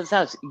grandmother's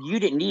house, you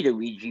didn't need a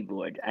Ouija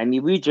board. I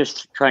mean, we were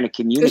just trying to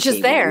It was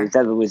just communicate there. with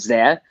whoever was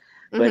there.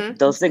 But Mhm.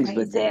 those That's things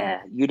were crazy.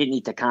 there. You didn't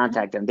need to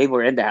contact them. They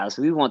were in the house.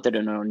 We wanted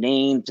to know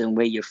names and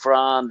where you're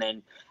from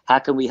and how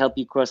can we help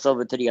you cross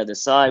over to the other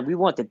side. We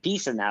wanted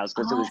peace in the house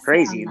because it was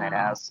crazy in that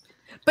house.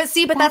 But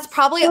see, but that's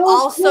probably so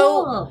also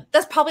cool.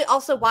 that's probably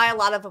also why a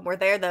lot of them were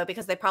there, though,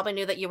 because they probably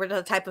knew that you were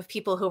the type of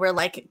people who were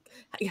like,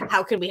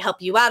 "How can we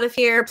help you out of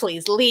here?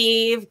 Please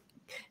leave.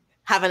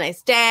 Have a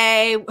nice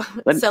day."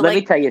 Let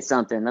me tell you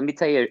something. Let me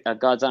tell you a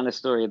God's honest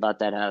story about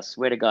that house.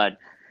 Swear to God.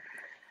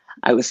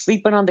 I was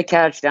sleeping on the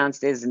couch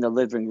downstairs in the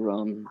living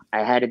room.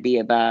 I had to be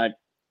about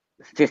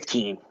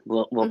 15,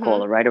 we'll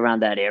call it, right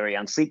around that area.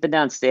 I'm sleeping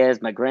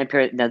downstairs. My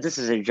grandparents, now this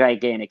is a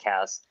gigantic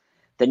house.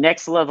 The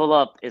next level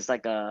up is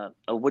like a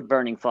wood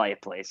burning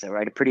fireplace, all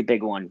right, a pretty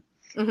big one.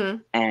 Mm-hmm.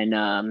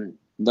 And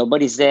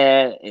nobody's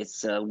there.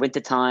 It's winter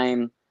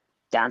time.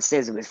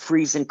 Downstairs it was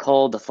freezing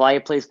cold. The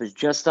fireplace was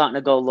just starting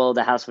to go low.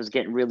 The house was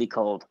getting really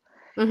cold.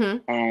 Mm-hmm.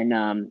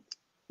 And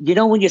you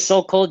know when you're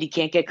so cold you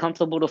can't get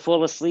comfortable to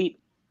fall asleep?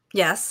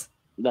 Yes.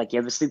 Like you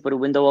ever sleep with a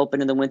window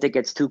open in the winter, it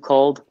gets too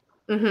cold?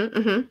 Mm-hmm.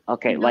 Mm-hmm.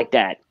 Okay, Nope. like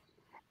that.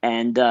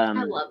 And I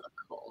love the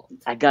cold.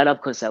 I got up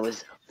because I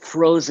was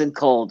frozen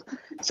cold.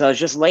 So I was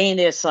just laying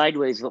there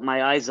sideways with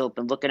my eyes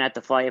open, looking at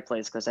the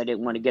fireplace because I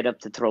didn't want to get up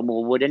to throw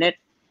more wood in it.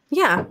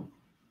 Yeah.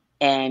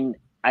 And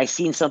I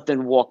seen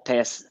something walk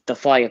past the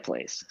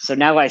fireplace. So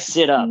now I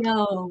sit up.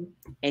 No.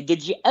 And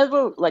did you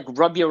ever like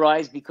rub your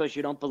eyes because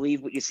you don't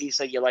believe what you see?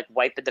 So you're like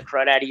wiping the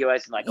crud out of your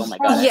eyes and like, oh my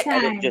God, Yeah. I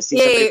didn't just see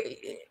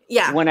something.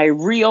 Yeah. When I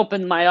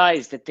reopened my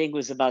eyes, the thing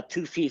was about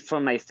 2 feet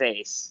from my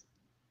face.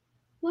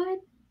 What?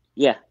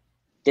 Yeah.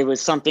 There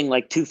was something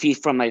like 2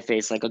 feet from my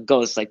face, like a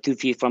ghost, like 2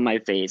 feet from my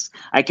face.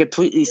 I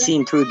completely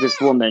seen through this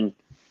woman.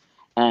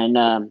 And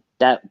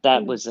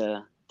that was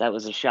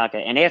a shocker.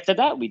 And after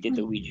that, we did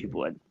the Ouija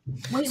board.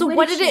 Wait, So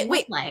what did she it? look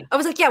Wait, like? I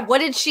was like, yeah. What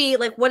did she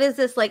like? What is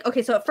this like?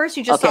 Okay, so at first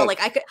you just saw like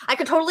I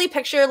could totally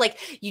picture like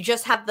you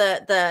just have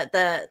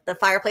the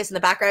fireplace in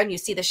the background. You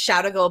see the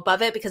shadow go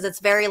above it because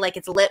it's very like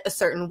it's lit a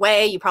certain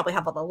way. You probably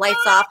have all the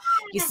lights off.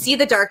 You see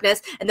the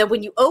darkness, and then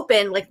when you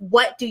open, like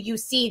what do you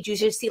see? Do you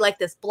just see like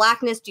this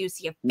blackness? Do you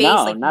see a face?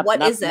 No, like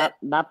what is it?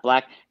 Not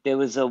black. There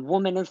was a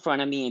woman in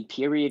front of me in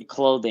period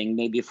clothing,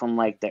 maybe from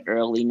like the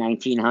early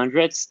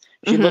 1900s.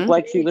 She looked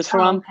like she was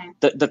from.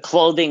 The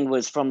clothing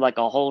was from like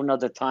a whole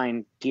nother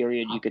time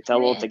period. You could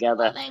tell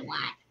altogether.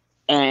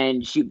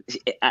 And she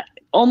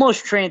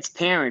almost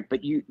transparent,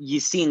 but you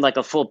seen like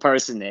a full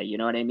person there. You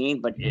know what I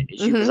mean? But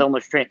she was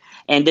almost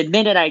And the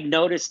minute I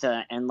noticed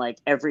her, and like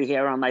every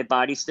hair on my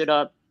body stood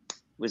up,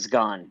 was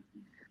gone.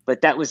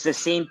 But that was the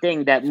same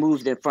thing that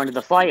moved in front of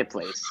the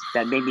fireplace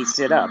that made me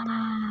sit up.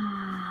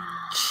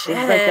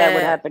 Things like that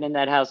would happen in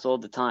that house all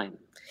the time.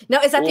 Now,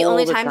 is that the All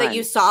only the time that time.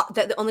 you saw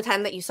the only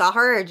time that you saw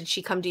her, or did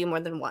she come to you more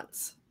than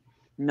once?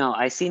 No,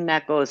 I seen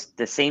that ghost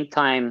the same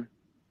time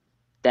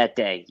that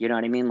day. You know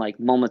what I mean? Like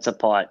moments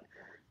apart.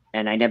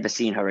 And I never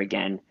seen her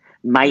again.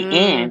 My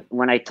aunt,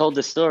 when I told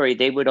the story,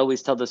 they would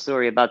always tell the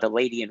story about the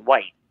lady in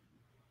white.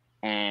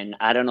 And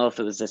I don't know if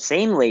it was the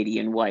same lady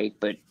in white,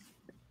 but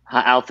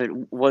her outfit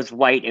was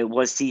white. It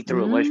was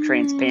see-through. It was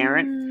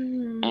transparent.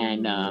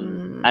 And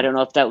I don't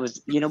know if that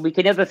was, we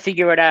could never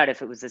figure it out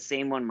if it was the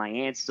same one my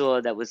aunt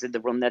saw that was in the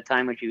room that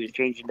time when she was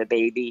changing the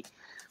baby.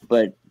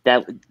 But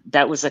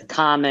that was a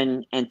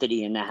common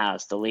entity in the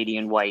house, the lady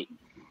in white.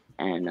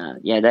 And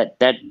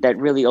that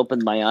really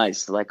opened my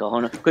eyes to like a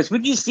whole. Because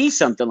when you see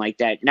something like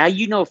that, now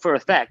you know for a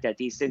fact that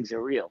these things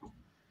are real.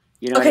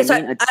 You know what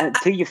I mean?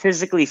 Until you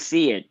physically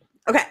see it.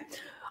 Okay.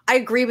 I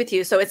agree with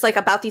you. So it's like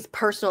about these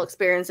personal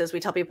experiences. We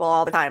tell people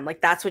all the time,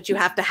 like that's what you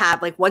have to have.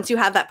 Like once you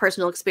have that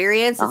personal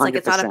experience, it's 100%. like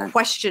it's not a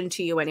question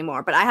to you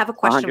anymore. But I have a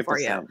question for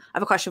you. 100%. I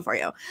have a question for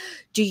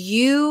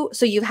you.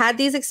 So you've had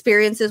these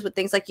experiences with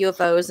things like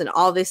UFOs and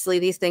obviously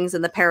these things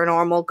in the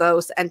paranormal,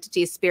 ghosts,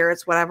 entities,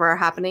 spirits, whatever are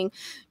happening.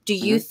 Do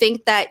you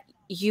think that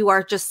you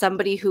are just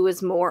somebody who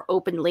is more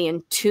openly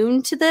in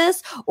tune to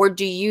this? Or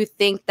do you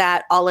think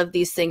that all of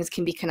these things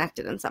can be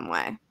connected in some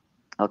way?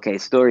 Okay,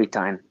 story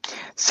time.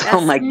 So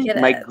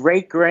Yes, my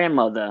great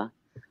grandmother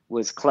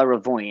was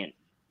clairvoyant.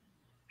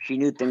 She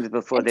knew things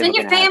before they were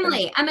going to happen. It's in your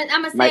family. I'm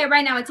gonna say it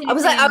right now. It's in your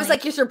family. I was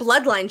like, it's your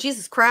bloodline.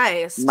 Jesus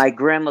Christ. My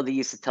grandmother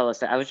used to tell us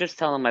that. I was just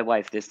telling my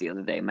wife this the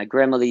other day. My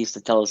grandmother used to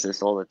tell us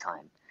this all the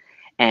time.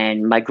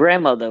 And my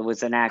grandmother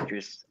was an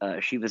actress.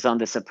 She was on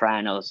The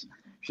Sopranos.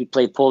 She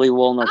played Paulie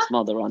Walnut's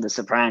mother on The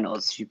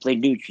Sopranos. She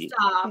played Nucci.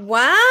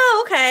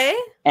 Wow. Okay.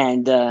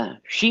 And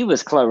she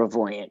was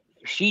clairvoyant.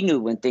 She knew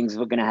when things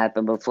were going to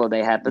happen before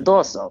they happened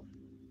also.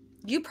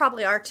 You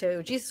probably are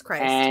too. Jesus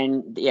Christ.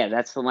 And yeah,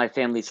 that's what my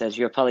family says.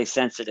 You're probably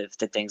sensitive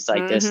to things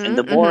like this. And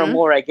the more and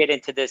more I get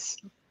into this,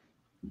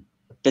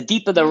 the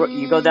deeper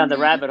you go down the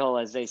rabbit hole,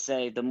 as they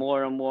say, the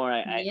more and more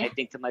I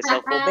think to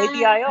myself, well,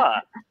 maybe I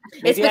are.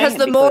 It's because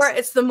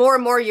the more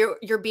and more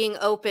you're being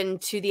open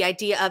to the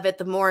idea of it,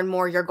 the more and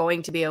more you're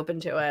going to be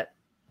open to it.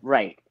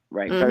 Right.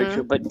 Very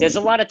true. But there's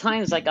a lot of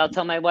times, like I'll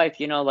tell my wife,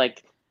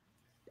 like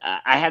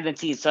I haven't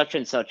seen such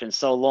and such in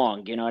so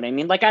long. You know what I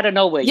mean? Like out of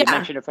nowhere, you Yeah.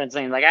 mentioned a friend's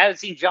name. Like I haven't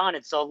seen John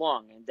in so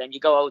long, and then you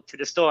go out to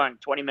the store,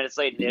 and 20 minutes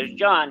later, there's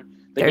John,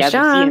 but you There's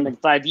haven't seen him John. in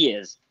 5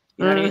 years.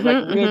 You know what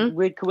I mean? Like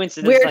weird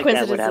coincidences Weird like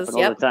that would happen coincidences.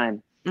 all Yep. the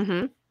time.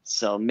 Mm-hmm.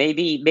 So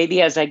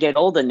maybe as I get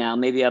older now,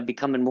 maybe I'm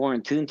becoming more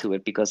in tune to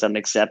it because I'm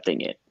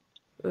accepting it.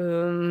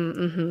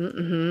 Mm-hmm,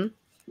 mm-hmm.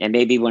 And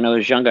maybe when I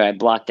was younger, I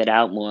blocked it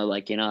out more.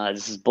 Like,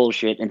 this is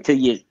bullshit.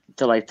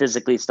 Until I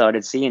physically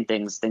started seeing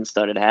things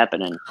started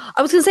happening.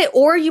 I was gonna say,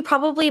 or you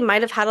probably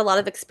might have had a lot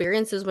of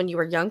experiences when you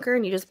were younger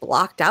and you just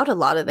blocked out a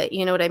lot of it.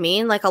 You know what I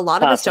mean? Like a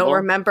lot of us don't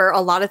remember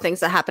a lot of things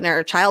that happened in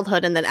our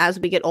childhood, and then as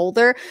we get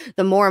older,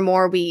 the more and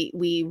more we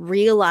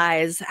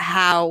realize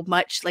how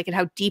much and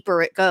how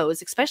deeper it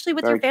goes, especially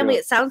with your family.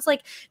 It sounds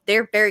like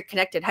they're very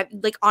connected.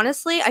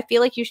 Honestly, I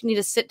feel like you should need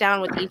to sit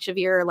down with each of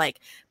your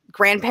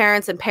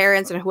grandparents and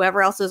parents and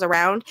whoever else is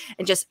around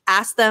and just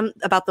ask them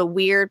about the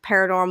weird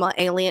paranormal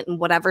alien and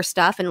whatever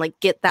stuff and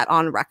get that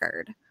on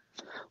record.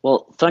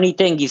 Well, funny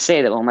thing you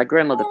say that. Well, my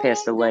grandmother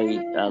passed away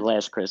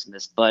last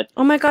Christmas, but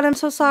oh my God, I'm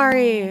so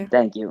sorry.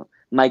 Thank you.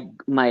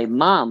 My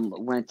mom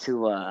went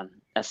to a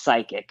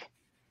psychic,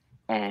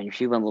 and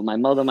she went with my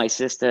mother, my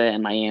sister,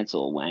 and my aunts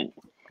all went.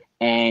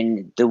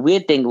 And the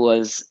weird thing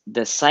was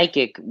the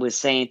psychic was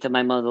saying to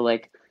my mother,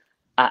 like,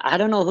 I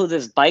don't know who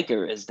this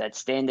biker is that's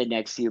standing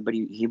next to you, but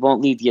he won't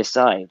leave your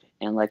side.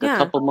 And a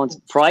couple months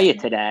prior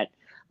to that,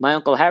 my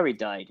Uncle Harry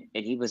died,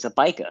 and he was a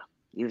biker.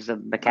 He was a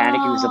mechanic.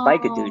 He was a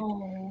biker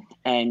dude.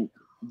 And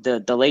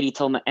the lady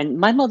told me, and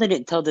my mother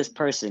didn't tell this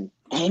person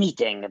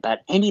anything about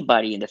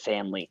anybody in the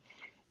family.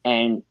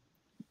 And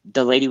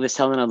the lady was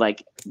telling her,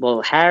 like,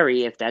 well,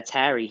 Harry, if that's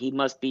Harry, he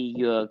must be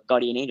your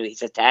guardian angel.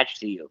 He's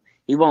attached to you.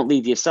 He won't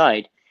leave your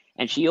side.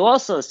 And she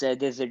also said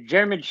there's a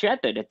German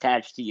Shepherd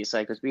attached to your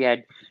side, because we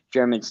had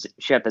German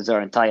Shepherds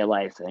our entire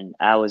life. And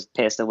ours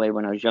passed away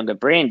when I was younger,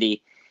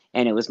 Brandy,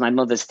 and it was my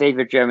mother's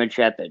favorite German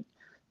Shepherd.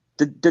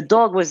 The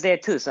dog was there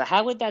too. So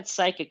how would that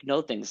psychic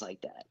know things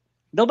like that?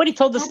 Nobody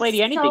told this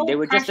lady anything. They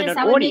were just in an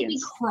audience. Would make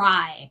me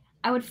cry.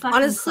 I would fucking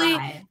honestly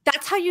cry.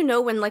 That's how you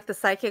know when the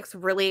psychics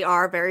really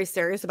are very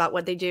serious about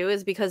what they do,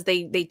 is because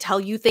they tell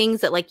you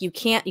things that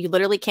you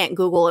literally can't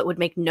Google. It would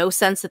make no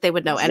sense that they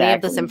would know any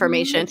of this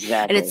information.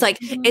 And it's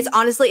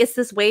it's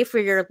this way for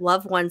your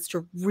loved ones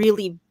to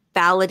really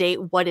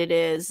validate what it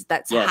is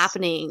that's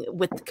happening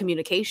with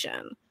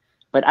communication.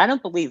 But I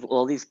don't believe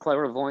all these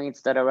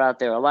clairvoyants that are out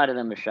there. A lot of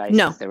them are shy.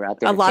 No, they're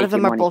out there. A lot of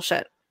them are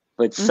bullshit.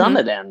 But some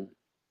of them,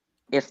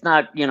 if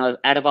not,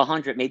 out of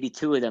 100, maybe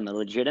 2 of them are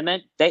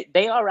legitimate.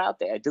 They are out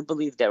there. I do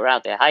believe they're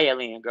out there. Hi,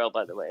 Alien Girl,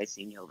 by the way. I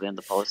seen you over in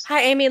the post.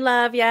 Hi, Amy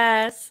Love.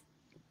 Yes.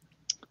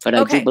 But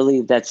I do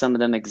believe that some of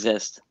them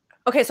exist.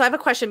 Okay, so I have a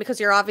question, because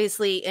you're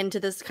obviously into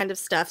this kind of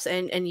stuff,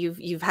 and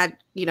you've had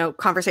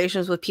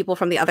conversations with people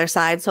from the other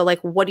side. So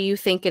what do you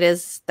think it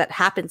is that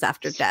happens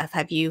after death?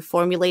 Have you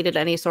formulated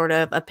any sort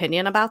of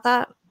opinion about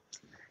that?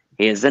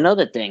 Here's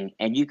another thing,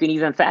 and you can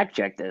even fact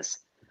check this.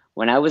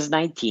 When I was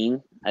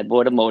 19, I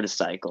bought a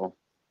motorcycle.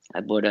 I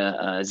bought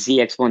a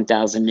ZX1000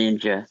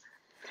 Ninja,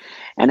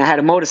 and I had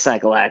a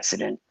motorcycle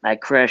accident. I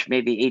crashed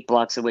maybe 8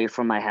 blocks away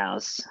from my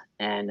house,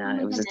 and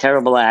it was a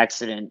terrible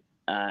accident.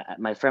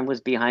 My friend was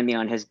behind me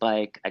on his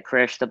bike. I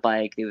crashed the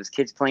bike. There was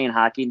kids playing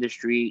hockey in the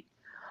street.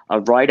 A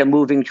rider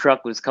moving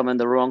truck was coming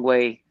the wrong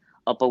way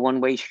up a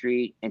one-way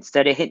street.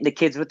 Instead of hitting the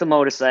kids with the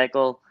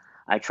motorcycle,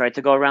 I tried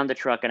to go around the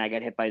truck, and I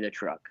got hit by the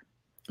truck.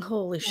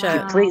 Holy shit.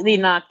 Completely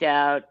knocked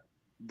out,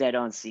 dead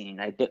on scene.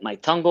 I bit my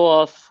tongue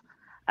off.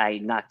 I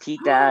knocked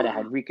teeth out. I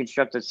had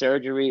reconstructive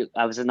surgery.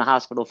 I was in the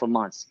hospital for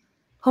months.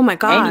 Oh my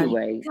God.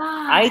 Anyway,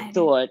 I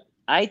thought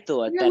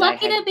you're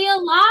lucky to be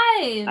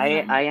alive.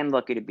 I am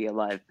lucky to be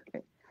alive.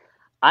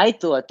 I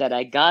thought that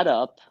I got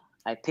up,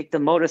 I picked the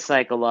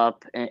motorcycle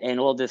up, and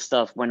all this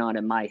stuff went on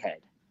in my head.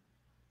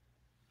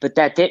 But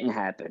that didn't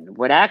happen.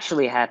 What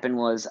actually happened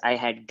was I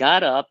had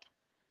got up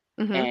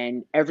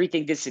and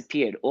everything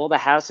disappeared. All the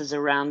houses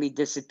around me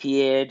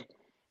disappeared.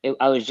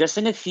 I was just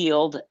in a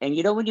field. And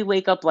when you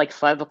wake up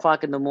 5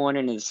 o'clock in the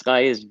morning and the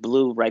sky is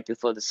blue right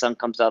before the sun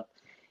comes up,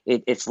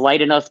 it's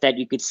light enough that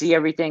you could see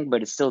everything,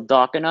 but it's still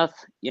dark enough.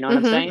 You know what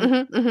I'm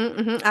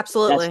saying?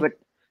 Absolutely.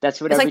 That's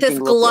what it's like this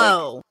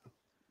glow. Like.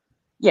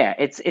 Yeah,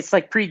 it's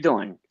like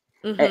pre-dawn.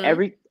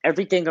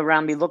 Everything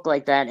around me looked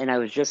like that, and I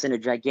was just in a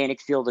gigantic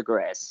field of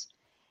grass.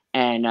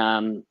 And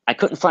I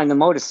couldn't find the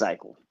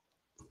motorcycle.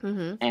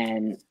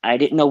 And I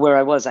didn't know where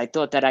I was. I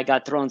thought that I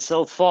got thrown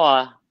so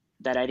far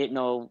that I didn't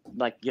know,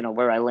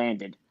 where I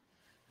landed.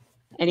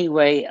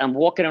 Anyway, I'm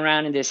walking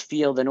around in this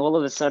field, and all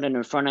of a sudden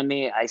in front of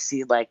me, I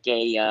see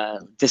a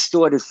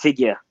distorted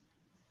figure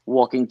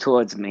walking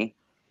towards me.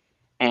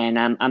 And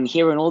I'm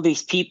hearing all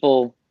these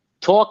people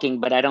talking,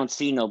 but I don't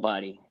see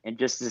nobody. And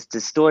just this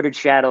distorted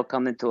shadow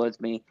coming towards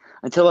me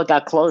until it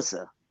got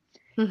closer.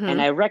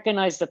 And I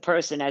recognized the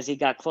person as he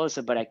got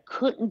closer, but I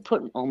couldn't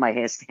my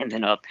hair's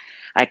standing up.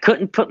 I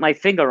couldn't put my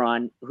finger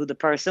on who the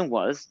person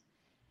was.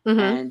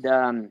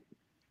 And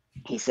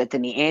he said to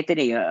me,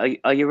 Anthony,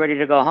 are you ready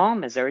to go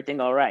home? Is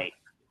everything all right?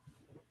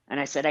 And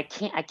I said, I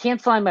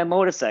can't find my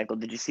motorcycle.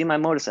 Did you see my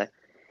motorcycle?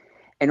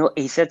 And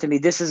he said to me,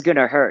 "This is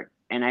gonna hurt."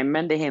 And I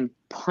remember him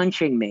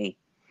punching me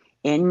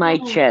in my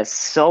Oh, chest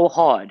so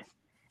hard.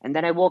 And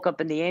then I woke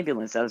up in the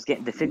ambulance. I was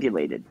getting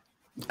defibrillated.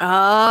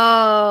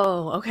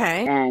 Oh,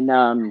 okay. And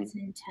that's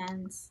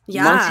intense.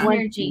 Yeah.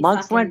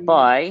 months went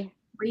by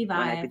when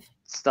I could Revive.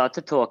 start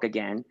to talk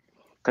again.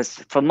 Because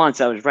for months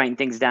I was writing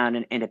things down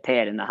in a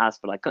pad in the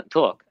hospital. I couldn't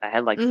talk. I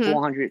had like Mhm.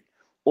 400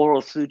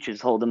 oral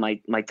sutures holding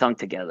my tongue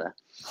together.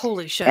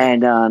 Holy shit.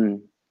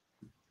 And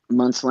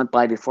months went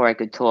by before I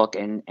could talk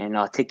and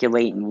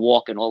articulate and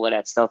walk and all of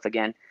that stuff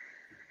again.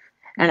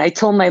 And I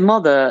told my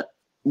mother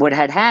what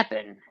had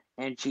happened.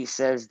 And she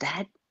says,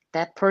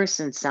 that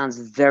person sounds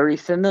very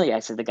familiar. I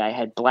said, the guy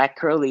had black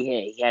curly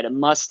hair. He had a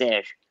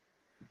mustache.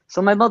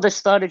 So my mother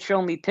started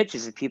showing me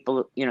pictures of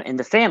people, in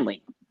the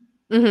family.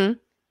 Mm-hmm.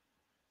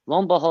 Lo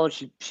and behold,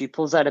 she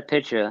pulls out a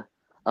picture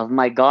of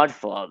my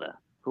godfather,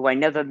 who I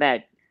never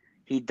met.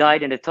 He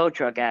died in a tow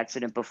truck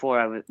accident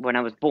when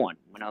I was born.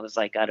 When I was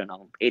like, I don't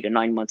know, 8 or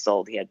 9 months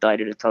old, he had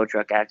died in a tow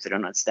truck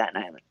accident on Staten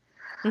Island.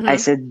 Mm-hmm. I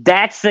said,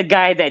 that's the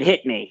guy that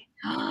hit me.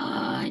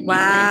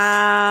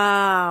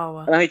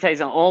 Wow. Let me tell you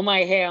something. All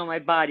my hair on my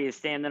body is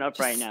standing up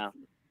right now.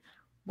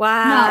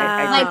 Wow. No,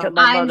 I said to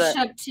my I'm mother,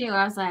 shook too.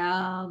 I was like,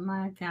 oh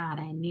my God,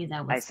 I knew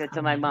that was I said to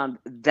coming. my mom,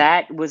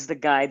 that was the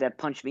guy that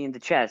punched me in the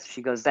chest.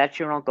 She goes, that's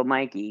your Uncle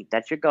Mikey.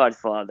 That's your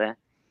godfather.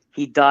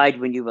 He died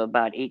when you were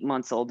about 8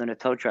 months old in a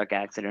tow truck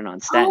accident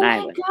on Staten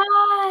Island.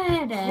 Oh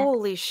my God.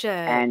 Holy shit.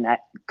 And I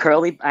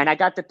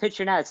got the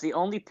picture now. It's the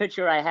only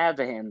picture I have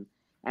of him.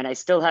 And I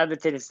still have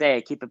it to this day.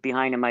 I keep it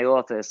behind in my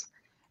office.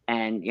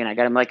 And, I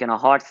got him like in a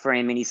heart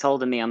frame and he's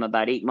holding me. I'm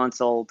about 8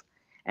 months old.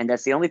 And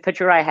that's the only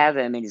picture I have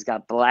of him. And he's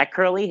got black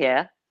curly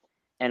hair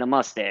and a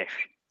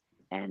mustache.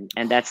 And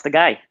that's the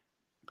guy.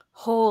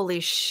 Holy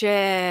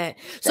shit.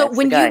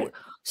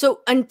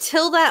 So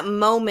until that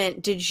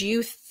moment, did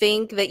you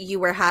think that you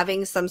were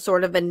having some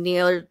sort of a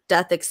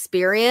near-death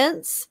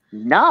experience?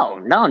 No,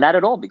 not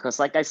at all. Because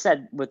like I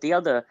said, when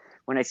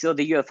I saw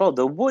the UFO,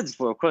 the woods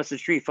were across the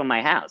street from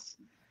my house.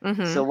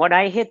 Mm-hmm. So when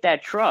I hit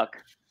that truck,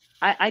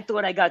 I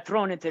thought I got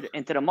thrown into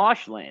the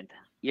marshland.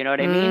 You know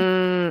what I mean?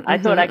 Mm-hmm, I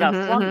thought I got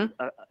mm-hmm,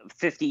 flung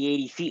 50,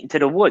 80 feet into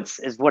the woods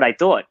is what I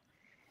thought.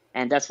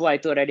 And that's why I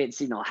thought I didn't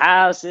see no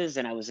houses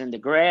and I was in the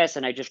grass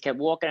and I just kept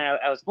walking.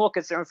 I was more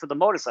concerned for the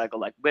motorcycle,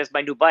 like, where's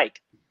my new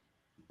bike?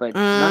 But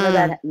none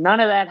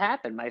of that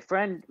happened. My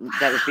friend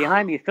that was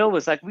behind me, Phil,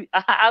 was like,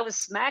 I was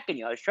smacking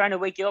you. I was trying to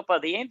wake you up while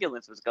the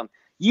ambulance was coming.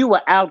 You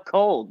were out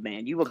cold,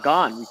 man. You were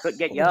gone. We couldn't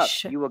get you up.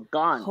 Shit. You were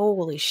gone.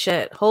 Holy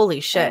shit.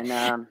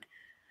 And,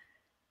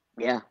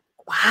 yeah.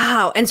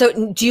 Wow. And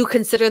so do you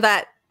consider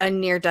that a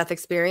near-death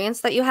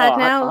experience that you had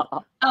now?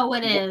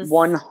 It is.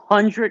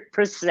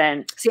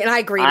 100%. See, and I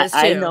agree this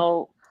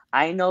too.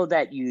 I know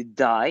that you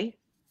die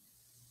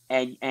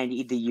and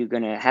either you're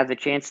going to have a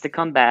chance to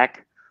come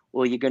back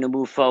or you're going to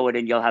move forward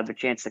and you'll have a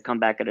chance to come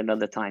back at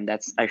another time.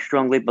 I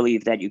strongly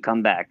believe that you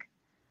come back.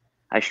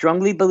 I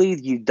strongly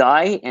believe you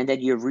die and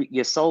that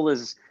your soul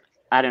is,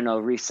 I don't know,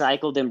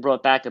 recycled and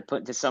brought back and put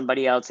into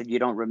somebody else and you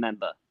don't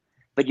remember.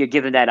 But you're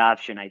given that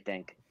option, I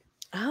think.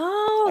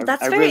 Oh,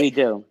 I really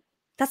do.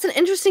 That's an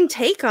interesting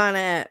take on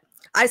it.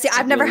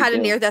 I've never had a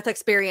do. near-death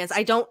experience.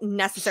 I don't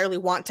necessarily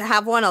want to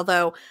have one,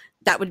 although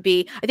that would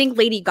be, I think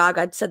Lady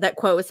Gaga said that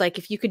quote was like,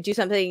 if you could do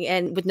something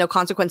and with no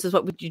consequences,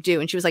 what would you do?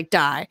 And she was like,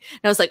 die. And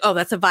I was like, oh,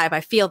 that's a vibe.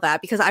 I feel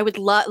that because I would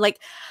love,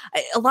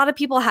 a lot of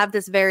people have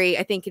this very,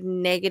 I think,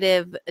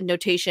 negative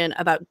notation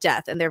about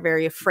death and they're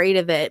very afraid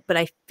of it. But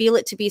I feel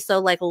it to be so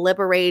like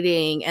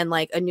liberating and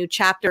like a new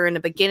chapter in the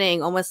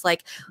beginning, almost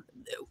like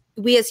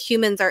we as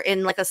humans are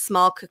in like a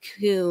small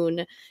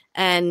cocoon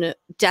and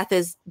death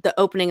is the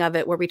opening of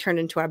it where we turn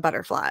into our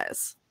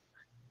butterflies.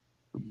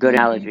 Good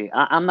analogy.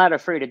 I'm not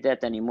afraid of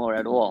death anymore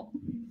at all.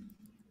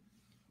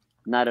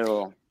 Not at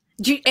all.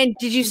 Did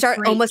you start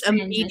almost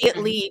transition.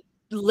 Immediately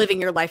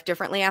living your life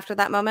differently after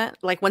that moment?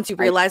 Like once you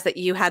realized that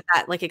you had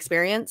that like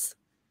experience?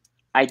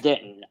 I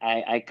didn't.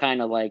 I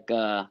kind of like,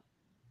 I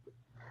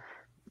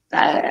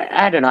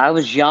don't know. I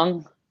was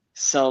young.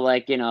 So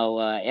like,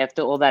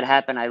 after all that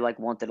happened, I like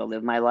wanted to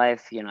live my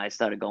life. I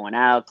started going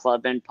out,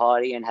 clubbing,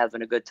 partying,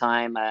 having a good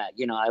time. I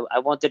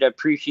wanted to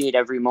appreciate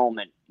every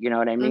moment. You know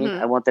what I mean?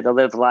 Mm-hmm. I wanted to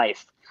live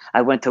life.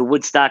 I went to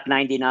Woodstock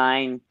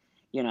 99.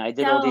 I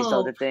did all these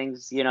other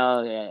things,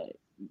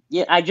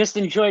 yeah, I just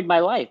enjoyed my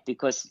life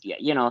because,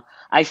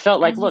 I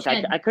felt like, look,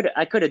 I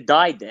could have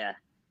died there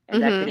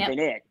and that could have been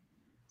it.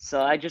 So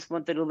I just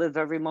wanted to live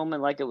every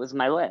moment like it was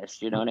my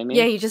last. You know what I mean?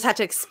 Yeah, you just had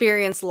to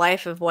experience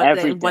life of what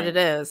it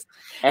is,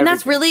 and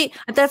that's really,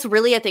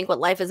 I think, what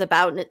life is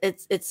about. And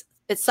it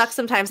sucks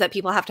sometimes that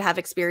people have to have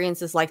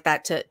experiences like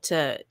that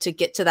to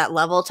get to that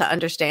level to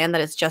understand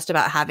that it's just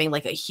about having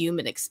like a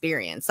human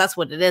experience. That's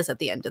what it is at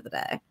the end of the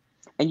day.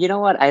 And you know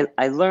what?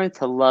 I learned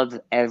to love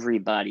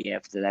everybody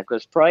after that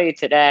because prior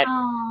to that,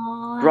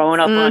 growing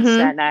up on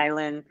Staten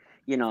Island.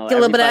 Get a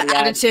little bit of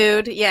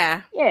attitude,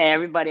 yeah. Yeah,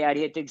 everybody out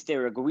here thinks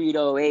they're a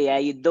Guido. Hey, how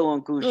you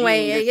doing, Cuisine?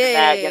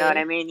 Yeah. You know what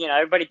I mean?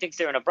 Everybody thinks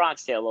they're in a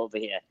Bronx Tale over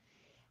here.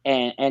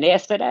 And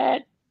after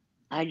that,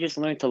 I just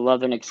learned to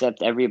love and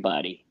accept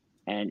everybody.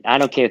 And I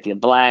don't care if you're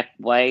black,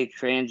 white,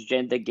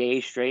 transgender,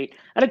 gay, straight.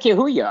 I don't care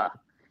who you are.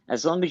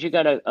 As long as you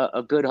got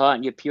a good heart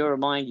and you're pure of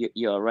mind,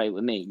 you're all right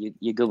with me.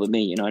 You're good with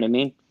me. You know what I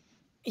mean?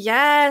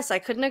 Yes, I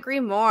couldn't agree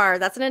more.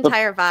 That's an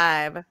entire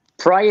vibe.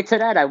 Prior to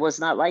that, I was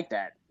not like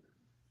that.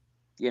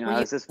 You know, Were I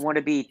was this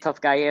wannabe tough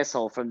guy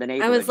asshole from the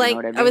neighborhood. I was like, you know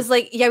what I mean? I was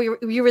like, yeah,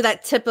 you were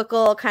that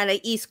typical kind of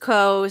East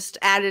Coast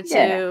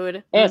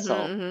attitude. Yeah,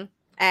 asshole.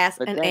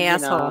 But then,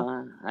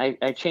 asshole.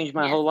 I changed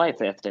my whole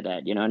life after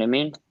that. You know what I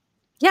mean?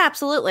 Yeah,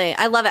 absolutely.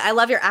 I love it. I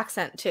love your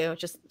accent too.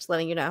 Just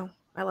letting you know.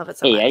 I love it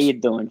so much. Hey, how you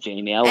doing,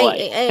 Jamie? How are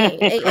you?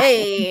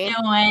 Hey.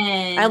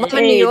 I love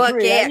a New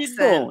York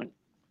accent.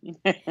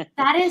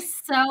 That is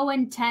so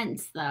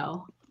intense,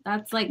 though.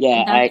 That's like,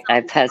 yeah,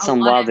 I've had some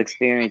wild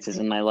experiences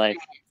in my life.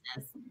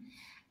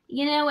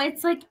 You know,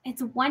 it's like,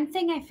 it's one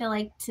thing I feel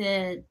like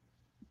to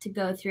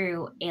go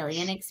through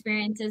alien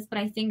experiences, but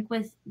I think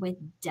with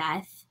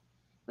death,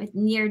 with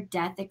near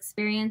death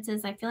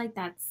experiences, I feel like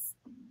that's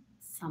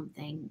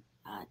something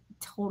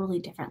totally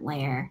different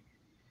layer.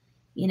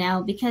 You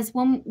know, because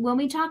when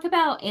we talk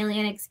about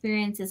alien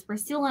experiences, we're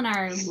still in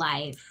our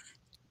life,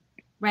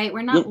 right?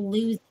 We're not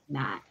losing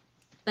that.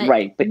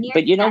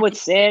 But you know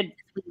what's sad?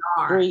 We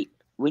are.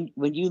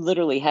 When you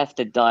literally have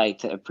to die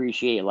to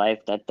appreciate life,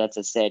 that's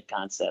a sad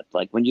concept.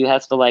 Like when you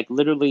have to like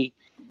literally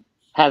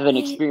have an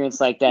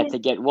experience like that to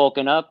get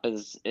woken up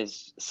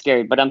is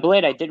scary. But I'm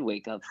glad I did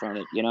wake up from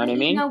it. You know what I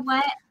mean? You know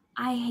what?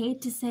 I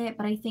hate to say it,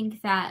 but I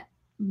think that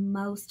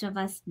most of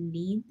us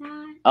need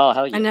that. Oh,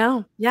 hell yeah. I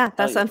know. Yeah,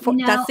 that's that's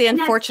the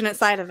unfortunate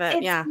side of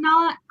it. It's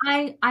not.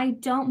 I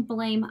don't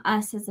blame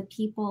us as a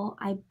people.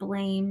 I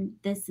blame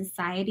the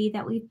society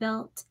that we've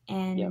built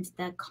and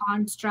the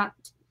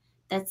construct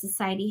that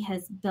society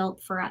has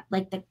built for us,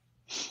 like the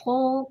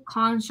whole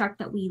construct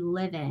that we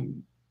live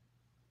in.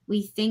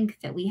 We think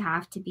that we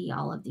have to be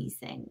all of these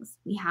things.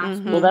 We have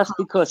to be. Well, that's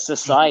because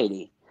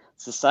society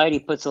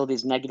puts all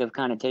these negative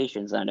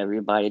connotations on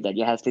everybody that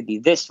you have to be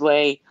this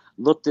way,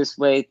 look this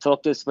way,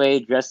 talk this way,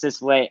 dress this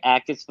way,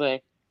 act this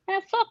way.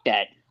 Fuck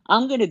that.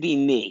 I'm going to be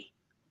me.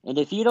 And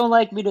if you don't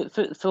like me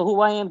for who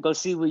I am, go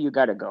see where you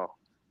got to go.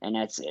 And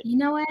that's it. You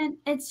know what?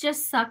 It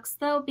just sucks,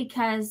 though,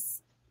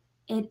 because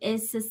it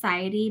is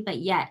society, but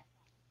yet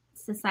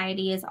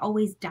society is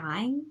always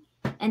dying.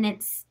 And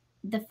it's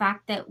the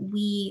fact that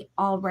we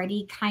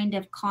already kind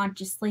of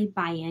consciously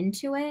buy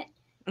into it,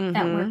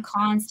 that we're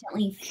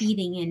constantly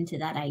feeding into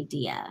that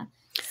idea.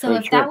 So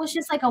if that was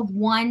just like a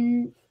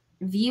one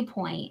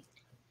viewpoint,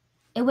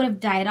 it would have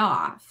died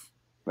off.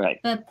 Right.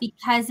 But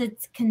because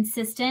it's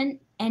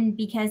consistent and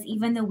because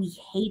even though we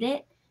hate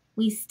it,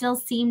 we still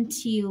seem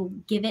to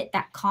give it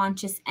that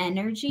conscious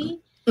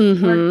energy.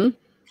 We're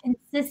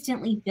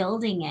consistently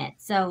building it.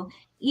 So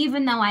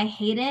even though I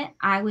hate it,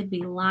 I would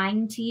be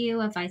lying to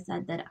you if I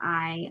said that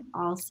I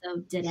also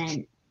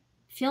didn't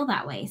feel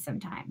that way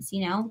sometimes,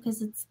 you know,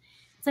 because it's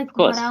like,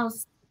 what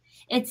else?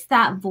 It's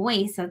that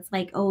voice that's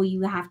like, oh,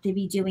 you have to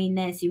be doing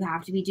this, you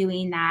have to be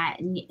doing that.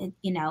 And,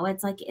 you know,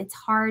 it's like, it's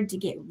hard to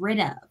get rid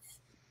of.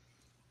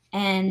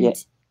 And,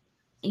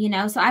 you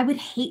know, so I would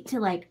hate to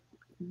like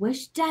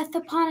wish death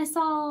upon us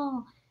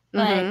all.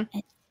 But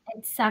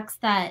it sucks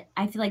that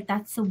I feel like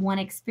that's the one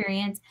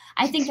experience.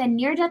 I think a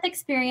near-death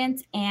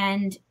experience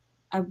and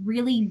a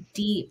really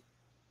deep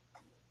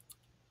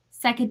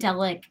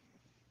psychedelic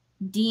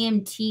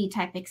DMT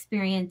type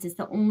experience is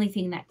the only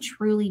thing that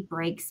truly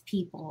breaks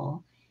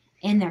people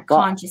in their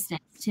consciousness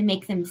to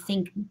make them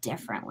think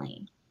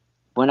differently.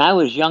 When I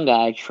was younger,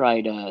 I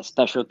tried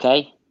Special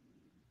K.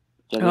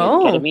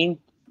 Ketamine.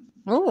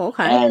 Oh,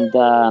 okay.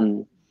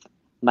 And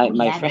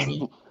my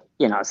friend,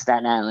 you know,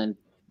 Staten Island,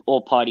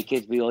 all party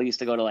kids. We all used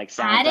to go to like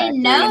Sound Factory. I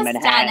didn't know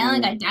Staten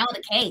Island got down with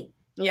a K.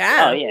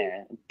 Yeah. Oh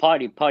yeah,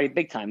 party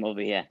big time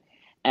over here.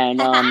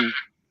 And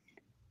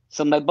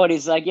so my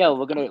buddy's like, "Yo,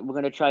 we're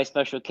gonna try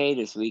Special K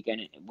this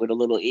weekend with a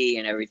little E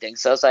and everything."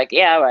 So I was like,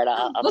 "Yeah, all right,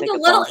 I'll with take a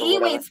little E,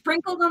 wait,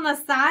 sprinkled on the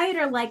side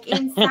or like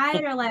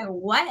inside or like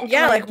what?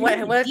 Yeah, like what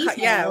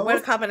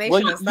a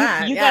combination is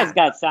that? You guys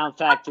got Sound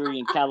Factory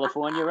in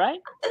California, right?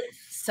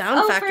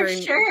 Sound Factory,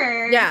 for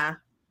sure. Yeah.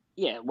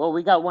 Yeah, well,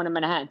 we got one in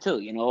Manhattan too.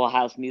 You know,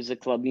 house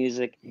music, club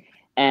music,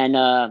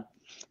 and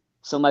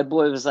so my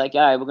boy was like, "All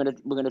right,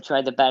 we're gonna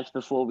try the batch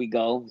before we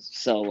go."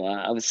 So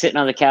I was sitting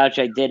on the couch.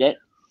 I did it,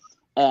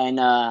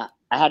 and I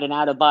had an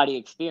out of body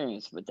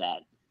experience with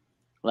that.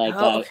 Like,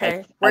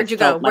 okay, where'd you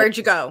go? Where'd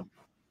you go?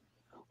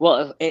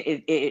 Well,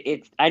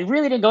 I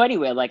really didn't go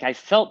anywhere. Like, I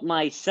felt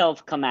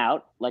myself come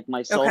out, like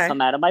my soul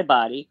come out of my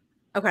body.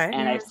 Okay,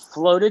 and I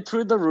floated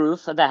through the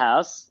roof of the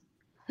house,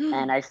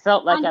 and I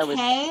felt like I was.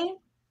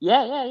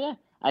 Yeah.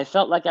 I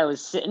felt like I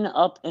was sitting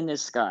up in the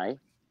sky,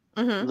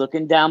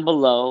 looking down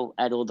below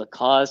at all the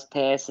cars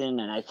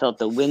passing, and I felt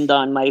the wind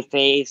on my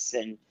face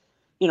and,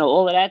 you know,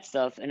 all of that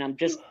stuff. And I'm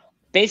just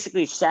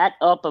basically sat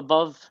up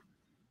above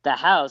the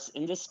house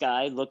in the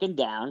sky, looking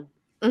down,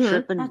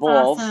 tripping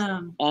balls.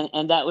 Awesome.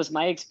 And that was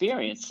my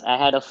experience. I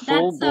had a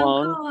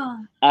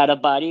full-blown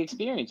out-of-body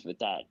experience with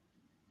that.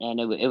 And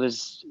it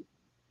was,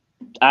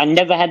 I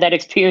never had that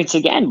experience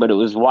again, but it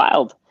was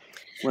wild.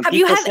 When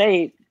people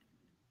say...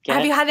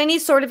 Have you had any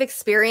sort of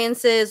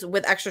experiences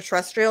with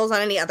extraterrestrials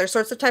on any other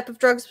sorts of type of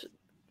drugs?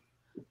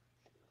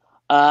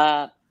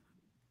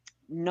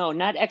 No,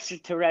 not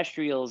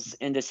extraterrestrials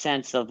in the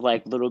sense of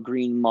like little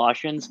green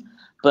Martians,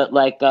 but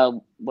like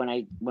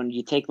when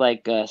you take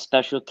like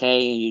Special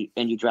K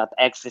and you drop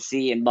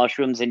ecstasy and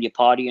mushrooms and you're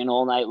partying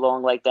all night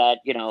long like that,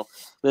 you know,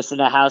 listen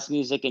to house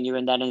music and you're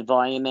in that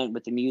environment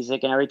with the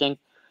music and everything.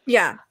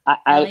 Yeah.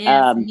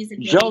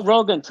 Joe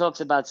Rogan talks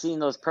about seeing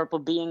those purple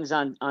beings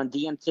on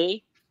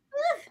DMT.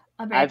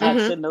 I've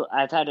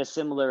had a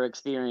similar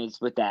experience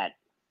with that.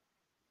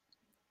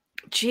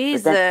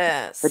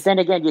 Jesus. But then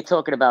again, you're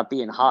talking about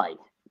being high.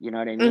 You know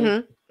what I mean?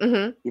 Mm-hmm.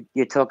 Mm-hmm.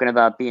 You're talking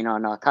about being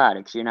on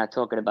narcotics. You're not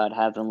talking about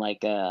having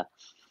like a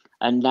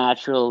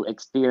natural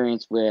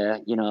experience where,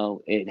 you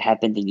know, it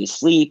happened in your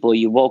sleep or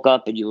you woke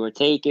up and you were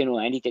taken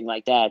or anything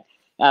like that.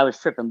 I was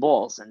tripping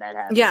balls and that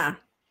happened. Yeah.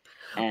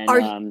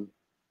 And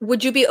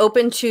would you be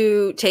open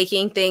to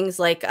taking things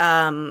like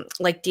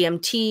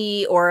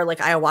DMT or like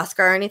ayahuasca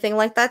or anything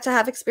like that to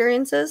have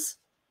experiences?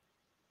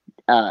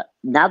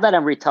 Now that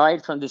I'm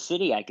retired from the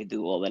city, I could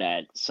do all of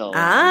that. So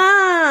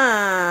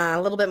a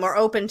little bit more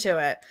open to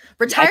it.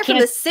 Retired from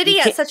the city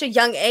at such a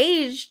young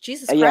age.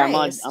 Jesus Christ.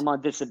 Yeah, I'm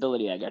on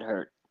disability. I got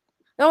hurt.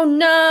 Oh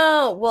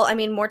no. Well, I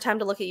mean, more time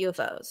to look at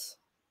UFOs.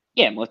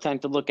 Yeah, more time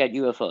to look at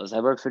UFOs. I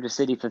worked for the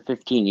city for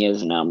 15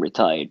 years and now I'm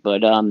retired.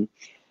 But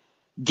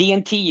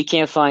DMT you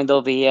can't find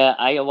over here.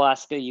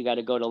 Ayahuasca, you got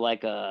to go to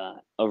like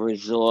a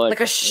resort, like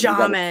a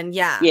shaman.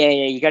 Yeah,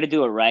 you got to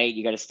do it right.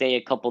 You got to stay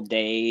a couple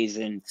days,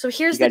 and so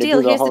here's the deal.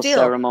 Here's the deal.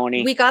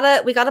 Ceremony. We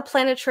gotta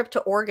plan a trip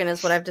to Oregon,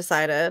 is what I've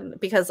decided,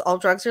 because all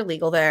drugs are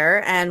legal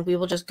there, and we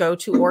will just go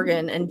to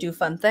Oregon and do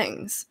fun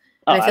things.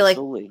 And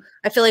absolutely.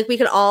 I feel like we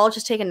could all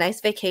just take a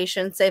nice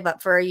vacation, save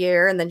up for a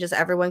year, and then just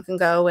everyone can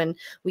go and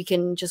we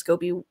can just go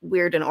be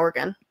weird in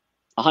Oregon.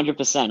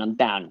 100%, I'm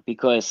down,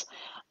 because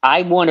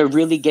I want to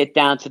really get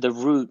down to the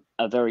root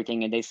of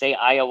everything. And they say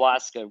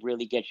ayahuasca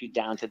really gets you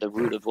down to the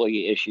root of all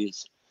your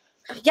issues.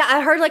 Yeah,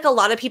 I heard like a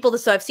lot of people.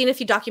 So I've seen a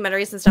few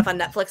documentaries and stuff on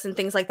Netflix and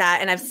things like that.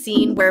 And I've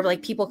seen where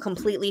like people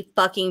completely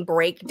fucking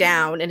break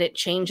down and it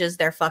changes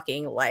their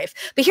fucking life.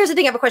 But here's the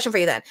thing. I have a question for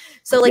you then.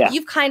 So like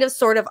you've kind of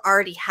sort of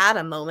already had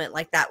a moment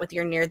like that with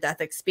your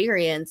near-death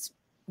experience.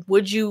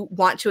 Would you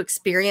want to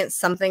experience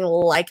something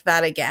like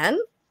that again?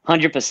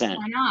 100%.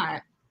 Why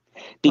not?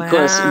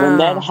 Because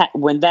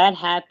when that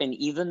happened,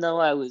 even though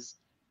I was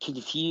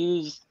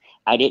confused,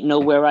 I didn't know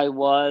where I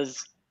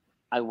was,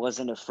 I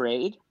wasn't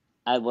afraid,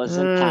 I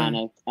wasn't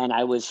panicked, and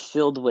I was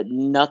filled with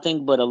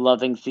nothing but a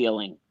loving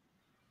feeling.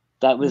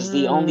 That was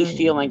the only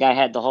feeling I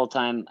had the whole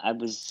time.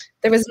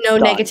 There was no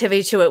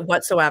negativity to it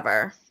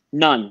whatsoever.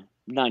 None.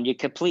 You're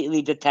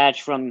completely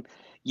detached from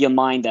your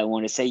mind. I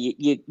want to say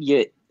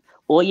you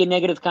all your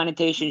negative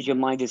connotations, your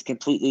mind is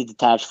completely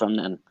detached from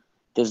them.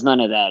 There's none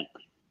of that.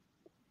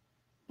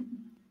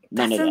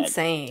 That's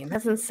insane.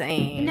 That's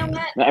insane. You know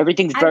what?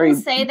 Everything's very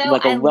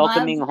like a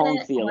welcoming home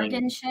feeling.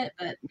 Oregon shit,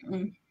 but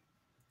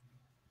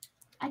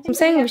I'm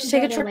saying we should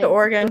take a trip to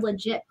Oregon. A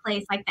legit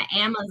place like the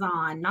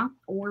Amazon, not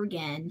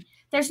Oregon.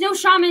 There's no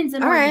shamans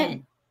in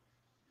Oregon.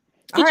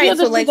 Did you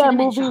ever see that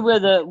movie where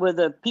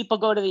the people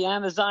go to the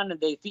Amazon and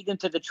they feed them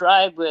to the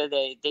tribe where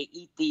they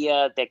eat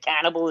the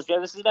cannibals? Did you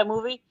ever see that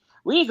movie?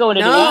 We ain't going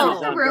to the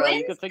Amazon.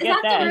 You can forget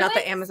that. Not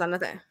the Amazon,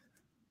 nothing.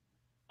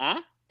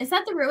 Huh? Is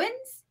that the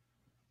ruins?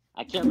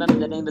 I can't remember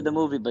the name of the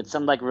movie, but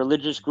some like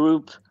religious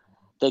group,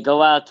 they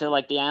go out to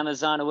like the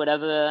Amazon or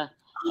whatever,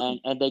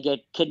 and they get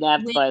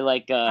kidnapped by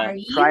like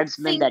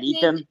tribesmen that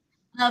eat them.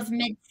 Of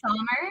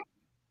Midsommar?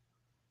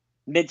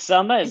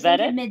 Midsommar, is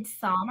that it?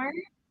 Midsommar?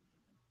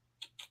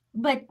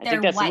 But I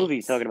think that's the movie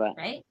you're talking about.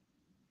 Right?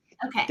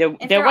 Okay.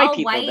 They're white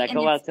people that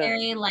go out to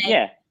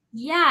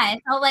Yeah,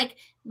 it felt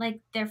like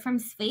they're from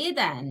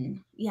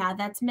Sweden. Yeah,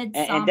 that's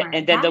Midsommar.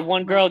 And then the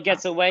one girl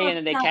gets away and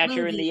then they catch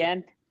her in the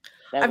end.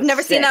 I've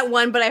never seen that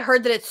one, but I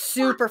heard that it's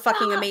super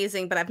fucking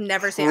amazing, but I've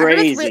never seen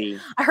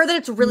it. I heard that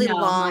it's really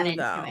long,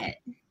 though.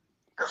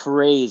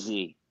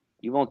 Crazy.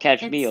 You won't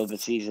catch me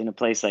overseas in a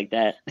place like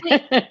that.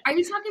 Wait, are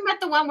you talking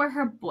about the one where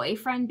her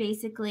boyfriend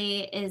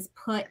basically is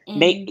put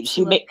in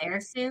a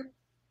bear suit?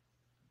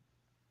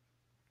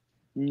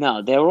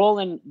 No, they're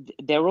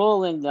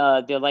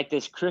like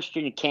this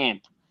Christian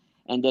camp,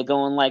 and they're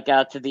going like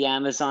out to the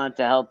Amazon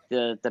to help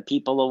the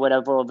people or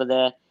whatever over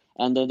there.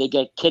 And then they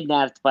get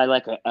kidnapped by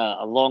like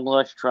a long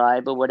lost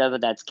tribe or whatever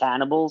that's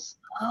cannibals.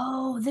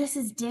 Oh, this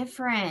is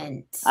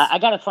different. I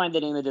gotta find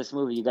the name of this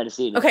movie. You gotta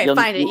see it. Okay,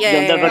 find it.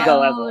 Yeah, you'll never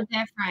go ever.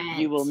 Different.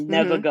 You will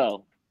never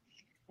go.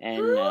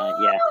 And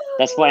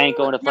that's why I ain't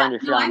going to find a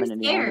shaman in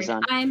the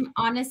Amazon. I'm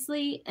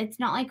honestly, it's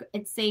not like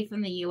it's safe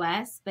in the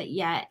U.S., but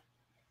yet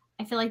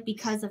I feel like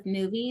because of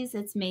movies,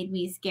 it's made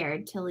me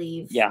scared to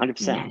leave. Yeah, 100%.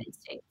 The United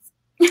States.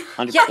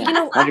 100%. Yeah, you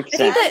know, 100%. I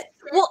think that,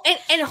 well,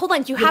 and hold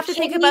on, you have to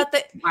think about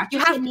that. You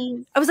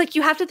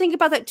have to think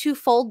about that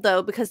twofold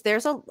though, because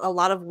there's a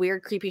lot of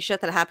weird, creepy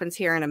shit that happens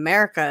here in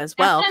America as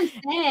well. That's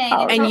what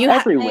I'm saying. And you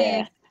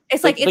everywhere.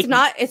 It's like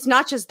it's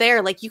not just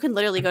there. Like you can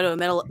literally go to a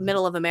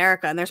middle of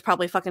America and there's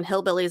probably fucking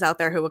hillbillies out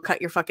there who would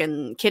cut your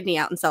fucking kidney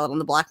out and sell it on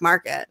the black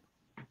market.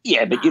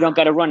 Yeah, but you don't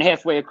got to run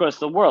halfway across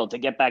the world to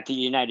get back to the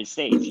United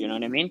States. You know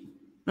what I mean?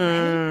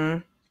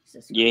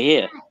 You're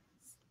here.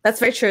 That's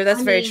very true.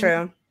 That's very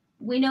true.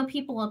 We know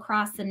people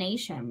across the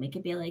nation. We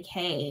could be like,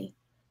 hey,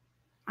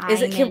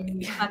 I'm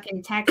in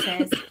fucking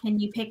Texas. Can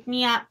you pick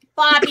me up?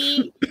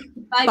 Bobby.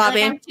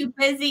 Bobby. I'm too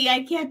busy.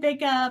 I can't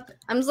pick up.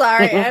 I'm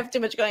sorry. I have too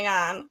much going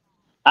on.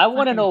 I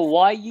want to know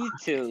why you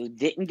two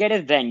didn't get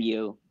a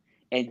venue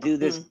and do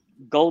this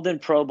Golden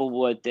Probe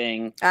Award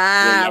thing.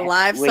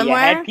 Live somewhere? You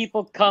had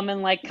people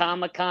coming like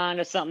Comic-Con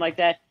or something like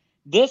that.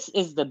 This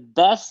is the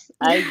best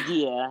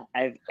idea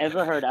I've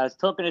ever heard. I was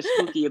talking to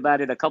Spooky about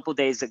it a couple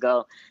days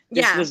ago.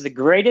 This was the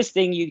greatest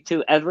thing you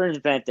two ever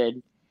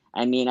invented.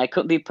 I mean, I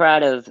couldn't be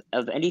proud of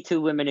any two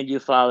women in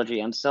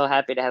ufology. I'm so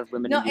happy to have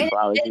women in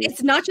ufology.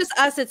 It's not just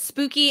us. It's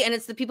Spooky, and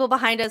it's the people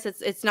behind us.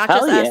 It's not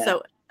just us.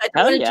 So I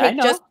don't want to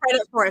take just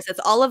credit for us.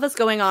 It's all of us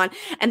going on.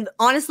 And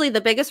honestly,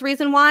 the biggest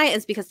reason why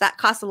is because that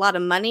costs a lot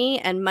of money,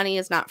 and money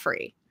is not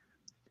free.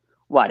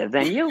 What, a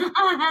venue?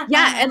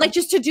 Yeah, and like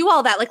just to do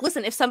all that, like,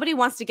 listen, if somebody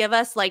wants to give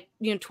us like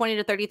 $20,000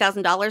 to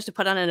 $30,000 to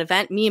put on an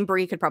event, me and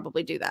Bree could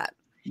probably do that.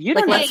 You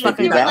don't like, if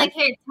you were like,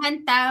 here,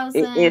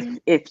 10,000.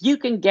 If you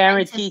can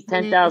guarantee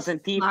 10,000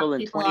 people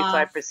and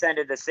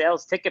 25% of the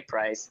sales ticket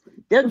price,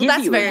 they'll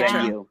give you a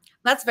venue.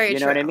 That's very true. You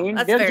know what I mean?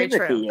 That's very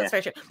true. That's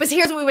very true. But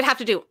here's what we would have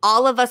to do.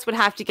 All of us would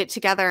have to get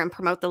together and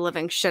promote the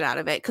living shit out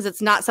of it because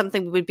it's not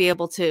something we would be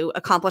able to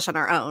accomplish on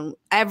our own.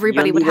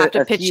 Everybody would have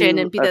to pitch in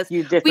and be this. A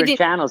few different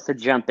channels to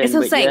jump in. It's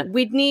insane.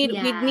 We'd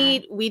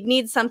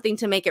need something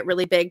to make it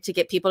really big to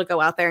get people to go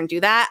out there and do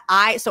that.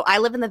 I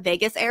live in the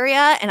Vegas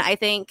area, and I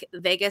think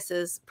Vegas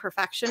is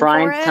perfection.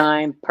 Prime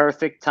time,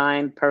 perfect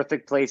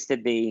place to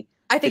be.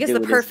 I think it's the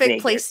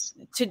perfect place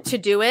to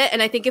do it.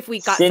 And I think if we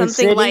got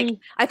something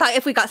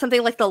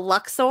like the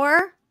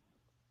Luxor.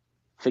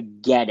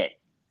 Forget it.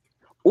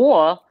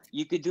 Or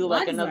you could do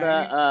like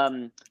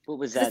another, what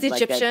was that? Is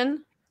this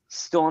Egyptian?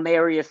 Storm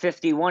Area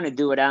 51 and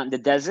do it out in the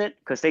desert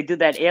because they do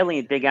that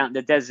alien thing out in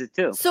the desert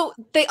too. So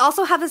they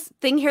also have this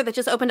thing here that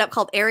just opened up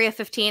called Area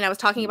 15. I was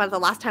talking about it the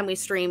last time we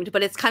streamed,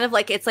 but it's kind of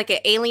like an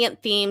alien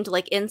themed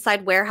like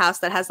inside warehouse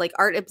that has like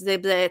art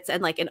exhibits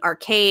and like an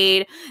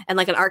arcade and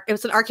like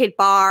it's an arcade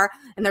bar,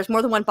 and there's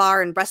more than one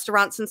bar and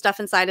restaurants and stuff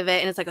inside of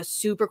it, and it's like a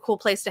super cool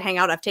place to hang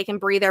out. I've taken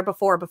Bree there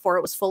before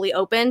it was fully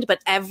opened, but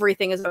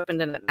everything is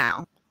opened in it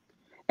now.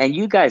 And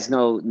you guys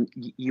know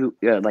you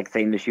like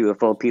famous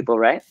UFO people,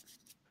 right?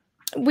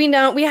 We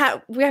know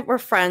we're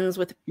friends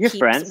with with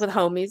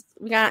homies.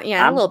 We got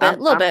a little bit.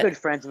 I'm good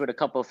friends with a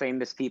couple of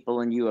famous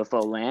people in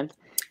UFO land.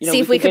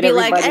 See if we could be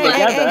like,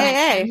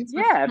 hey.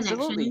 Yeah,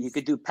 absolutely. You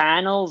could do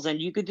panels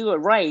and you could do it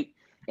right.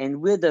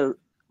 And we're the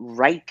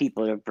right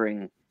people to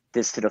bring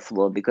this to the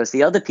floor because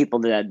the other people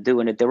that are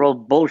doing it, they're all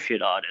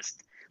bullshit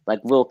artists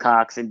like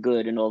Wilcox and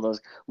Good and all those.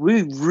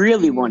 We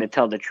really want to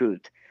tell the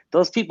truth.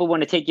 Those people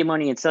want to take your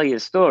money and sell you a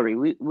story.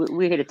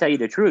 We're here to tell you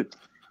the truth.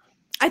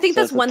 I think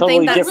that's one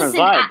thing that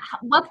at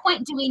what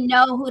point do we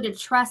know who to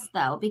trust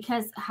though?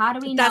 Because how do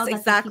we know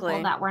that the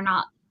people that we're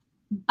not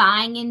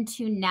buying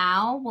into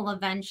now will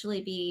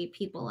eventually be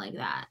people like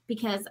that?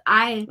 Because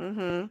I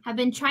have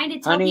been trying to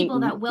tell people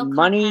that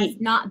Wilcox has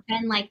not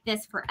been like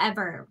this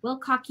forever.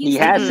 Wilcox used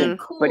to be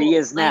cool, but he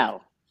is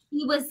now.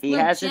 He was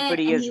hasn't, but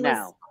he is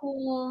now.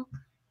 Cool.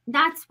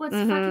 That's what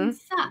fucking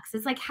sucks.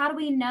 It's like, how do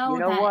we know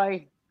that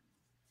why?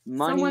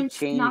 Money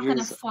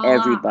changes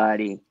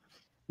everybody.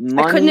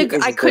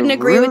 I couldn't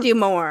agree with you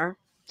more.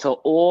 To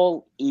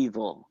all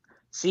evil.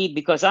 See,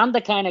 because I'm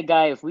the kind of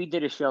guy, if we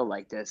did a show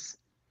like this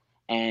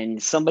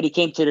and somebody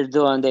came to the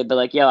door and they'd be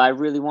like, yo, I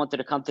really wanted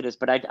to come to this,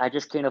 but I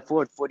just can't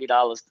afford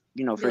 $40,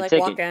 for a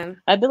ticket.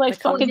 I'd be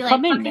like, fucking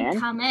come in, man.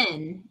 Come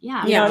in.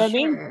 Yeah. You know what I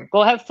mean?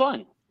 Go have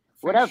fun.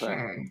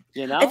 Whatever.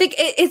 Sure. I think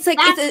it's like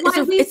that's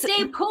why we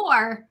stay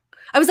poor.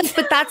 I was like,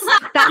 but that's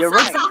You're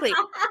right. exactly.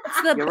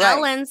 It's the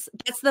balance.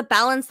 Right. It's the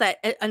balance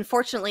that,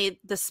 unfortunately,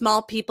 the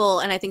small people,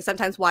 and I think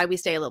sometimes why we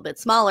stay a little bit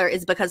smaller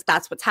is because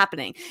that's what's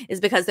happening.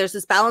 Is because there's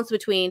this balance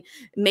between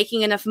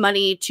making enough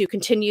money to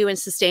continue and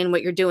sustain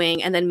what you're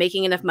doing, and then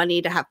making enough money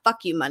to have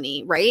fuck you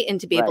money, right? And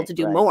to be able to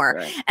do more.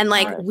 Right. And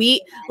like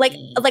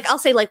I'll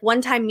say, like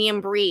one time, me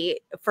and Bree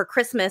for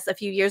Christmas a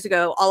few years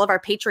ago, all of our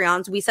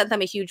Patreons, we sent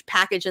them a huge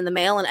package in the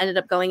mail and ended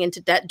up going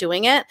into debt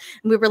doing it.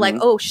 And we were like,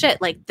 oh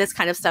shit, like this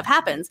kind of stuff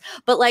happens.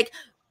 But like,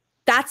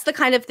 that's the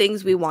kind of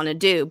things we want to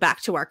do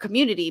back to our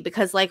community,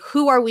 because like,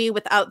 who are we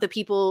without the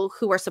people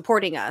who are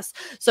supporting us?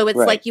 So it's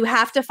like, you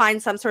have to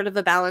find some sort of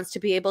a balance to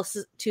be able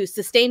to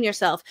sustain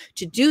yourself,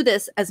 to do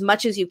this as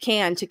much as you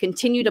can, to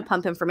continue to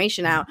pump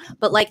information out.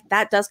 But like,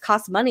 that does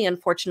cost money,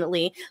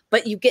 unfortunately.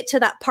 But you get to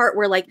that part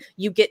where like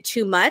you get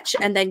too much,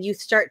 and then you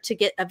start to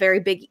get a very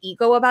big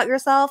ego about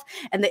yourself,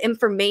 and the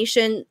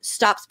information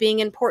stops being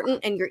important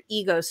and your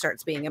ego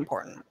starts being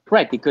important.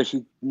 Right, because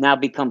you now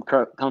become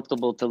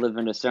comfortable to live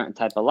in a certain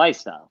type of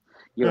lifestyle.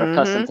 You're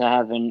accustomed to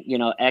having,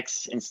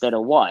 X instead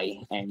of Y.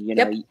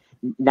 And,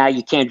 now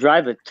you can't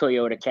drive a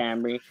Toyota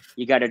Camry.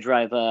 You got to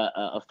drive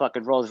a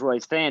fucking Rolls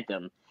Royce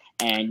Phantom.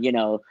 And, you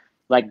know,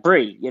 like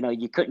Bree, you know,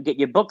 you couldn't get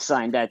your book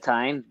signed that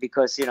time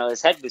because, you know,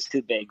 his head was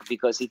too big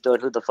because he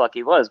thought who the fuck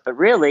he was. But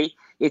really,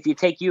 if you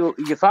take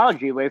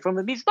ufology away from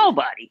him, he's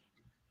nobody.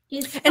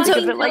 He's And so-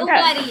 fucking like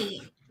that.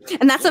 nobody.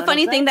 And that's You a know what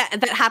funny I'm thing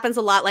that happens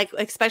a lot, like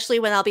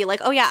especially when I'll be like,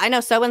 oh yeah, I know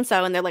so and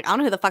so, and they're like, I don't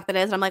know who the fuck that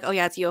is, and I'm like, oh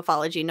yeah, it's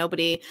ufology.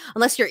 Nobody,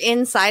 unless you're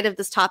inside of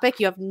this topic,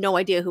 you have no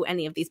idea who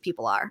any of these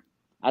people are.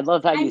 I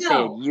love how I you say it,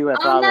 know. ufology.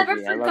 I'll never I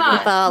love forget.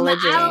 that.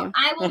 Ufology.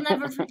 I will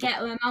never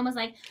forget when my mom was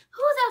like,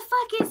 who the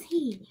fuck is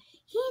he?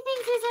 He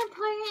thinks he's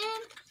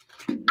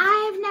important.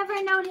 I've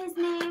never known his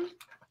name.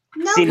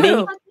 No See, one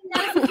me- fucking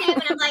knows his name.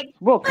 And I'm like,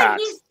 but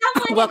Wilcox. he's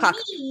someone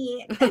Wilcox. to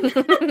me.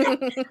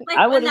 Like,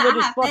 I when would have that lit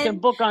his fucking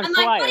happened, book on I'm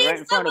fire like, but right he's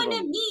in front of someone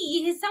to him.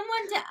 me. He's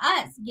someone to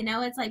us. You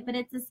know, it's like, but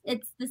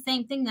it's the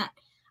same thing that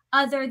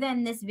other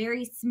than this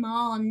very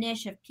small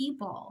niche of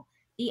people,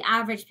 the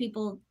average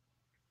people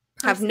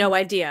Have person no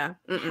idea.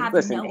 have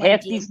Listen, no half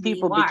idea these who you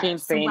people are. became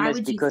So why famous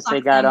would you because fuck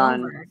they got them on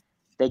over?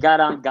 They got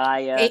on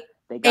Gaia.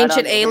 They got Ancient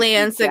on the History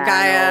aliens at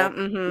Gaia. Channel.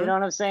 Mhm. You know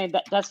what I'm saying?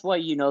 That's why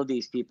you know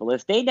these people.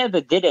 If they never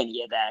did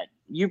any of that,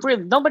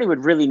 nobody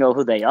would really know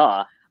who they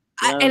are.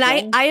 You know what I'm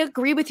saying? I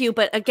agree with you,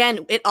 but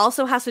again, it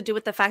also has to do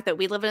with the fact that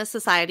we live in a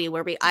society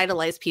where we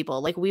idolize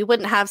people. Like we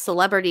wouldn't have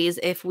celebrities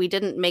if we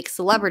didn't make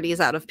celebrities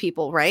out of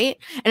people, right?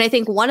 And I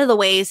think one of the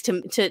ways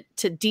to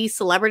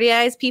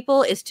de-celebritize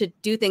people is to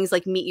do things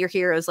like meet your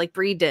heroes, like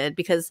Bree did,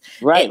 because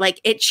Right.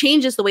 it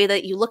changes the way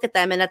that you look at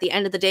them. And at the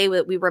end of the day,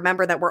 we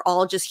remember that we're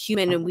all just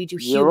human and we do We're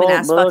human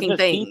ass all fucking just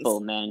things. people,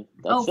 man.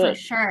 That's Oh, for it.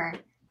 sure.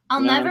 I'll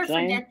You know what I'm never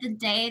saying? forget the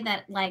day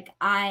that like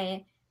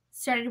I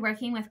started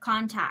working with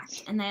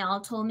Contact and they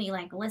all told me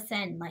like,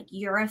 listen, like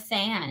you're a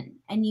fan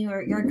and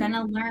you're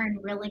gonna learn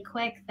really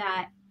quick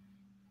that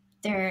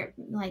they're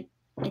like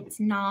it's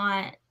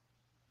not,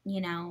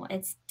 you know,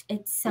 it's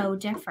so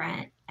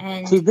different.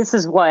 And See, this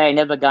is why I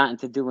never got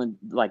into doing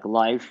like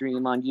live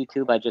stream on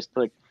YouTube. I just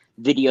put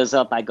videos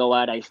up. I go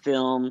out, I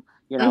film,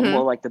 you know, Mhm.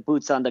 more like the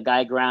boots on the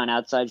guy ground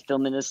outside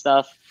filming this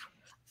stuff.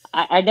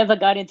 I never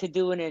got into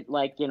doing it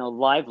like, you know,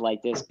 live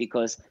like this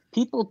because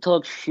people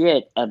talk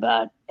shit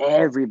about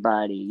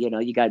everybody. You know,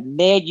 you got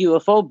mad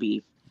UFO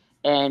beef.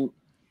 And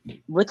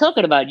we're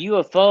talking about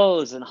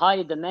UFOs and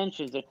higher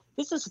dimensions.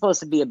 This is supposed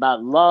to be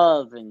about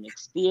love and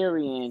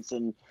experience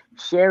and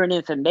sharing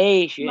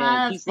information Love,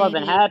 and peace, love,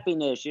 and baby.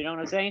 happiness. You know what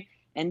I'm saying?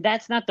 And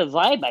that's not the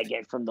vibe I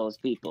get from those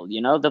people.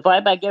 You know, the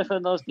vibe I get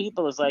from those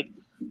people is like,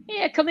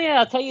 yeah, come here,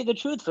 I'll tell you the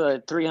truth for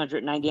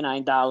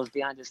 $399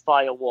 behind this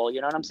firewall.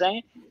 You know what I'm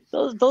saying?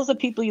 Those are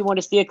people you want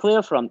to steer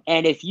clear from.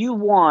 And if you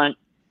want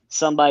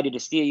somebody to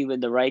steer you in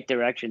the right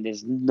direction,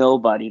 there's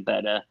nobody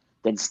better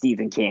than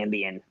Stephen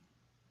Cambion.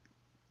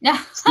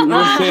 Stephen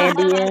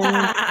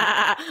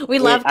Cambion. We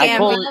love I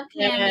call- Cambion. love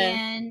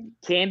Cambion.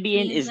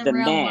 Cambion He's is the the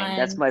real man. one.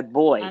 That's my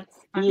boy. That's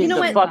He You is know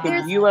the what? fucking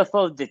There's-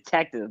 UFO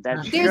detective.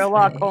 That's There's-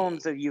 Sherlock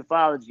Holmes of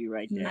ufology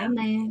right My there.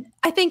 man.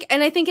 I think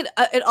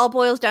it all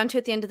boils down to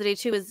at the end of the day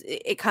too is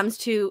it comes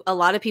to a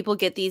lot of people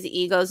get these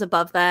egos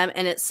above them,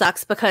 and it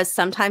sucks because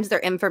sometimes their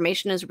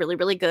information is really,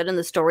 really good and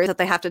the stories that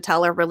they have to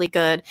tell are really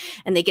good,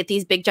 and they get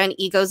these big giant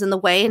egos in the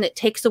way, and it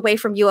takes away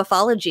from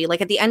ufology.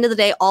 Like at the end of the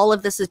day, all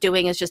of this is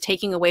doing is just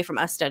taking away from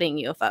us studying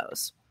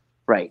UFOs.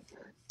 Right.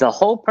 The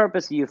whole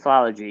purpose of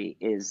ufology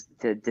is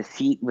to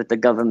defeat what the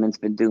government's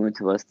been doing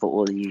to us for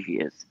all these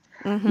years,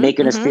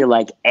 making us feel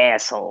like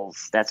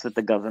assholes. That's what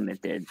the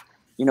government did.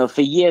 You know,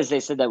 for years they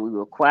said that we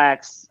were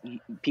quacks.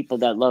 People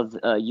that love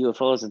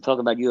UFOs and talk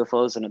about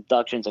UFOs and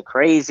abductions are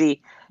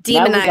crazy.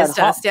 Now we got Demonized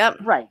us. Yep.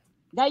 Right.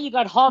 Now you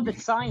got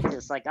Harvard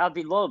scientists like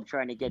Avi Loeb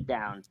trying to get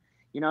down.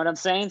 You know what I'm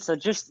saying? So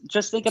just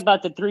think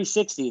about the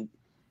 360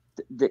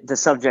 the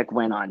subject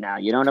went on now.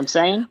 You know what I'm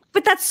saying?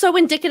 But that's so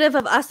indicative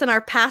of us and our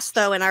past,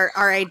 though, and our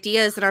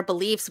ideas and our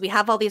beliefs. We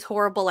have all these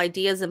horrible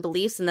ideas and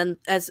beliefs, and then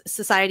as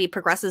society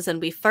progresses and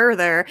we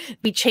further,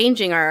 be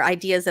changing our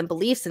ideas and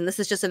beliefs. And this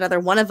is just another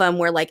one of them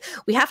where, like,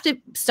 we have to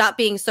stop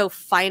being so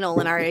final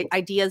in our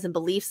ideas and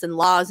beliefs and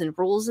laws and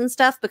rules and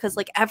stuff, because,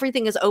 like,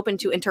 everything is open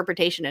to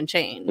interpretation and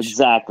change.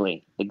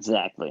 Exactly.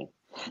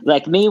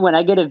 Like me, when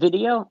I get a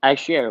video, I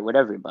share it with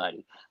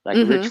everybody. Like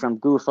Rich from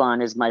Goof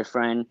On is my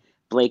friend.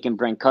 Blake and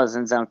Brent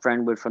Cousins, I'm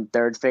friend with from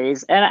Third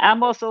Phase, and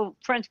I'm also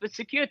friends with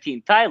Secure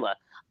Team Tyler.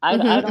 I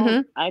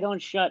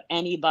don't shut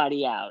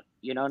anybody out.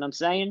 You know what I'm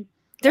saying?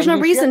 There's And no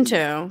you reason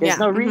shouldn't. to. There's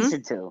no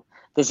reason to.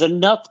 There's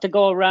enough to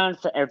go around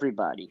for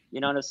everybody.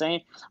 You know what I'm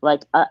saying?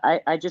 Like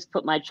I just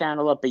put my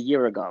channel up a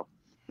year ago,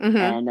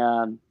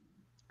 and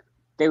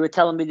they were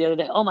telling me the other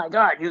day, "Oh my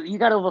God, you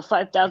got over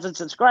 5,000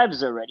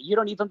 subscribers already. You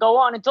don't even go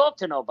on and talk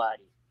to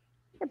nobody."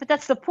 Yeah, but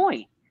that's the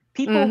point.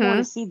 People want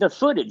to see the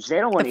footage. They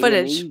don't want to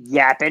hear me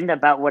yapping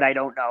about what I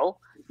don't know.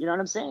 You know what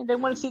I'm saying? They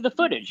want to see the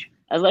footage.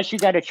 Unless you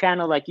got a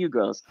channel like you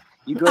girls.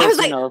 You girls,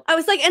 I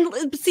was like, and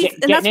see,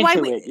 and that's why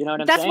you know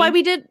what I'm that's saying? why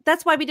we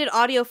did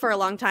audio for a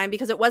long time,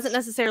 because it wasn't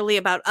necessarily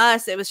about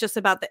us. It was just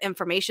about the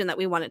information that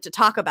we wanted to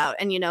talk about.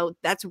 And, you know,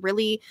 that's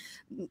really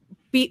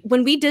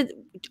when we did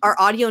our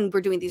audio and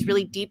we're doing these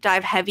really deep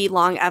dive, heavy,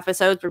 long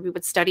episodes where we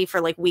would study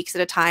for like weeks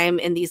at a time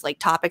in these like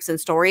topics and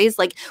stories,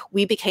 like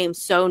we became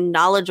so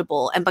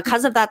knowledgeable. And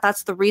because of that,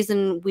 that's the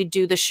reason we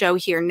do the show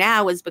here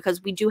now, is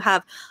because we do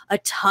have a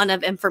ton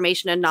of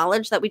information and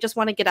knowledge that we just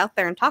want to get out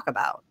there and talk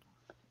about.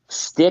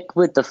 Stick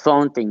with the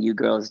phone thing you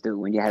girls do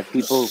when you have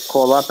people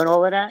call up and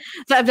all of that.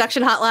 The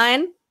abduction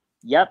hotline.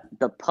 Yep.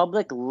 The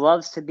public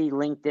loves to be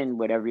linked in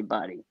with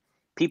everybody.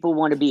 People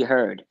want to be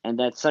heard. And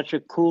that's such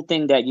a cool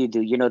thing that you do.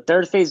 You know,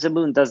 Third Phase of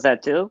the Moon does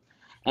that too.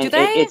 And do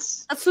they?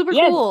 That's super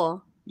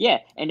cool. Yeah.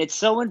 And it's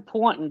so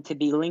important to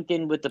be linked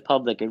in with the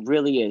public. It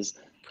really is.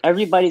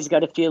 Everybody's got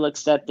to feel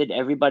accepted.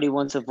 Everybody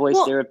wants to voice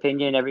their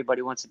opinion.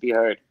 Everybody wants to be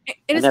heard.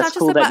 And that's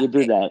cool that you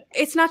do that.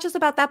 It's not just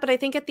about that, but I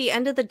think at the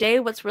end of the day,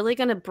 what's really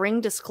going to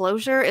bring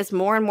disclosure is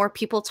more and more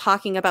people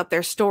talking about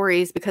their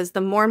stories, because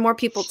the more and more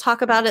people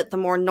talk about it, the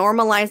more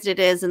normalized it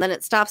is. And then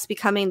it stops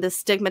becoming this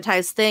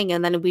stigmatized thing.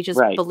 And then we just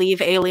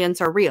believe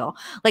aliens are real.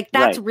 Like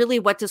that's really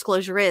what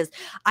disclosure is.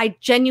 I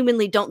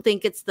genuinely don't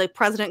think it's the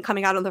president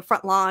coming out on the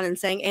front lawn and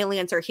saying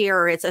aliens are here,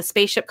 or it's a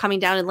spaceship coming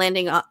down and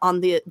landing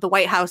on the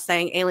White House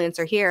saying aliens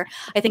are here.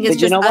 I think it's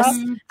just us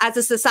as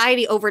a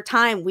society over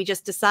time. We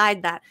just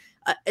decide that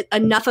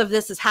enough of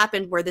this has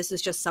happened where this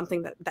is just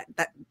something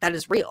that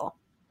is real.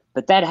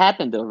 But that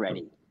happened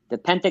already. The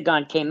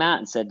Pentagon came out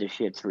and said the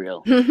shit's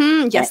real.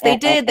 Mm-hmm. Yes, they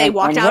did. They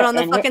walked out on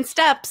the fucking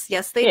steps.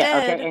 Yes, they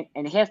did. Okay.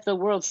 And half the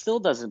world still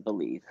doesn't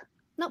believe.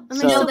 No,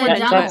 so they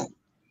don't.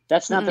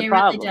 That's not the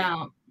problem. Really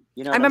don't.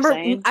 You know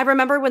I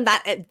remember when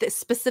that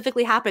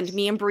specifically happened,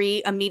 me and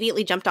Bree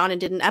immediately jumped on and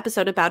did an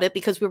episode about it,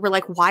 because we were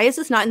like, why is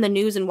this not in the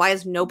news and why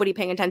is nobody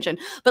paying attention?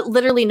 But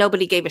literally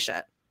nobody gave a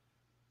shit.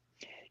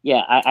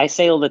 Yeah, I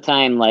say all the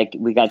time, like,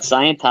 we got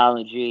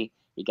Scientology,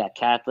 you got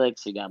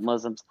Catholics, you got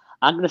Muslims.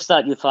 I'm going to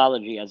start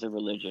ufology as a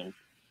religion.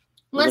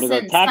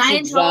 Listen,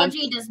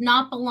 Scientology does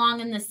not belong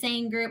in the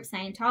same group.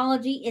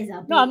 Scientology is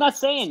a... No, I'm not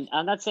saying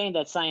that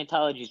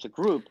Scientology is a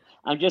group.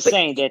 I'm just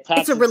saying they're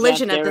tax it's a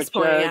religion at this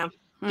point, yeah.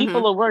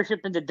 People are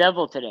worshiping the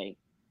devil today.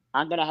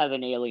 I'm gonna have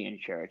an alien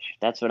church.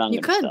 That's what I'm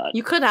gonna start.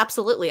 You could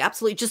absolutely.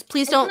 Just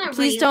please don't.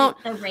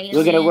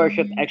 We're gonna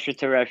worship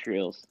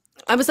extraterrestrials.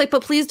 I was like,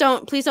 but please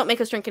don't make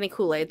us drink any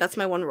Kool-Aid. That's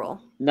my one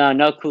rule.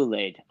 No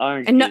Kool-Aid.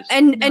 Orange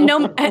and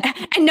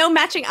juice. No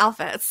matching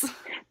outfits.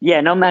 Yeah,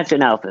 no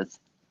matching outfits.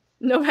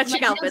 No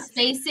matching outfits.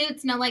 No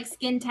spacesuits. No like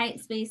skin tight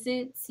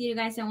spacesuits. You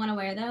guys don't want to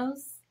wear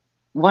those?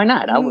 Why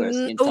not? I'll wear a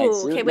skin tight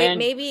suit. Okay, wait,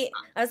 maybe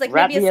I was like,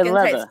 Wrap maybe a skin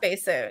leather. tight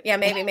spacesuit. Yeah,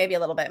 maybe a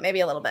little bit.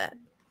 Maybe a little bit.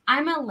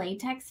 I'm a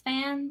latex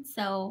fan,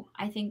 so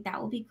I think that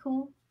will be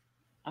cool.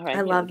 All right,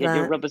 I love get that.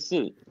 your rubber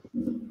suit.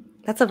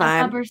 That's a vibe.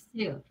 A rubber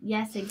suit.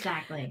 Yes,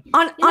 exactly.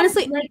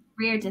 Honestly, it's like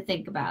weird to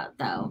think about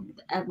though,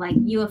 like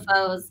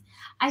UFOs.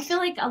 I feel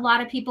like a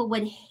lot of people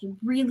would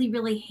really,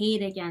 really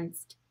hate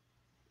against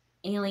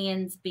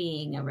aliens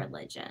being a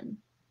religion.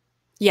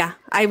 Yeah,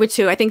 I would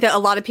too. I think that a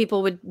lot of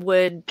people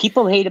would.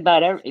 People hate on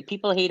They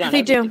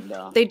everything, do.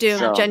 though. They do.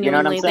 So, Genuinely, you know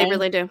what I'm they saying?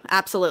 really do.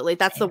 Absolutely.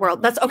 That's the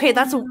world. That's okay.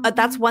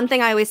 That's one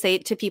thing I always say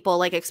to people,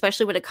 like,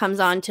 especially when it comes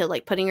on to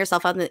like putting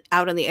yourself out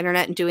on the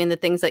internet and doing the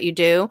things that you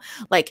do.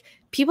 Like,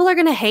 people are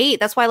gonna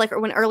hate. That's why, like,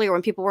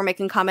 when people were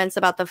making comments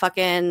about the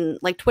fucking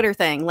like Twitter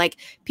thing, like,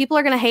 people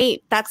are gonna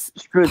hate. That's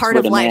part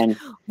of life. Man.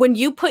 When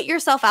you put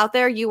yourself out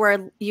there, you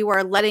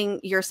are letting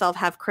yourself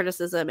have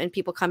criticism, and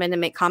people come in and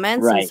make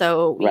comments. Right. And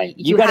so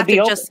you got to be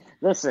open.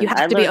 You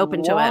have to be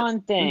open to it.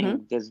 One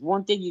thing, there's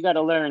one thing you got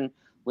to learn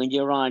when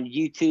you're on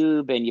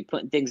YouTube and you're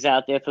putting things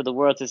out there for the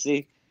world to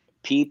see.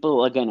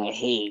 People are gonna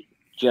hate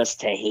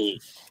just to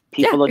hate.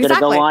 People are going to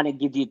go on and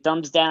give you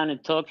thumbs down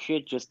and talk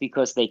shit just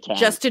because they can.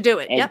 Just to do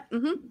it. And, yep.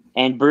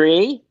 And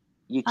Bree,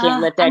 you can't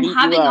let that eat you up.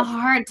 I'm having a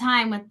hard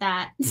time with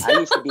that. I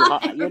used to be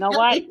hard. You know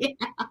why?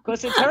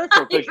 Because it's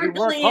hurtful. Because you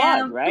work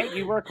hard, right?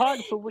 You work hard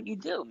for what you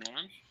do,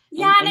 man.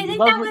 Yeah, and I think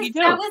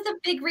that was a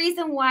big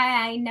reason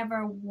why I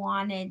never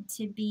wanted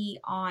to be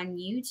on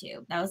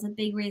YouTube. That was a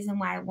big reason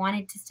why I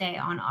wanted to stay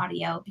on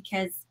audio,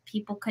 because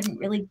people couldn't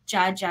really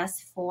judge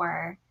us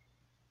for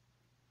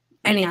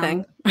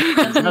anything.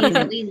 The way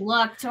that we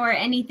looked or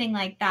anything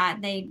like that.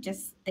 They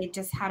just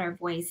had our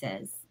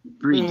voices.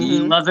 Bree, do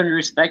you love and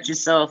respect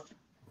yourself?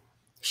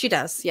 She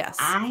does, yes.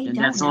 And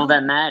that's all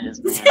that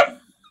matters, man.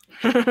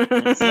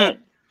 That's it.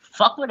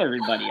 Fuck what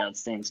everybody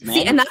else thinks, man.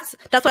 See, and that's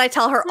what I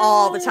tell her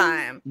all the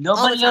time.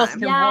 Nobody else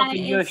can walk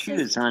in your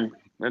shoes, hon.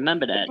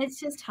 Remember that. It's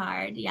just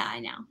hard. Yeah, I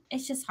know.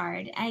 It's just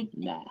hard.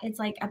 It's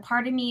like a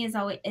part of me is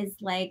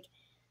like,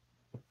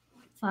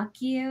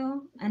 fuck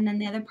you, and then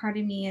the other part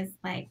of me is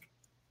like,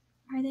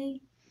 are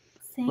they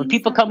saying when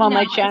people come on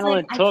my channel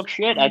and talk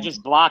shit, I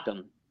just block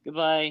them.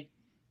 Goodbye.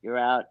 You're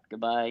out.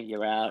 Goodbye.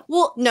 You're out.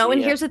 Well, no,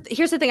 and here's the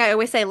thing I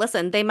always say.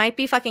 Listen, they might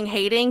be fucking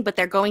hating, but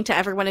they're going to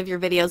every one of your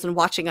videos and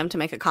watching them to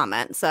make a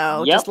comment.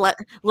 So just let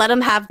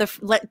them have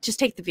just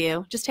take the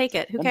view. Just take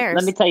it. Who cares?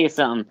 Let me tell you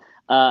something.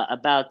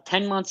 About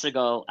 10 months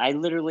ago, I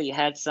literally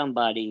had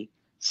somebody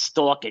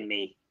stalking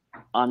me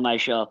on my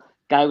show.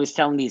 Guy was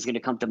telling me he's going to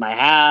come to my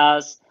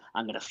house.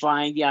 I'm going to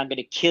find you. I'm going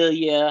to kill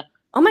you.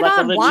 Oh my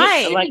God,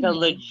 why? Like a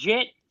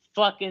legit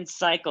fucking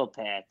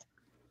psychopath.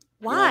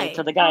 Why? You know,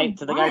 to the guy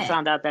Why?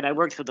 found out that I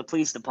worked for the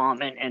police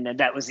department, and then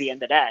that was the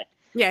end of that.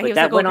 Yeah, But he was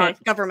that like, went okay, on-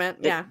 government.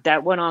 Yeah.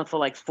 That went on for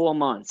like 4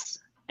 months,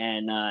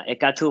 and it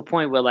got to a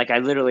point where like I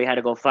literally had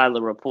to go file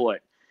a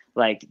report.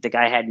 Like the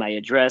guy had my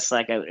address,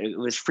 like it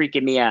was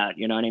freaking me out.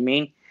 You know what I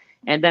mean?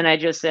 And then I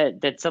just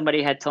said that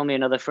somebody had told me,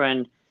 another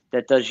friend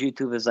that does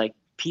YouTube is like,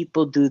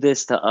 people do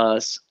this to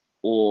us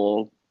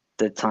all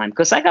the time.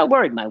 Because I got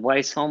worried. My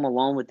wife's home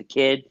alone with the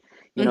kid.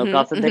 You know,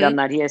 God forbid I'm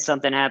not here,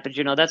 something happens.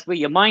 You know, that's where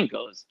your mind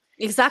goes.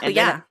 Exactly. And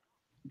then Yeah.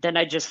 Then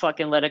I just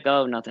fucking let it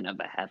go. Nothing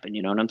ever happened.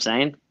 You know what I'm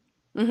saying?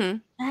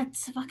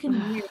 That's fucking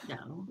weird,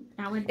 though.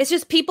 That would. It's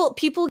just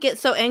people get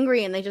so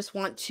angry and they just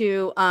want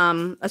to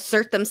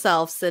assert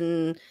themselves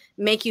and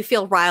make you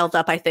feel riled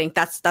up. I think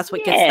that's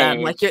what gets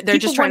them. Like they're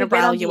just trying to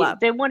rile you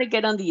up. They want to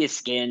get under your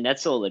skin.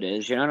 That's all it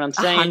is. You know what I'm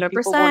saying?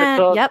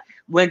 100%. Yep.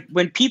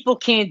 When people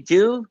can't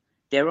do,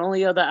 their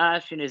only other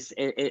option is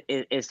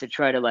to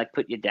try to like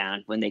put you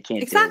down when they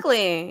can't.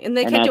 Exactly, and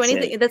they can't do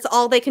anything. That's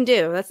all they can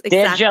do. That's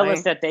exactly. They're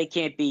jealous that they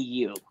can't be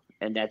you,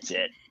 and that's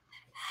it.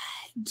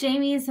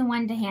 Jamie is the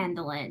one to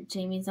handle it.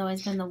 Jamie's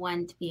always been the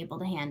one to be able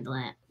to handle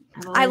it.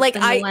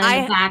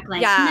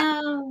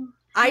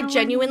 I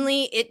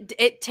genuinely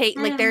it take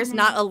like there's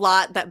not a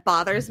lot that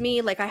bothers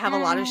me. Like I have a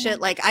lot of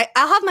shit. Like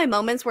I'll have my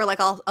moments where like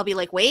I'll be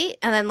like wait,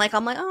 and then like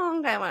I'm like oh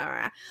okay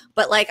whatever.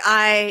 But like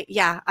I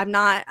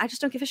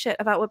just don't give a shit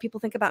about what people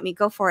think about me.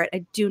 Go for it.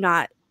 I do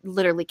not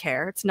literally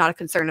care. It's not a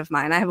concern of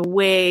mine. I have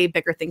way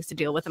bigger things to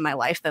deal with in my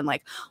life than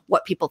like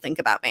what people think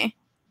about me.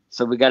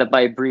 So we got to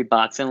buy Bree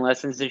boxing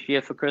lessons this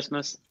year for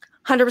Christmas.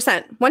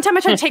 100%. One time I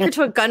tried to take her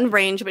to a gun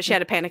range, but she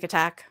had a panic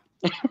attack.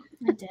 I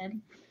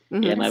did.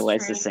 Yeah, my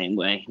wife's the same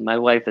way. My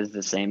wife is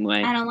the same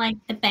way. I don't like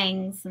the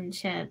bangs and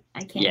shit.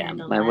 I can't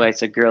handle that. My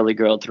wife's a girly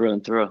girl through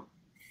and through.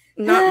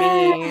 Not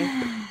me.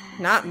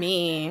 Not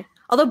me.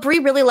 Although Bree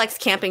really likes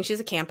camping. She's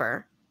a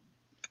camper.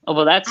 Oh,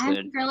 well, that's I'm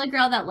good. a girly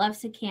girl that loves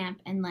to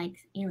camp and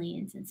likes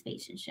aliens and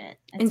space and shit.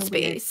 That's in a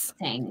space.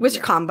 Weird thing.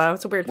 Which combo?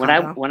 It's a weird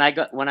combo. When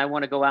I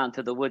want to go out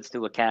into the woods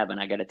to a cabin,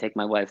 I got to take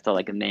my wife to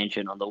like a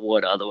mansion on the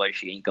water. Otherwise,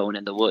 she ain't going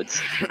in the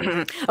woods.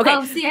 Okay.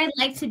 Oh, see, I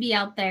like to be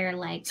out there.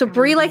 Like so,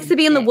 Bree likes to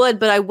be in the wood,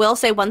 but I will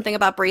say one thing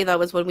about Bree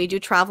though is when we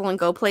do travel and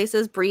go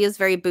places, Bree is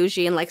very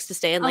bougie and likes to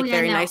stay in like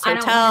nice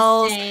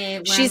hotels.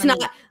 She's not.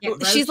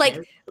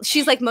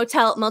 She's like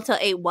Motel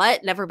 8.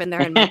 What? Never been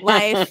there in my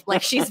life.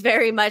 Like she's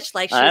very much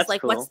like she's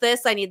like, cool. What's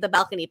this? I need the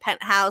balcony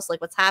penthouse.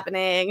 Like what's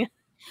happening?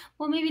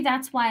 Well, maybe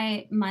that's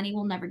why money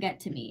will never get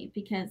to me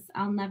because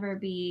I'll never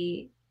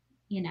be,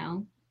 you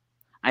know.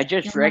 I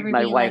just dragged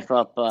my wife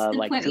up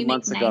like 2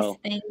 months ago.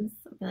 Nice things.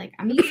 I'll be like,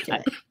 I'm used to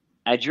it.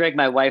 I dragged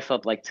my wife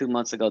up like 2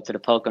 months ago to the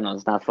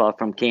Poconos, not far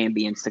from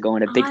Cambians, to go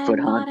on a Bigfoot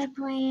hunt. I'm not a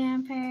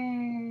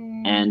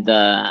glamper.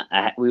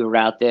 And we were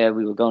out there.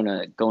 We were going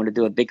to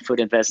do a Bigfoot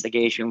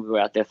investigation. We were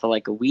out there for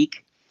like a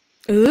week.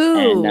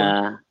 Ooh!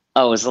 And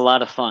it was a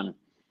lot of fun.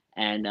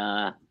 And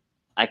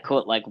I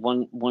caught like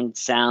one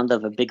sound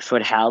of a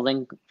Bigfoot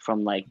howling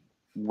from like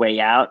way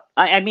out.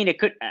 I mean, it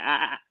could.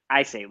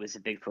 I say it was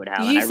a Bigfoot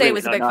howling. You say it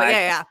was a Bigfoot?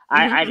 Yeah.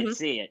 I didn't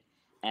see it.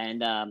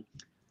 And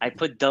I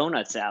put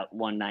donuts out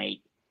one night.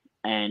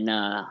 And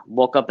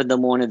woke up in the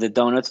morning, the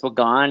donuts were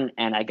gone,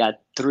 and I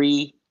got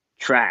 3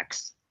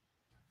 tracks,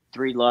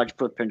 3 large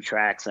footprint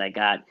tracks.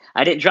 I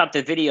didn't drop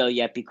the video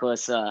yet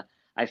because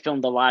I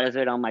filmed a lot of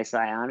it on my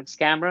Psionics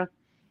camera.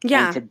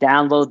 Yeah. And to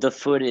download the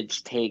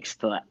footage takes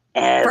forever.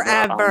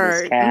 On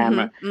this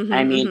camera.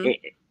 I mean,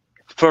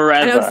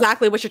 forever. I know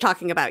exactly what you're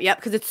talking about. Yep,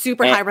 because it's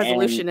super high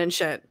resolution and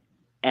shit.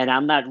 And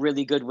I'm not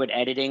really good with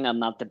editing. I'm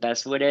not the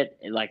best with it.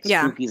 Like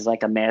Spooky's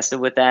like a master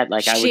with that.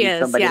 Like I would need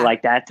somebody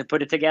like that to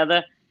put it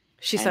together.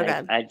 She's so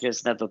good. I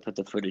just never put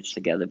the footage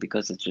together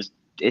because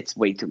it's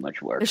way too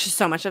much work. There's just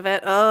so much of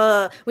it.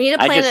 We need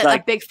to plan a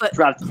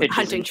Bigfoot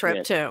hunting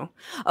trip too.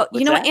 Oh,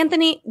 you know what,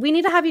 Anthony? We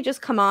need to have you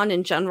just come on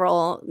in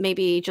general,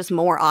 maybe just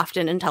more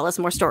often and tell us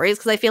more stories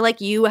because I feel like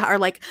you are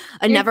like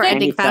a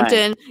never-ending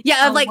fountain.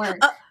 Yeah, like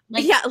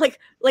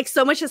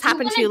so much has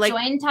happened to you. Like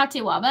join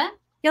Tatiwaba.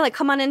 Yeah, like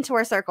come on into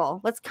our circle.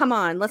 Let's come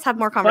on. Let's have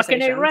more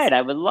conversations. Fucking right.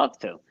 I would love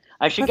to.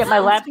 I should get my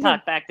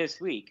laptop back this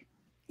week.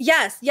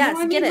 Yes, get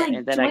it. Like,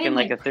 and then I can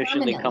like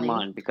officially come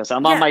on because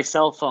I'm on my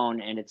cell phone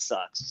and it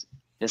sucks.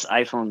 This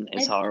iPhone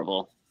is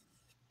horrible.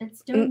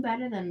 It's doing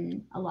better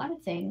than a lot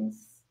of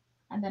things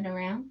I've been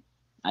around.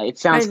 It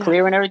sounds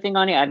clear and everything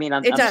on it. I mean,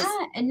 I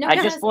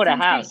just bought a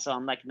house, so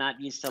I'm like not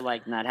used to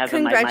like not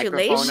having my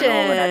microphone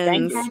and all.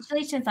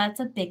 Congratulations, that's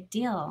a big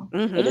deal.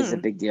 Mm-hmm. It is a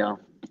big deal.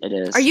 It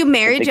is. Are you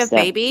married? Do you have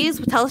babies?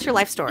 Tell us your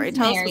life story.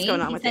 Tell us what's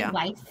going on with you.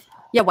 Wife.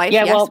 Yeah, wife.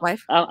 Yeah, yes,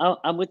 wife.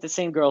 I'm with the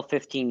same girl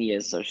 15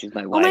 years, so she's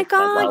my wife. Oh my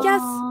God!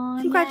 Yes,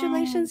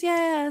 congratulations!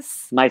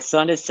 Yes. My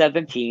son is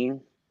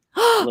 17.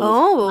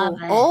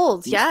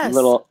 Old. Yes.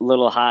 Little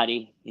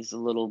hottie. He's a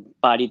little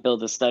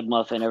bodybuilder stud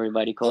muffin.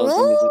 Everybody calls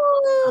him.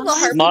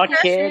 He's a smart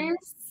kid.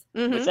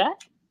 Mm-hmm. What's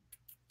that?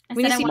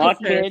 Smart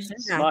kid.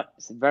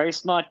 Very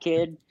smart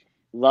kid.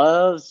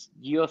 Loves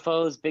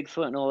UFOs,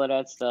 Bigfoot, and all of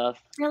that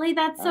stuff. Really,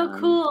 that's so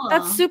cool.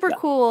 That's super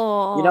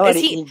cool. You know what?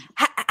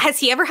 Has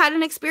he ever had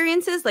any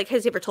experiences? Like,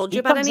 has he ever told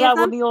you about any of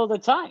them? He comes out with them? me all the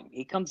time.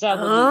 He comes out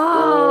with me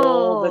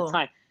all the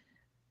time.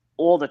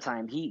 All the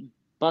time. He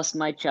busts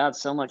my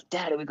chops so much.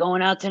 Dad, are we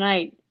going out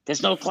tonight?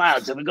 There's no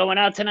clouds. Are we going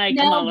out tonight?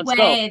 Come on, let's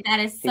go. That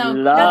is so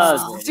cool.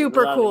 That's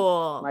super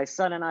cool. My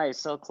son and I are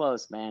so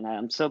close, man.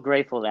 I'm so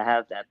grateful to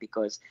have that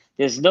because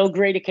there's no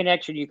greater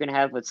connection you can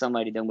have with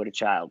somebody than with a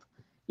child.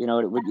 You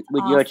know,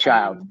 with your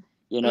child.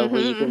 You know,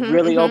 where you can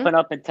really open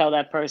up and tell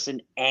that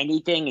person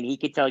anything and he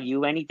could tell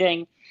you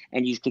anything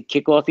and you could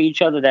kick off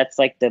each other. That's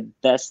like the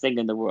best thing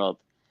in the world.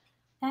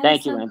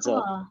 Thank you,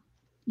 Enzo. Cool.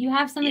 You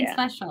have something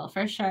special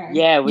for sure.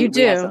 Yeah, we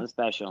do. We have something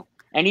special.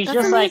 And he's That's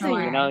just amazing. like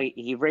me, you know,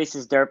 he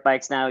races dirt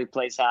bikes now. He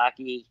plays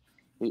hockey.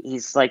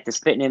 He's like the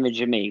spitting image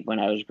of me when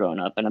I was growing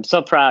up. And I'm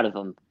so proud of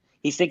him.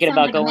 He's thinking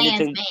about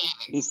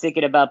he's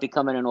thinking about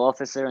becoming an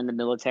officer in the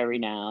military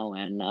now.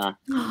 And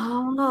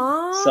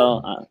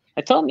so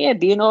I told him, yeah,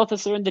 be an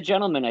officer and the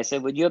gentleman. I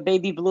said, with your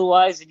baby blue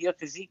eyes and your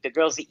physique, the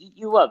girls will eat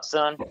you up,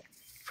 son.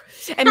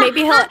 And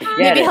maybe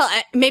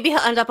he'll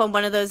end up on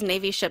one of those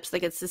Navy ships that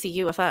gets to see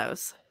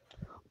UFOs.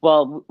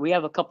 Well, we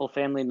have a couple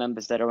family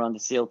members that are on the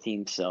SEAL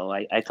team, so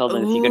I told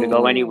them if you're going to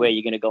go anywhere,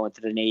 you're going to go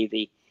into the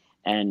Navy,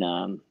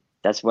 and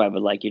that's where I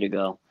would like you to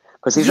go.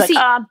 Because he's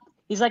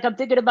like, I'm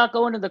thinking about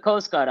going to the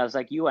Coast Guard. I was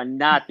like, you are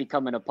not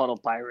becoming a puddle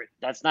pirate.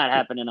 That's not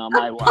happening on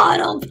my watch.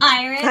 Puddle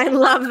pirate. I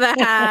love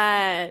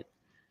that.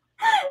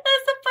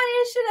 That's the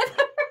funniest shit I've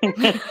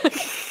ever heard.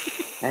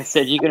 I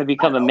said, you're going to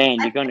become a man.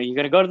 You're going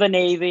to go to the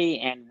Navy,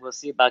 and we'll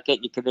see about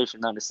getting you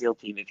commissioned on the SEAL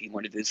team if you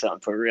want to do something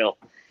for real.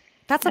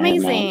 That's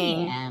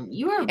amazing.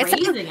 You were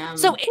raising him.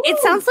 So it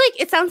sounds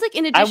like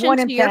in addition I want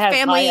him to your have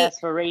family high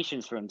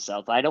aspirations for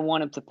himself. I don't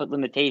want him to put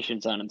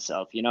limitations on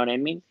himself. You know what I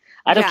mean?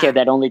 I don't care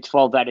that only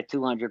 12 out of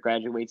 200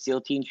 graduate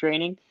SEAL team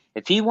training.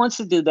 If he wants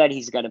to do that,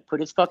 he's got to put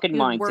his fucking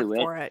mind to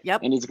it.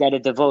 Yep. And he's got to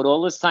devote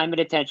all his time and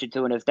attention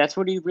to it. And if that's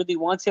what he really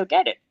wants, he'll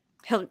get it.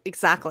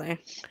 Exactly.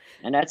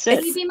 And that's it.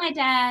 Will you be my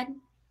dad?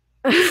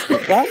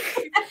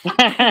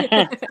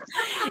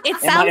 It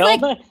sounds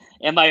like.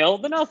 Am I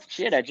old enough?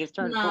 Shit, I just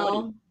turned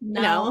 40.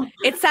 No.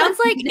 It sounds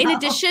like in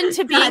addition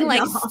to being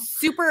like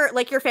super,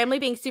 like your family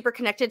being super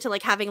connected to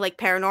like having like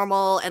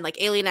paranormal and like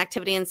alien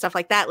activity and stuff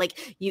like that,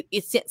 like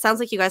it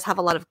sounds like you guys have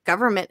a lot of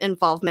government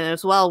involvement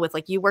as well, with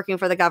like you working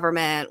for the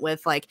government,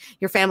 with like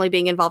your family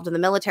being involved in the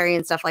military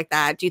and stuff like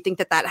that. Do you think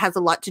that has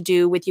a lot to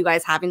do with you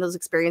guys having those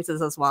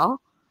experiences as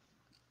well?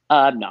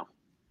 No.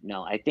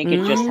 I think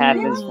it just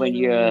happens when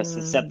you're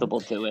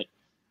susceptible to it.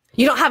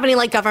 You don't have any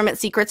like government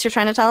secrets you're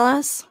trying to tell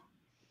us?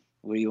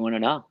 What do you want to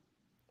know?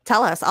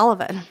 Tell us all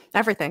of it,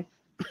 everything.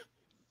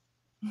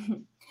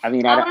 I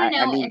mean,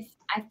 I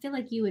feel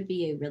like you would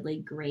be a really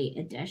great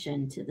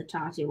addition to the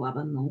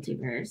Tatiwaba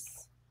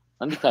multiverse.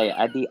 Let me tell you,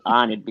 I'd be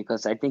honored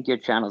because I think your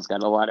channel's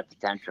got a lot of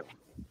potential.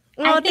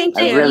 I think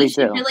you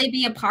should really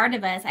be a part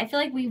of us. I feel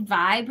like we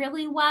vibe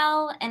really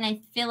well, and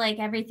I feel like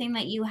everything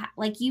that you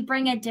you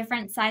bring a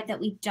different side that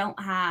we don't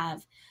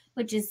have,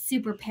 which is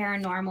super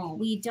paranormal.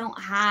 We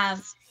don't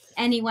have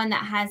anyone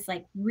that has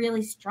like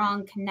really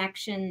strong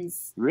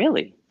connections.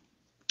 Really?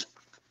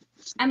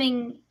 I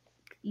mean,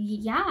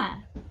 yeah.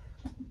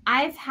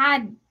 I've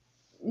had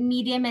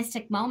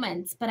mediumistic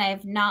moments, but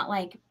I've not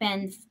like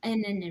been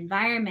in an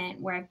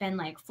environment where I've been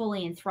like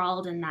fully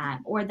enthralled in that,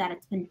 or that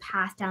it's been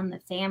passed down the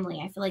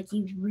family. I feel like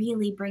you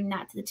really bring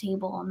that to the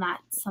table, and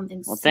that's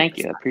something. Well, thank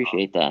you. I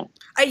appreciate that.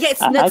 Yeah, it's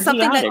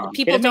something that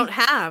people don't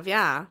have.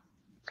 Yeah.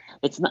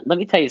 It's not. Let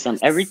me tell you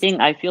something.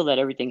 I feel that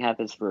everything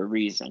happens for a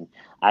reason.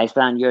 I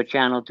found your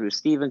channel through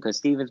Steven because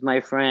Steven's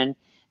my friend.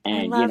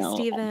 And,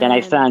 Steven. Then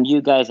I found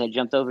you guys. I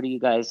jumped over to you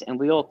guys, and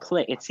we all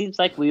click. It seems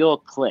like we all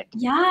click.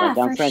 Yeah,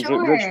 I'm friends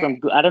with Rich from.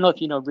 I don't know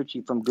if you know Richie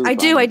from Google. I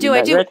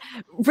do.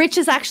 Rich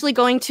is actually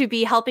going to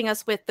be helping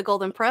us with the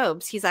Golden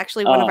Probes. He's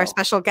actually one of our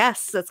special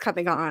guests that's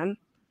coming on.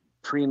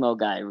 Primo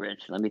guy,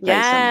 Rich. Let me tell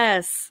you something.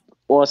 Yes.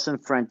 Awesome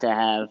friend to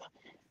have.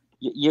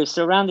 You're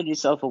surrounded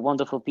yourself with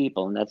wonderful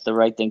people, and that's the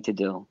right thing to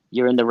do.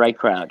 You're in the right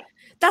crowd.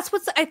 That's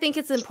what I think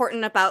is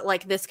important about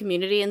like this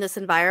community and this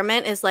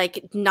environment is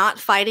like not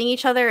fighting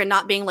each other and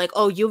not being like,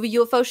 oh, you have a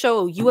UFO show,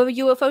 oh, you have a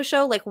UFO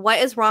show. Like, what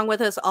is wrong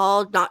with us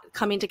all not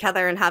coming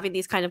together and having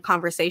these kind of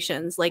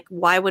conversations? Like,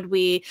 why would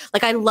we?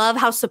 Like, I love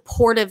how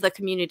supportive the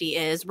community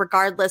is,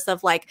 regardless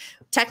of like,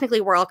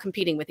 technically we're all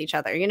competing with each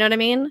other. You know what I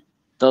mean?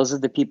 Those are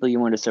the people you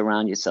want to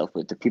surround yourself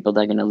with, the people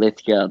that are going to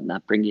lift you up,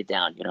 not bring you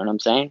down. You know what I'm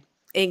saying?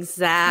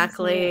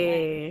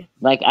 Exactly.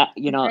 Like, I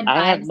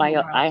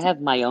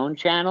have my own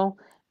channel.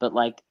 But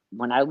like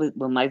when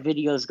my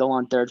videos go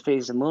on Third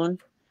Phase of Moon,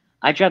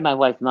 I drive my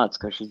wife nuts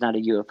because she's not a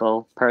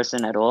UFO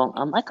person at all.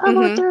 I'm like, I'm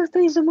on Third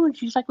Phase of Moon.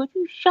 She's like, would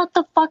you shut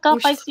the fuck up?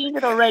 I've seen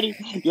it already.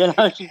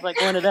 She's like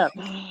one of them.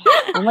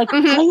 I'm like,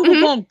 play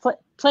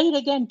it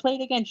again, play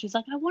it again. She's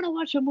like, I want to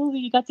watch a movie.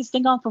 You got this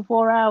thing on for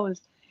 4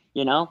 hours.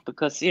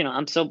 Because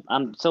I'm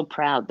so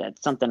proud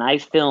that something I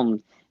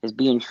filmed is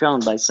being shown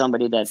by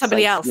somebody that's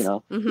somebody else.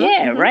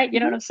 Yeah, right. You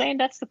know what I'm saying?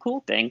 That's the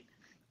cool thing.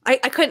 I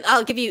couldn't.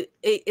 I'll give you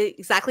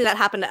exactly that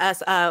happened to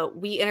us.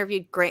 We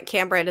interviewed Grant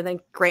Cameron, and then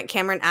Grant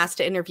Cameron asked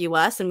to interview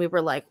us, and we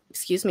were like,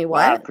 "Excuse me,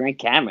 what?" Wow, Grant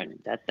Cameron.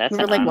 That's we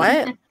were like,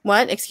 "What?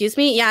 What? Excuse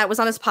me?" Yeah, it was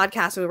on his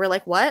podcast, and we were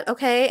like, "What?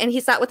 Okay." And he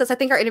sat with us. I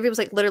think our interview was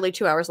like literally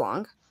 2 hours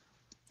long.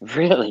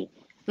 Really?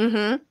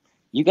 Mm-hmm.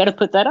 You got to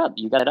put that up.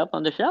 You got it up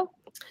on the show?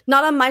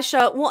 Not on my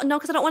show. Well, no,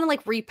 because I don't want to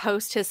like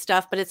repost his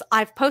stuff, but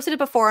I've posted it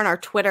before on our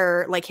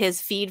Twitter, like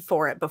his feed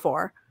for it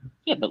before.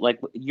 Yeah, but like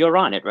you're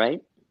on it,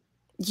 right?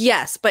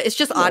 Yes, but it's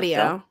just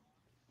audio.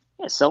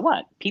 So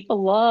what?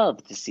 People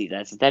love to see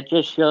that. So that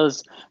just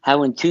shows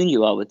how in tune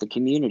you are with the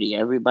community.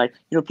 Everybody,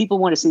 people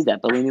want to see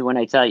that. Believe me when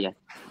I tell you.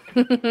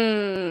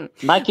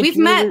 My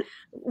community.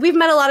 We've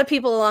met a lot of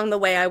people along the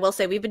way. I will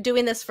say we've been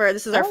doing this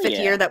is our fifth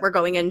year that we're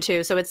going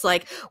into. So it's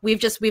like we've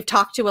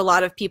talked to a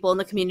lot of people in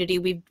the community.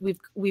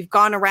 We've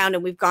gone around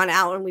and we've gone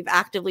out and we've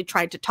actively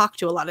tried to talk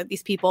to a lot of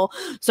these people.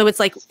 So it's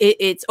like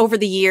it's over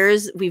the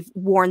years we've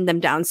worn them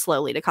down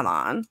slowly to come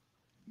on.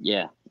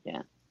 Yeah.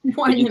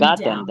 But you got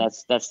them.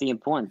 That's the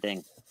important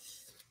thing.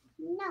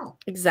 No.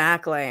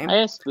 Exactly.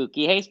 Hey,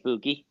 Spooky. Hey,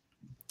 Spooky.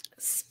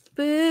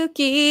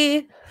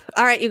 Spooky.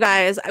 All right, you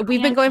guys.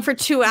 We've been going for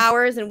 2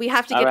 hours, and we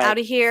have to get out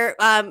of here.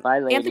 Bye,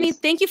 ladies. Anthony,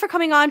 thank you for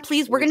coming on.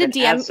 Please, we're gonna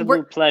DM.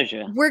 Absolute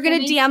pleasure. We're gonna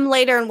DM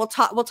later, and we'll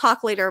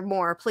talk later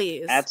more.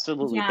 Please.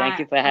 Absolutely. Yeah, thank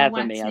you for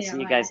having me. I'll see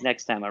you guys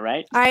next time. All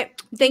right. All right.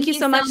 Thank you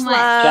so much, love.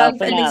 Ciao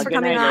for and now. thanks for Good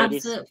coming night, on.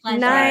 ladies.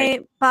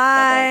 Night.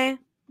 Bye.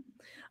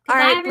 All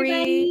right,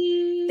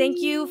 Bree. Thank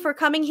you for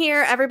coming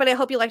here, everybody. I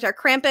hope you liked our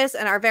Krampus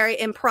and our very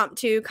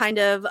impromptu kind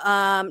of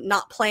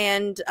not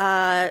planned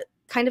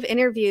kind of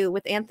interview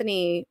with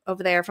Anthony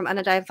over there from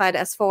Unidentified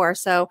S4.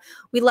 So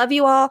we love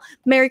you all.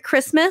 Merry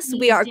Christmas.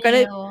 We're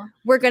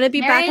gonna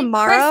be back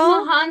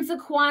tomorrow.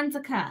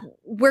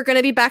 We're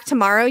gonna be back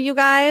tomorrow, you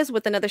guys,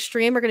 with another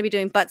stream. We're gonna be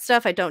doing butt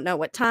stuff. I don't know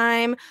what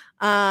time.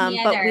 But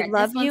we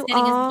love you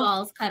all. His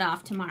balls cut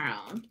off tomorrow.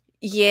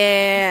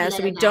 Yeah,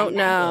 so we don't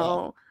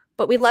know.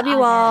 But we love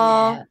you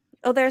all.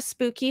 Oh, there's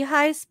Spooky.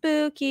 Hi,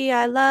 Spooky.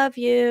 I love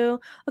you.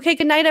 Okay,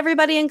 good night,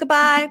 everybody, and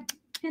goodbye.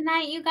 Good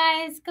night, you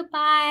guys.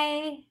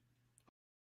 Goodbye.